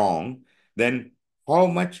long, then how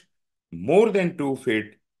much more than 2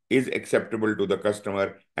 feet is acceptable to the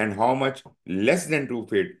customer and how much less than 2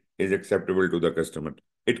 feet is acceptable to the customer.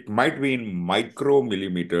 It might be in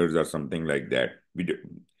micromillimeters or something like that.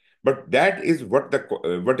 But that is what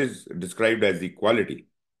is described as the quality.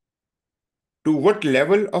 To what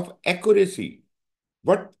level of accuracy,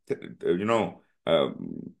 what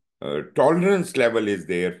tolerance level is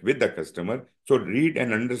there with the customer? So read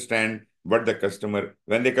and understand what the customer,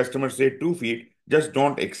 when the customer say 2 feet, just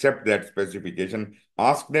don't accept that specification.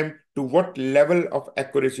 Ask them to what level of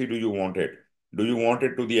accuracy do you want it? Do you want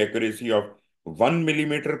it to the accuracy of 1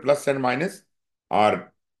 millimeter plus and minus,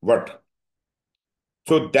 or what?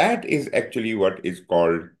 So that is actually what is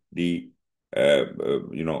called the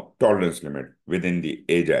tolerance limit within the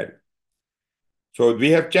agile. So we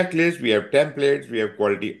have checklists, we have templates, we have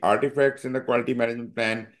quality artifacts in the quality management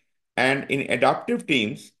plan, and in adaptive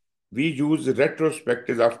teams, we use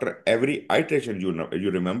retrospectives after every iteration. You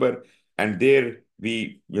remember, and there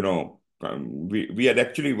we are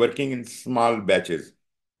actually working in small batches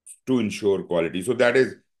to ensure quality. So that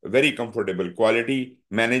is very comfortable. Quality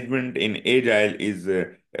management in agile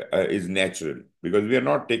is natural because we are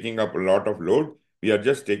not taking up a lot of load. We are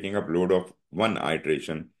just taking up load of one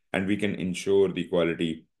iteration, and we can ensure the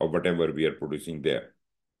quality of whatever we are producing there.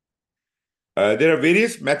 There are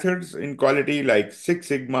various methods in quality like Six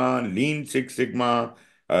Sigma, Lean Six Sigma.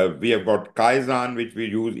 We have got Kaizen, which we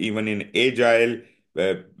use even in Agile.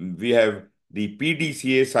 We have the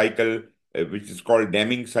PDCA cycle, which is called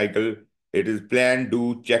Deming cycle. It is plan,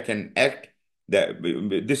 do, check, and act.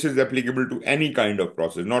 This is applicable to any kind of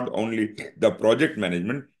process, not only the project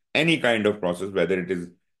management, any kind of process, whether it is,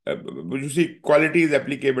 you see, quality is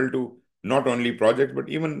applicable to not only projects, but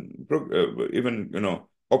even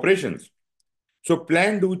operations. So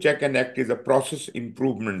plan, do, check, and act is a process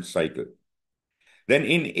improvement cycle. Then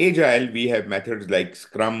in Agile, we have methods like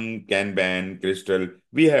Scrum, Kanban, Crystal.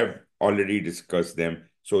 We have already discussed them.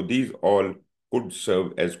 So these all could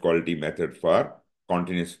serve as quality methods for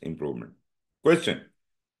continuous improvement. Question: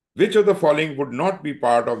 which of the following would not be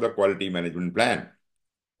part of the quality management plan?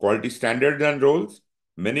 Quality standards and roles,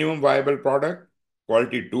 minimum viable product,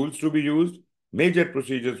 quality tools to be used, major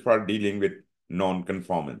procedures for dealing with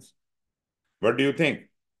non-conformance. What do you think?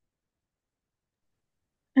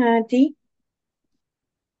 D.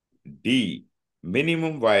 D,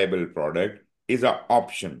 minimum viable product is an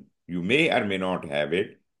option. You may or may not have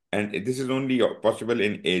it, and this is only possible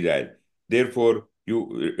in Agile. Therefore,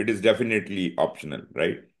 it is definitely optional,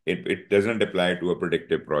 right? It doesn't apply to a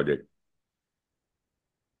predictive project.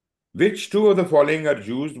 Which two of the following are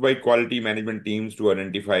used by quality management teams to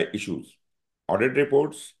identify issues? Audit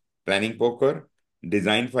reports, planning poker,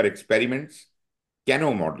 design for experiments,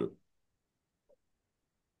 Kano model.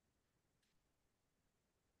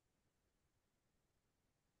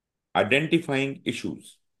 Identifying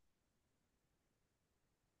issues.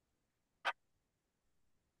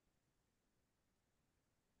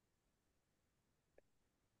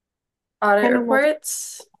 Audit Kano model.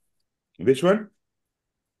 reports. Which one?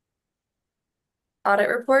 Audit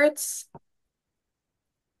reports.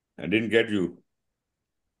 I didn't get you.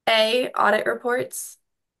 A, audit reports.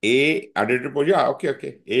 A, audit report. Yeah,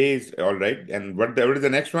 okay. A is all right. And what is the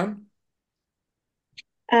next one?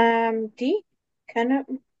 D. Kano.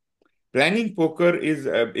 Planning poker is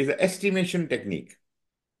an estimation technique,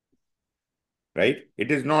 right?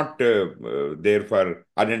 It is not there for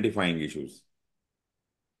identifying issues.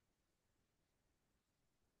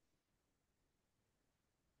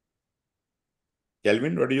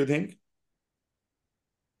 Kelvin, what do you think?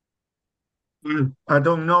 I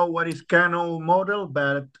don't know what is Kano model,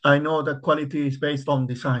 but I know that quality is based on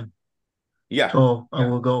design. Yeah. So I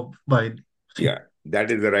will go by C. Yeah,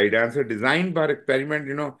 that is the right answer. Design by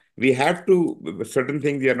experiment, we have to, certain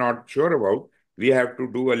things we are not sure about. We have to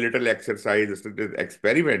do a little exercise, a little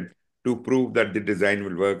experiment to prove that the design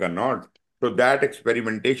will work or not. So that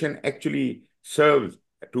experimentation actually serves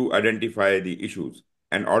to identify the issues.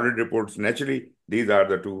 And audit reports, naturally, these are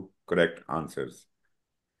the two correct answers.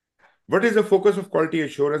 What is the focus of quality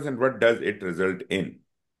assurance and what does it result in?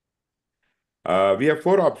 We have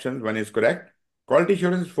four options. One is correct. Quality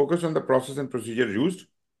assurance is focused on the process and procedure used,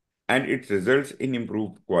 and it results in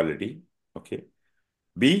improved quality. Okay.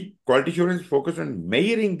 B, quality assurance is focused on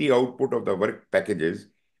measuring the output of the work packages,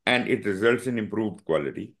 and it results in improved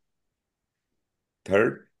quality.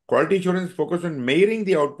 Third, quality assurance is focused on measuring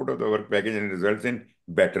the output of the work package and it results in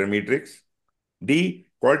better metrics. D,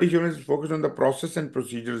 quality assurance is focused on the process and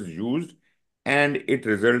procedures used, and it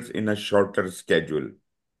results in a shorter schedule.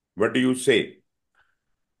 What do you say?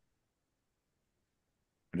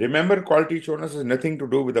 Remember, quality assurance has nothing to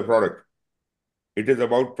do with the product. It is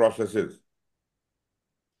about processes.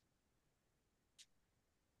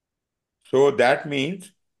 So that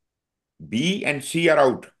means B and C are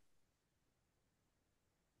out.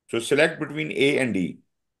 So select between A and D.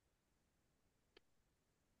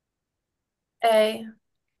 A.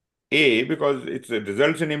 A, because it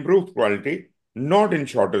results in improved quality, not in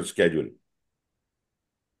shorter schedule.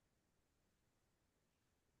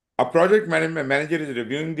 A project manager is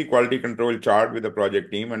reviewing the quality control chart with the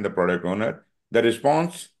project team and the product owner. The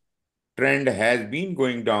response trend has been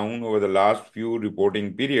going down over the last few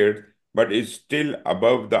reporting periods, but is still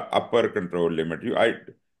above the upper control limit.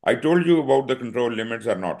 I told you about the control limits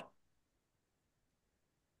or not.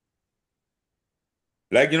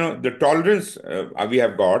 Like, the tolerance we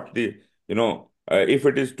have got, if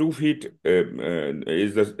it is 2 feet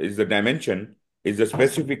is the dimension, is the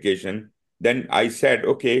specification, then I said,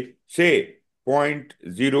 okay, say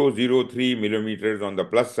 0.003 millimeters on the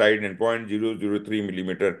plus side and 0.003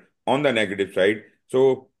 millimeter on the negative side.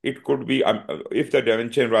 So it could be, if the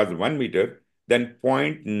dimension was 1 meter, then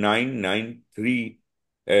 0.993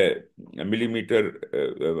 millimeter,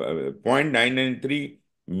 0.993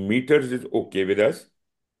 meters is okay with us.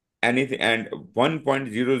 Anything, and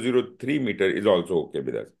 1.003 meter is also okay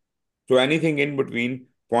with us. So anything in between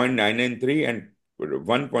 0.993 and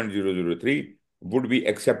 1.003 would be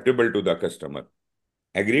acceptable to the customer.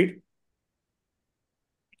 Agreed?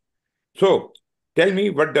 So tell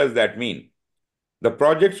me, what does that mean? The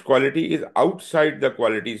project's quality is outside the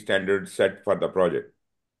quality standard set for the project.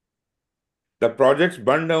 The project's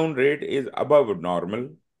burn down rate is above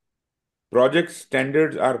normal. Project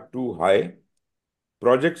standards are too high.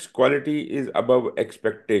 Project's quality is above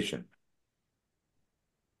expectation.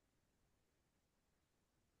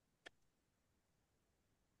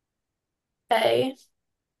 A.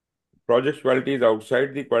 Project quality is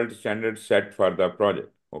outside the quality standard set for the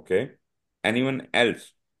project. Okay. Anyone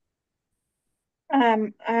else?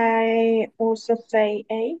 I also say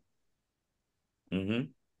A. It's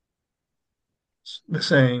the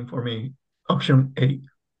same for me. Option A.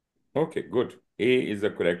 Okay, good. A is the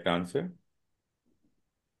correct answer.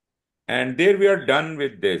 And there we are done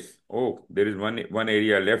with this. Oh, there is one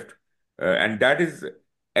area left. And that is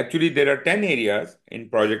actually there are 10 areas in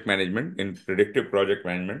project management, in predictive project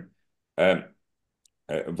management. Um,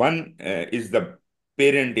 one is the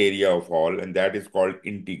parent area of all, and that is called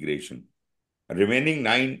integration. Remaining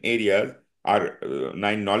nine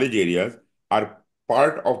knowledge areas are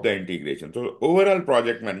part of the integration. So overall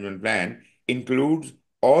project management plan includes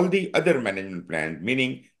all the other management plans,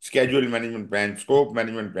 meaning schedule management plan, scope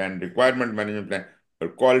management plan, requirement management plan, or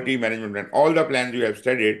quality management plan. All the plans you have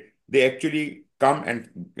studied, they actually come and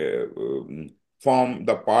form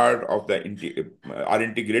the part of are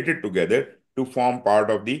integrated together to form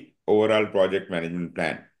part of the overall project management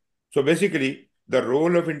plan. So basically, the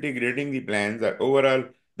role of integrating the plans are overall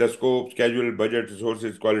the scope, schedule, budget,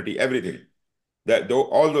 resources, quality, everything.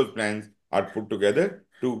 All those plans are put together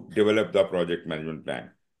to develop the project management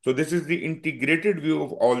plan. So this is the integrated view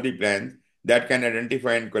of all the plans that can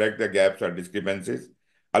identify and correct the gaps or discrepancies,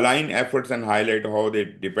 align efforts and highlight how they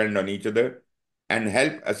depend on each other, and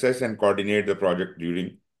help assess and coordinate the project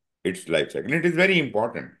during its life cycle. It is very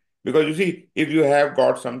important because you see, if you have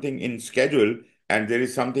got something in schedule and there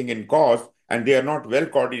is something in cost and they are not well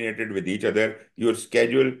coordinated with each other, your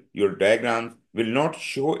schedule, your diagrams will not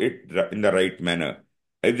show it in the right manner.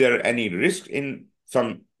 If there are any risk in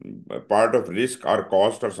some part of risk or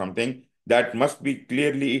cost or something, that must be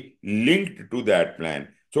clearly linked to that plan.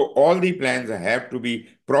 So all the plans have to be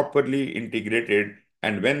properly integrated,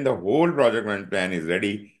 and when the whole project management plan is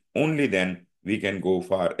ready, only then we can go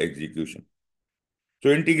for execution. So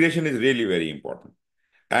integration is really very important.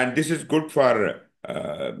 And this is good for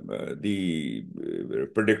the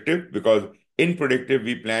predictive, because in predictive,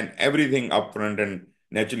 we plan everything upfront, and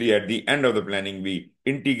naturally at the end of the planning, we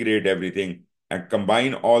integrate everything and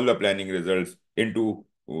combine all the planning results into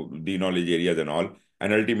the knowledge areas and all.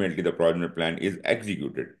 And ultimately, the project plan is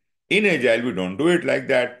executed. In Agile, we don't do it like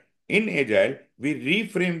that. In Agile, we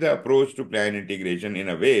reframe the approach to plan integration in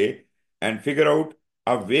a way and figure out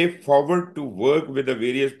a way forward to work with the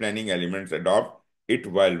various planning elements, adopt it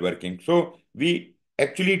while working. So we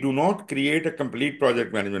actually do not create a complete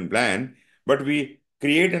project management plan, but we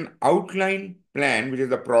create an outline plan, which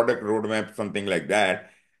is a product roadmap, something like that.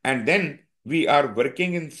 And then we are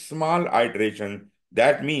working in small iterations.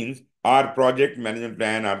 That means our project management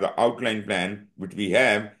plan or the outline plan, which we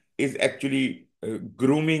have, is actually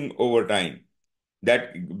grooming over time.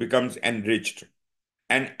 That becomes enriched.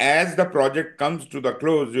 And as the project comes to the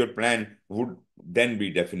close, your plan would then be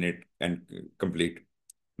definite and complete,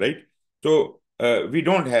 right? So we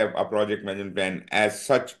don't have a project management plan as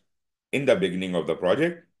such in the beginning of the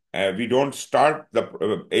project. We don't start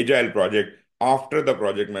the agile project after the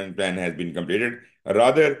project management plan has been completed.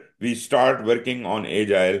 Rather, we start working on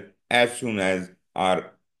agile as soon as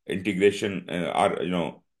our integration, our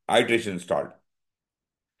iteration start.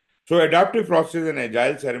 So adaptive processes and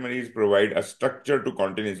agile ceremonies provide a structure to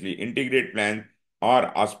continuously integrate plans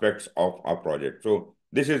or aspects of a project. So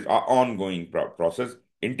this is an ongoing process.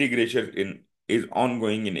 Is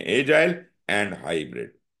ongoing in agile and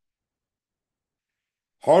hybrid.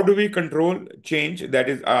 How do we control change? That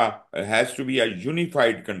is has to be a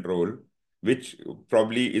unified control, which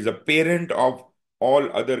probably is a parent of all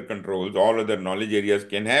other controls. All other knowledge areas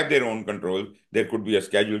can have their own controls. There could be a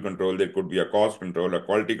schedule control, there could be a cost control, a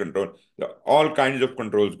quality control. All kinds of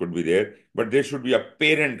controls could be there, but there should be a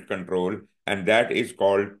parent control, and that is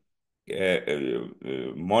called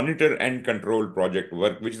monitor and control project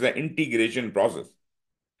work, which is an integration process.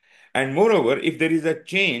 And moreover, if there is a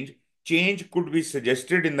change could be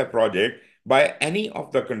suggested in the project by any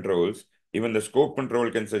of the controls. Even the scope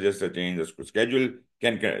control can suggest a change, the schedule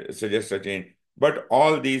can suggest a change. But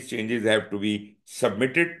all these changes have to be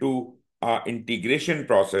submitted to our integration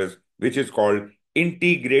process, which is called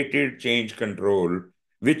integrated change control,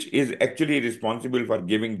 which is actually responsible for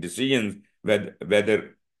giving decisions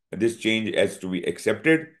whether this change has to be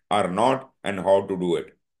accepted or not and how to do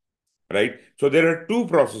it. Right? So there are two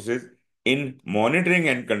processes in monitoring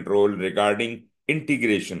and control regarding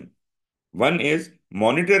integration. One is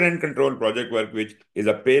monitor and control project work, which is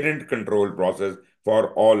a parent control process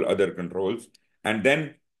for all other controls. And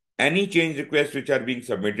then any change requests which are being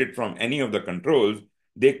submitted from any of the controls,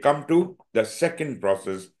 they come to the second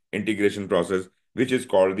process, integration process, which is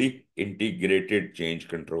called the integrated change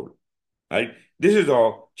control. Right? This is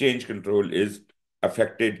how change control is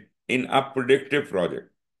affected in a predictive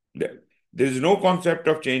project. There is no concept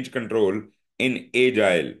of change control in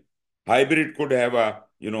agile. Hybrid could have a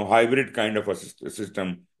hybrid kind of a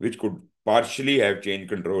system which could partially have change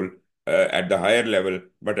control at the higher level,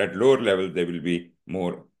 but at lower levels they will be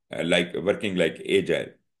more like working like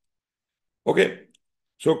agile. Okay,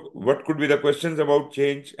 So what could be the questions about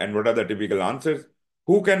change and what are the typical answers?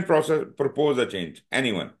 Who can propose a change?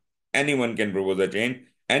 Anyone. Anyone can propose a change.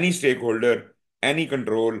 Any stakeholder, any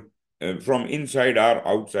control from inside or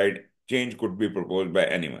outside, change could be proposed by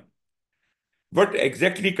anyone. What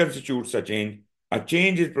exactly constitutes a change? A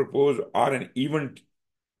change is proposed or an event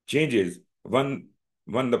changes when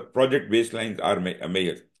the project baselines are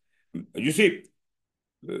measured. You see,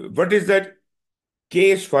 what is that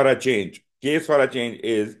case for a change? Case for a change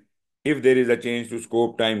is if there is a change to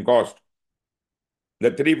scope, time, cost. The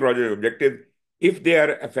three project objectives, if they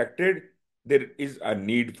are affected, there is a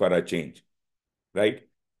need for a change, right?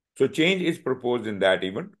 So change is proposed in that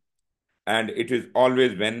event, and it is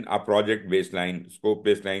always when a project baseline, scope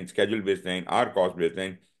baseline, schedule baseline, or cost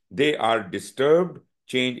baseline, they are disturbed,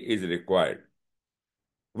 change is required.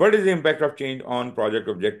 What is the impact of change on project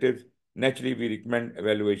objectives? Naturally, we recommend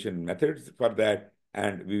evaluation methods for that,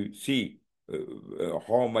 and we see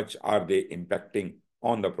how much are they impacting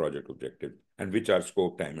on the project objective and which are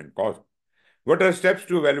scope, time, and cost. What are steps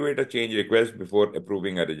to evaluate a change request before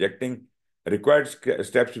approving or rejecting? Required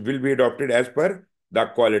steps will be adopted as per the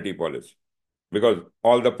quality policy because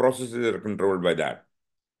all the processes are controlled by that.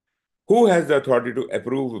 Who has the authority to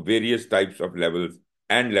approve various types of levels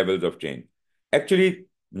and levels of change? Actually,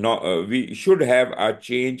 no, we should have a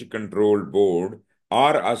change control board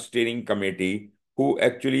or a steering committee who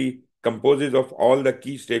actually composes of all the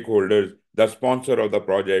key stakeholders, the sponsor of the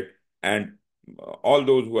project, and all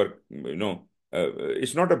those who are,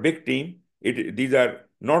 it's not a big team. These are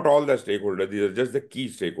not all the stakeholders. These are just the key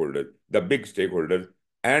stakeholders, the big stakeholders,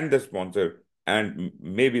 and the sponsor, and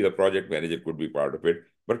maybe the project manager could be part of it.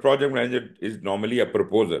 But project manager is normally a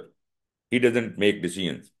proposer. He doesn't make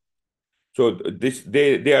decisions. So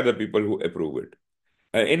they are the people who approve it.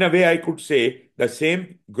 In a way, I could say the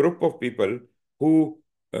same group of people who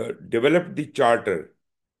developed the charter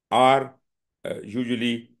are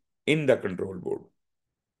usually in the control board.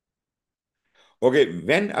 Okay,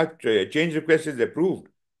 when a change request is approved,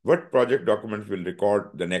 what project documents will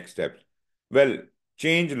record the next steps? Well,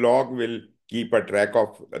 change log will keep a track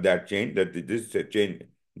of that change, that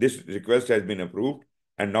this request has been approved,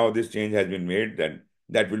 and now this change has been made, then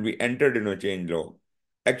that will be entered in a change log.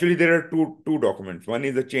 Actually, there are two documents. One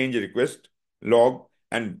is the change request log,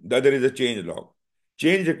 and the other is a change log.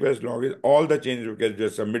 Change request log is all the change requests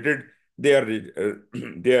just submitted. They are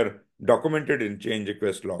they are documented in change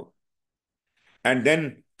request log. And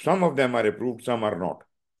then some of them are approved, some are not.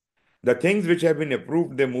 The things which have been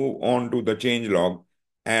approved, they move on to the change log,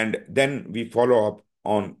 and then we follow up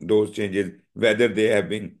on those changes, whether they have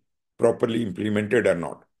been properly implemented or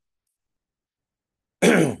not.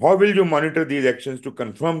 How will you monitor these actions to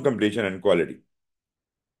confirm completion and quality?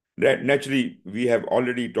 Naturally, we have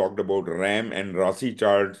already talked about RAM and RASI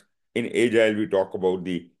charts. In Agile, we talk about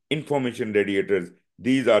the information radiators.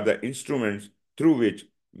 These are the instruments through which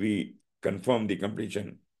we confirm the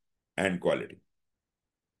completion and quality.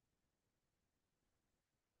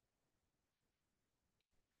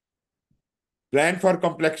 Plan for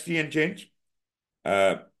complexity and change.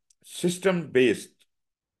 System-based.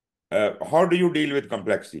 How do you deal with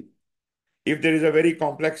complexity? If there is a very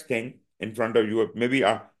complex thing in front of you, maybe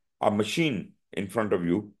a machine in front of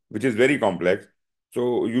you, which is very complex,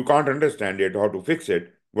 so you can't understand it, how to fix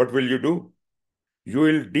it, what will you do? You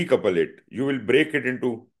will decouple it. You will break it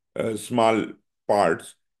into small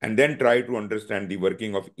parts and then try to understand the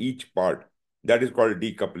working of each part. That is called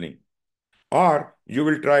decoupling. Or you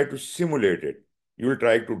will try to simulate it. You will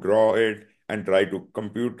try to draw it and try to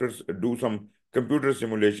do some computer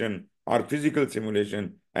simulation or physical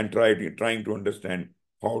simulation and trying to understand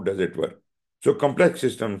how does it work. So complex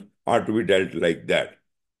systems are to be dealt like that.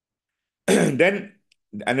 Then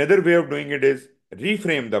another way of doing it is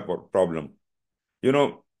reframe the problem.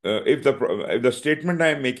 If the statement I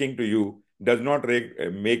am making to you does not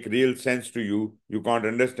make real sense to you, you can't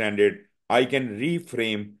understand it, I can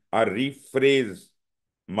reframe or rephrase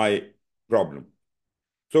my problem.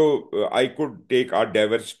 So I could take a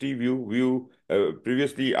diversity view.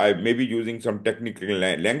 Previously, I may be using some technical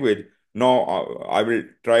language. Now I will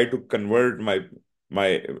try to convert my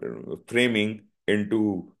framing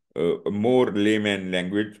into a more layman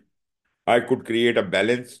language. I could create a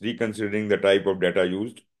balance reconsidering the type of data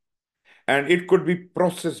used. And it could be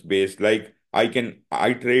process based, like I can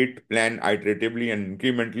plan iteratively and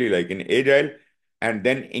incrementally, like in Agile, and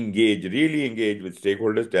then really engage with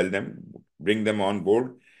stakeholders, tell them, bring them on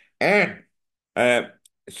board. And uh,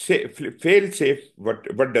 fail safe,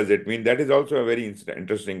 what does it mean? That is also a very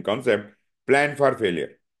interesting concept. Plan for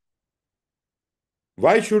failure.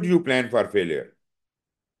 Why should you plan for failure?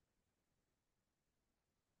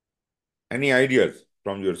 Any ideas?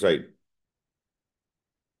 from your side?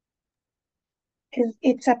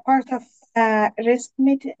 It's a part of risk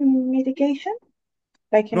mitigation,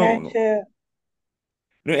 like No, no.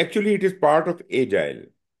 No, actually, it is part of agile.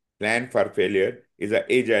 Plan for failure is an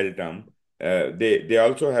agile term. They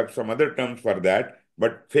also have some other terms for that,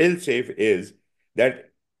 but fail safe is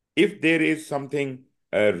that if there is something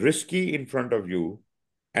risky in front of you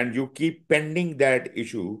and you keep pending that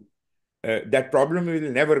issue, that problem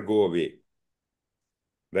will never go away,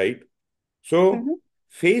 right? So Mm-hmm.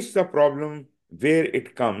 face the problem where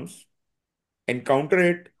it comes, encounter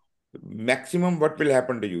it. Maximum, what will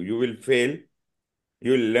happen to you? You will fail.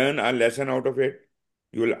 You will learn a lesson out of it.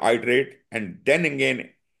 You will iterate and then again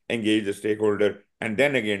engage the stakeholder and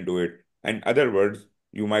then again do it. In other words,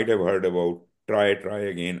 you might have heard about try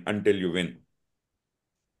again until you win.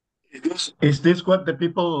 Is this what the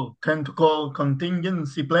people tend to call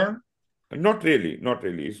contingency plan? Not really, not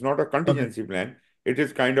really. It's not a Okay. contingency plan. It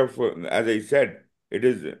is kind of, as I said, it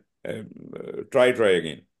is try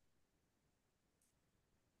again.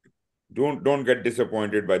 Don't get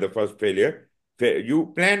disappointed by the first failure.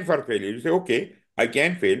 You plan for failure. You say, okay, I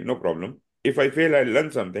can fail, no problem. If I fail, I'll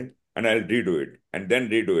learn something and I'll redo it and then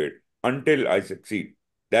redo it until I succeed.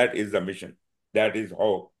 That is the mission. That is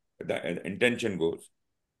how the intention goes.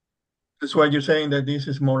 That's why you're saying that this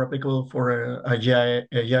is more applicable for agile,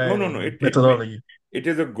 No. agile methodology. It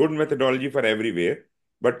is a good methodology for everywhere,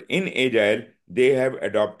 but in Agile, they have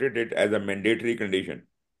adopted it as a mandatory condition.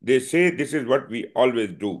 They say this is what we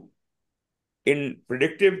always do. In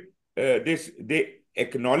predictive, they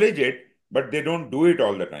acknowledge it, but they don't do it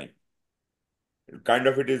all the time. Kind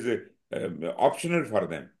of it is optional for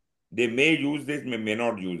them. They may use this, may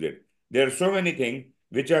not use it. There are so many things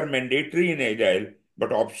which are mandatory in Agile,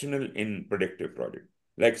 but optional in predictive project,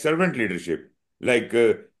 like servant leadership, like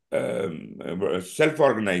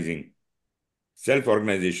self-organizing,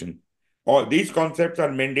 self-organization. All these concepts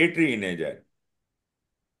are mandatory in Agile,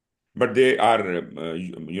 but they are,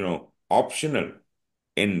 optional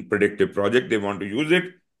in predictive project. They want to use it,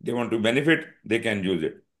 they want to benefit, they can use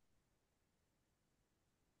it.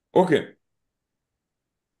 Okay.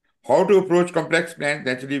 How to approach complex plans?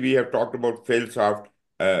 Naturally, we have talked about fail fast,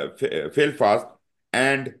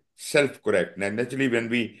 and self-correct. And naturally, when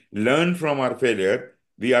we learn from our failure,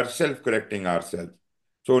 we are self-correcting ourselves.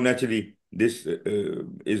 So naturally, this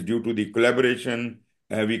is due to the collaboration.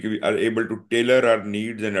 We are able to tailor our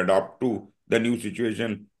needs and adapt to the new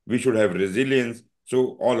situation. We should have resilience.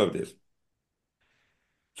 So all of this.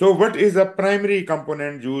 So what is the primary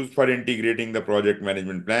component used for integrating the project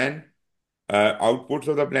management plan? Outputs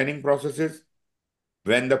of the planning processes,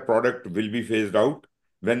 when the product will be phased out,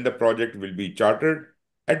 when the project will be chartered,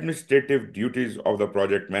 administrative duties of the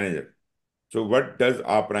project manager. So what does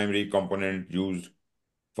our primary component use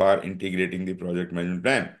for integrating the project management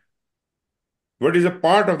plan? What is a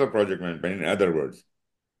part of the project management plan, in other words?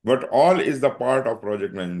 What all is the part of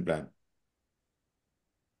project management plan?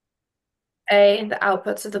 A, the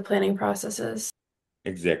outputs of the planning processes.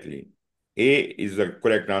 Exactly. A is the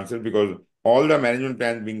correct answer because all the management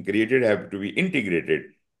plans being created have to be integrated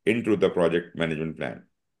into the project management plan.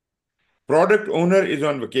 Product owner is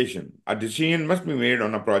on vacation. A decision must be made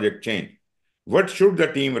on a project change. What should the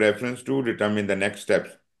team reference to determine the next steps?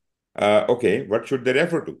 Okay, what should they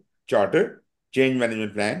refer to? Charter, change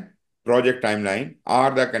management plan, project timeline,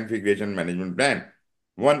 or the configuration management plan?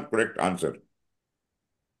 One correct answer.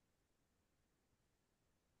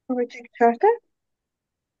 Project charter?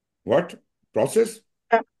 What? Process?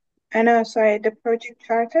 I know, sorry, the project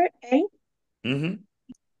charter, A? Mm-hmm.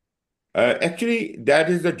 Actually, that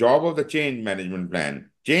is the job of the change management plan.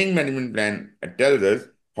 Change management plan tells us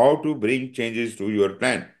how to bring changes to your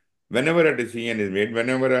plan. Whenever a decision is made,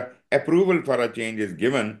 whenever a approval for a change is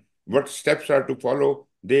given, what steps are to follow,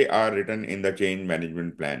 they are written in the change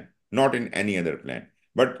management plan, not in any other plan.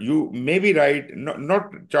 But you may be right,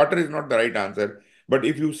 not charter is not the right answer. But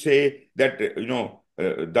if you say that,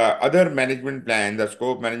 the other management plan, the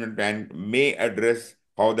scope management plan may address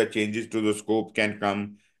how the changes to the scope can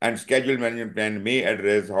come, and schedule management plan may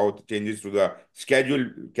address how the changes to the schedule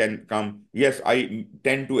can come. Yes, I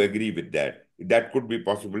tend to agree with that. That could be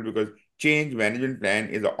possible because change management plan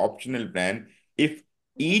is an optional plan. If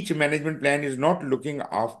each management plan is not looking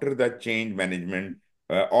after the change management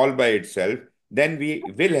all by itself, then we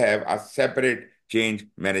will have a separate change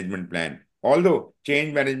management plan. Although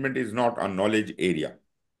change management is not a knowledge area.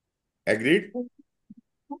 Agreed?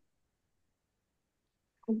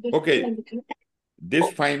 Okay.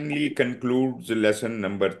 This finally concludes lesson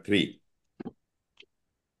number 3.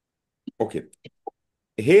 Okay.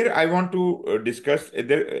 Here I want to discuss.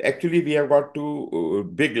 Actually, we have got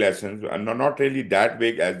two big lessons, not really that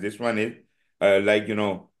big as this one is. Like,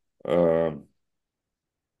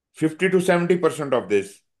 50 to 70% of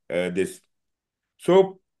this.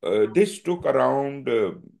 So this took around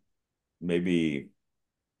maybe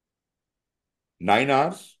 9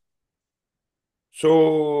 hours.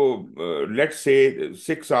 So let's say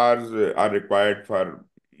 6 hours are required for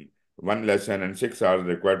one lesson and 6 hours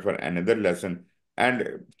required for another lesson.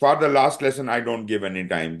 And for the last lesson, I don't give any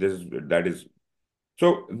time. That is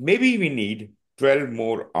so maybe we need 12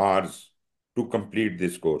 more hours to complete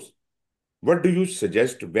this course. What do you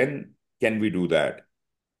suggest? When can we do that?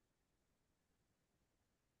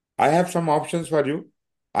 I have some options for you.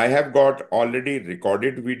 I have got already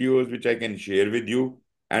recorded videos which I can share with you,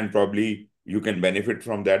 and probably you can benefit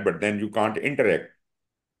from that, but then you can't interact.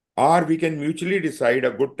 Or we can mutually decide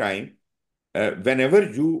a good time whenever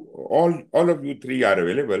all of you three are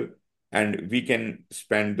available, and we can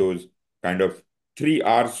spend those kind of 3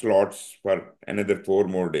 hour slots for another 4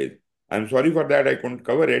 more days. I'm sorry for that, I couldn't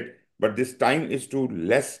cover it, but this time is too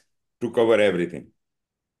less to cover everything.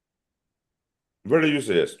 What do you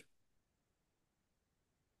suggest?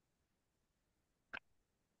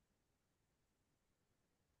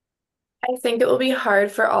 I think it will be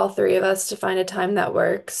hard for all three of us to find a time that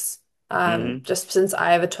works, Mm-hmm. just since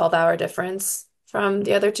I have a 12-hour difference from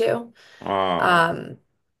the other two. Ah, Um,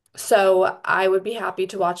 so I would be happy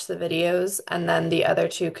to watch the videos, and then the other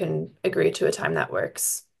two can agree to a time that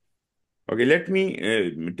works. okay, let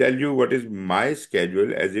me tell you what is my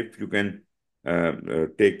schedule, as if you can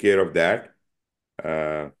take care of that.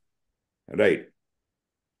 Uh, right.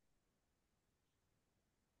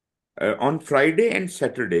 On Friday and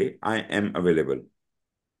Saturday, I am available.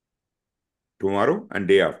 Tomorrow and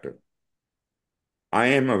day after, I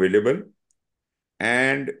am available.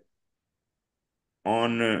 And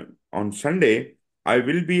on Sunday, I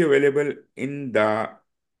will be available in the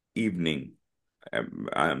evening,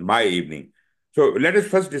 my evening. So let us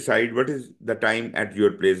first decide what is the time at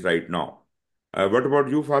your place right now. What about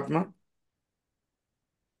you, Fatma?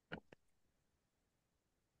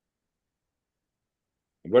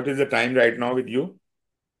 What is the time right now with you?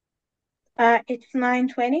 It's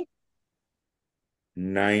 9:20.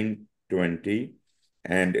 9:20,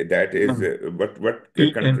 and that is what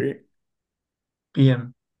PM. country?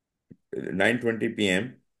 PM. 9:20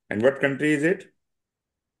 p.m. And what country is it?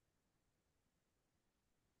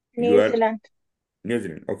 You New are Zealand. New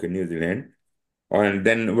Zealand. Okay, New Zealand. And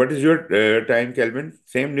then what is your time, Kelvin?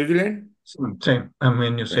 Same New Zealand? Same. I'm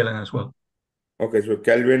in New Right. Zealand as well. Okay, so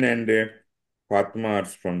Kelvin and Fatma are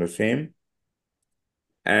from the same.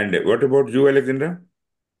 And what about you, Alexandra?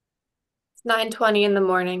 It's 9:20 in the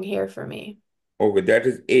morning here for me. Okay, that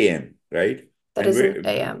is AM, right? That And is an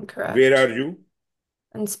AM, where are correct? you?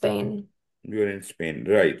 In Spain. You are in Spain,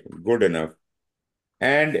 right? Good enough.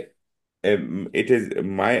 And it is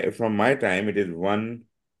from my time, it is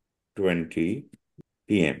 1:20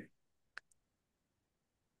 p.m.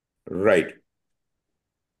 Right.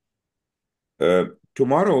 Uh,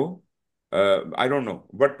 Tomorrow, I don't know.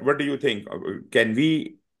 What do you think? Can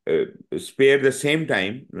we spare the same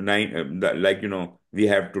time, like we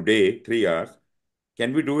have today, 3 hours?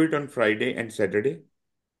 Can we do it on Friday and Saturday?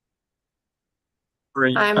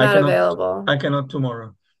 Great. I'm I not cannot. available. I cannot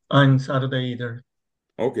tomorrow. And Saturday either.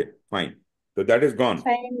 Okay, fine. So that is gone.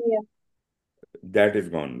 Same here. That is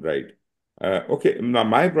gone, right? Okay. Now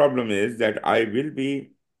my problem is that I will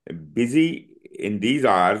be busy in these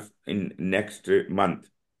hours in next month,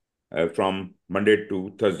 from Monday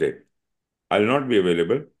to Thursday. I'll not be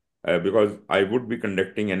available because I would be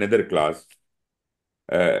conducting another class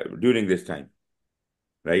during this time,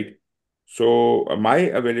 right? So my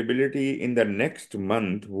availability in the next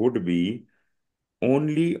month would be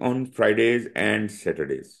only on Fridays and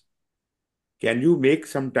Saturdays. Can you make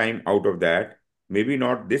some time out of that? Maybe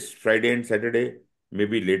not this Friday and Saturday,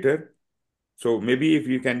 maybe later. So maybe if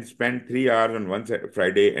you can spend 3 hours on one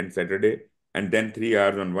Friday and Saturday, and then 3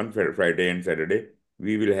 hours on one Friday and Saturday,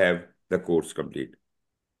 we will have the course complete.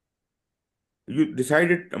 You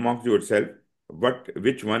decide it amongst yourself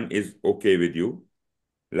which one is okay with you.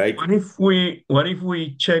 Like What if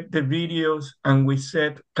we check the videos and we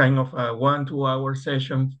set kind of a 1 2 hour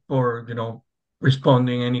session for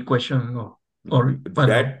responding any question or I don't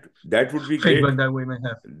know, that would be feedback great. that we may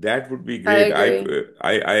have. That would be I great. agree.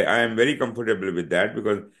 I am very comfortable with that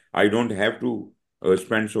because I don't have to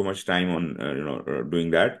spend so much time on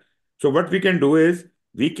doing that. So what we can do is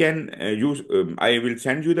we can use. I will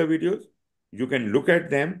send you the videos. You can look at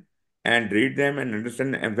them and read them and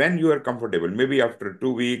understand. And when you are comfortable, maybe after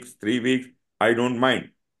 2 weeks, 3 weeks, I don't mind.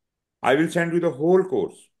 I will send you the whole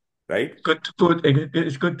course, right?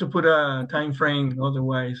 It's good to put a time frame,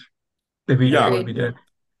 otherwise the video Yeah, will be Agreed. yeah. dead.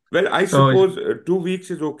 Well, I So it's, suppose 2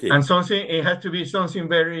 weeks is okay. and something it has to be something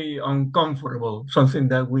very uncomfortable, something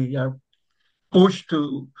that we are pushed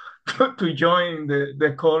to to join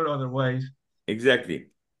the call otherwise. Exactly.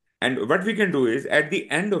 And what we can do is at the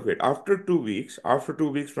end of it, after 2 weeks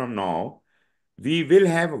from now, we will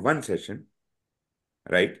have one session,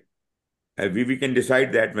 right? We can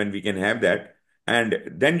decide that when we can have that. And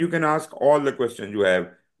then you can ask all the questions you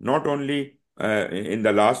have, not only in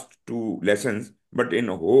the last two lessons, but in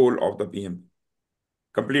the whole of the PM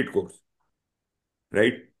complete course,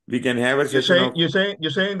 right? We can have a You session say of, you're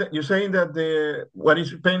saying that the what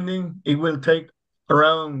is pending it will take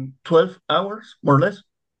around 12 hours more or less.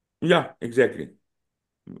 yeah, exactly.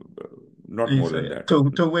 Not You more than say that.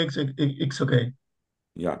 2 weeks it's okay.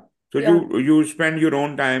 Yeah. So Yeah. you spend your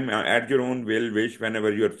own time at your own will, wish,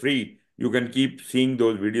 whenever you're free. You can keep seeing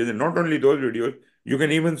those videos, and not only those videos, you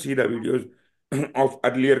can even see the videos of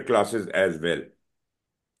earlier classes as well.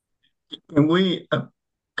 Can we uh,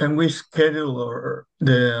 can we schedule or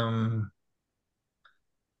the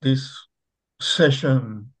this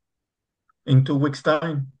session in 2 weeks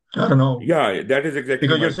time? I don't know. Yeah, that is exactly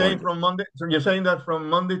Because my you're saying point. from Monday, so you're saying that from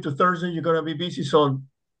Monday to Thursday you're gonna be busy. So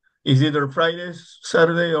it's either Fridays,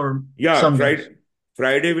 Saturday, or Yeah, Sundays.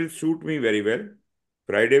 Friday will suit me very well.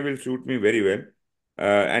 Friday will suit me very well.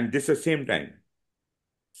 And this is same time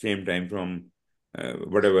from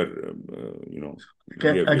whatever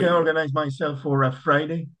I can organize myself for a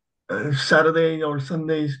Friday, Saturday or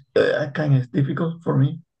Sundays. Kind of difficult for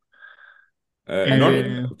me.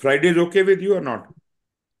 Agreed. Uh, Friday is okay with you or not?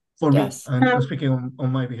 for me, Yes. I'm speaking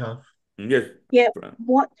on my behalf. Yes, Yeah, fr-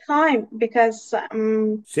 what time? Because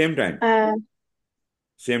same time, uh,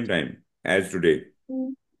 same time as today.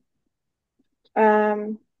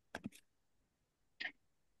 um,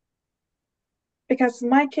 because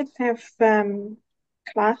my kids have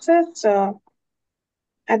classes, so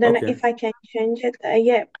I don't know Okay. if I can change it.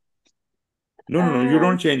 Yeah. No, you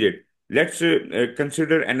don't Um, change it. Let's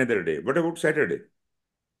consider another day. What about Saturday?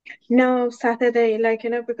 no, Saturday, like,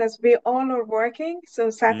 because we all are working, so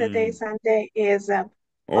Saturday, Hmm. Sunday is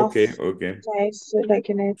Okay, off okay. days, so like,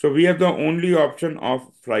 So we have the only option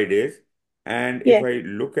of Fridays. And if yeah. I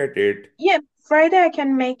look at it, Yeah, Friday I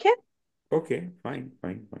can make it. okay, fine.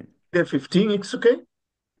 The 15, it's okay.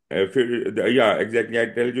 Yeah, exactly. I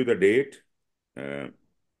tell you the date. Uh,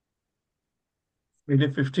 With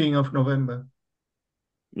the 15th of November.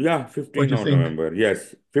 yeah, What do 15th you of think? November.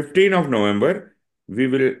 Yes, 15th of November, we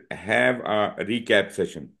will have a recap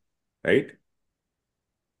session, right?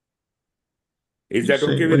 Is that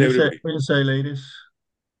okay What with do you say? everybody? What do you say, ladies?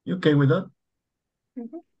 You okay with that?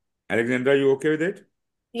 Mhm. Alexandra, you okay with it?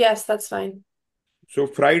 Yes, that's fine. So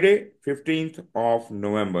Friday, 15th of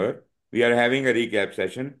November, we are having a recap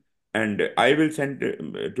session, and I will send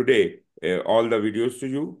today all the videos to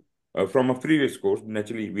you from a previous course.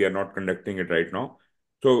 Naturally, we are not conducting it right now.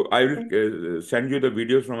 So I will send you the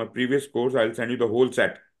videos from a previous course. I'll send you the whole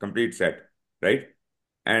set, complete set, right?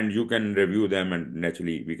 And you can review them, and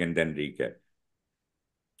naturally, we can then recap.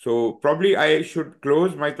 So probably I should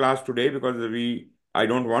close my class today because I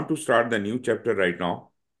don't want to start the new chapter right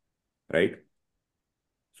now, right?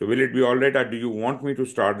 So will it be all right, or do you want me to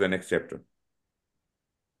start the next chapter?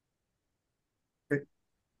 Okay.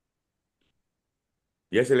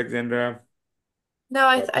 Yes, Alexandra. No,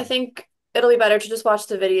 I think it'll be better to just watch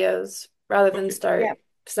the videos rather than Okay, Yeah. start,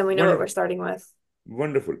 because then we know what we're wonderful, starting with.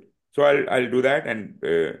 wonderful. So I'll do that, and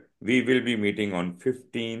we will be meeting on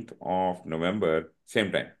 15th of November,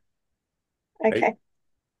 same time, right? Okay.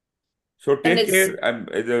 So And take care.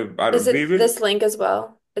 is We it will. this link as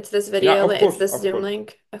well? It's this Yeah, video, of it's course, this of Zoom course.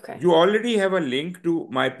 link. Okay. You already have a link to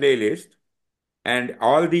my playlist, and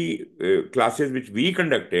all the classes which we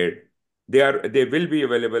conducted, they will be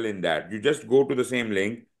available in that. You just go to the same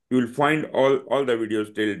link. You will find all the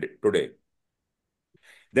videos till today.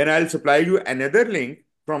 Then I'll supply you another link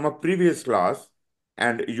from a previous class,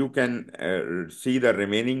 and you can see the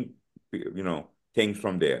remaining, things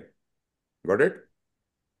from there. Got it?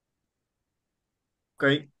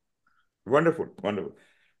 Okay. Wonderful, wonderful.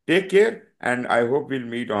 Take care, and I hope we'll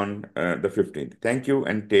meet on the 15th. Thank you,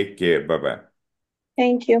 and take care. Bye bye.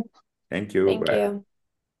 Thank you. Thank you. Thank Bye. you.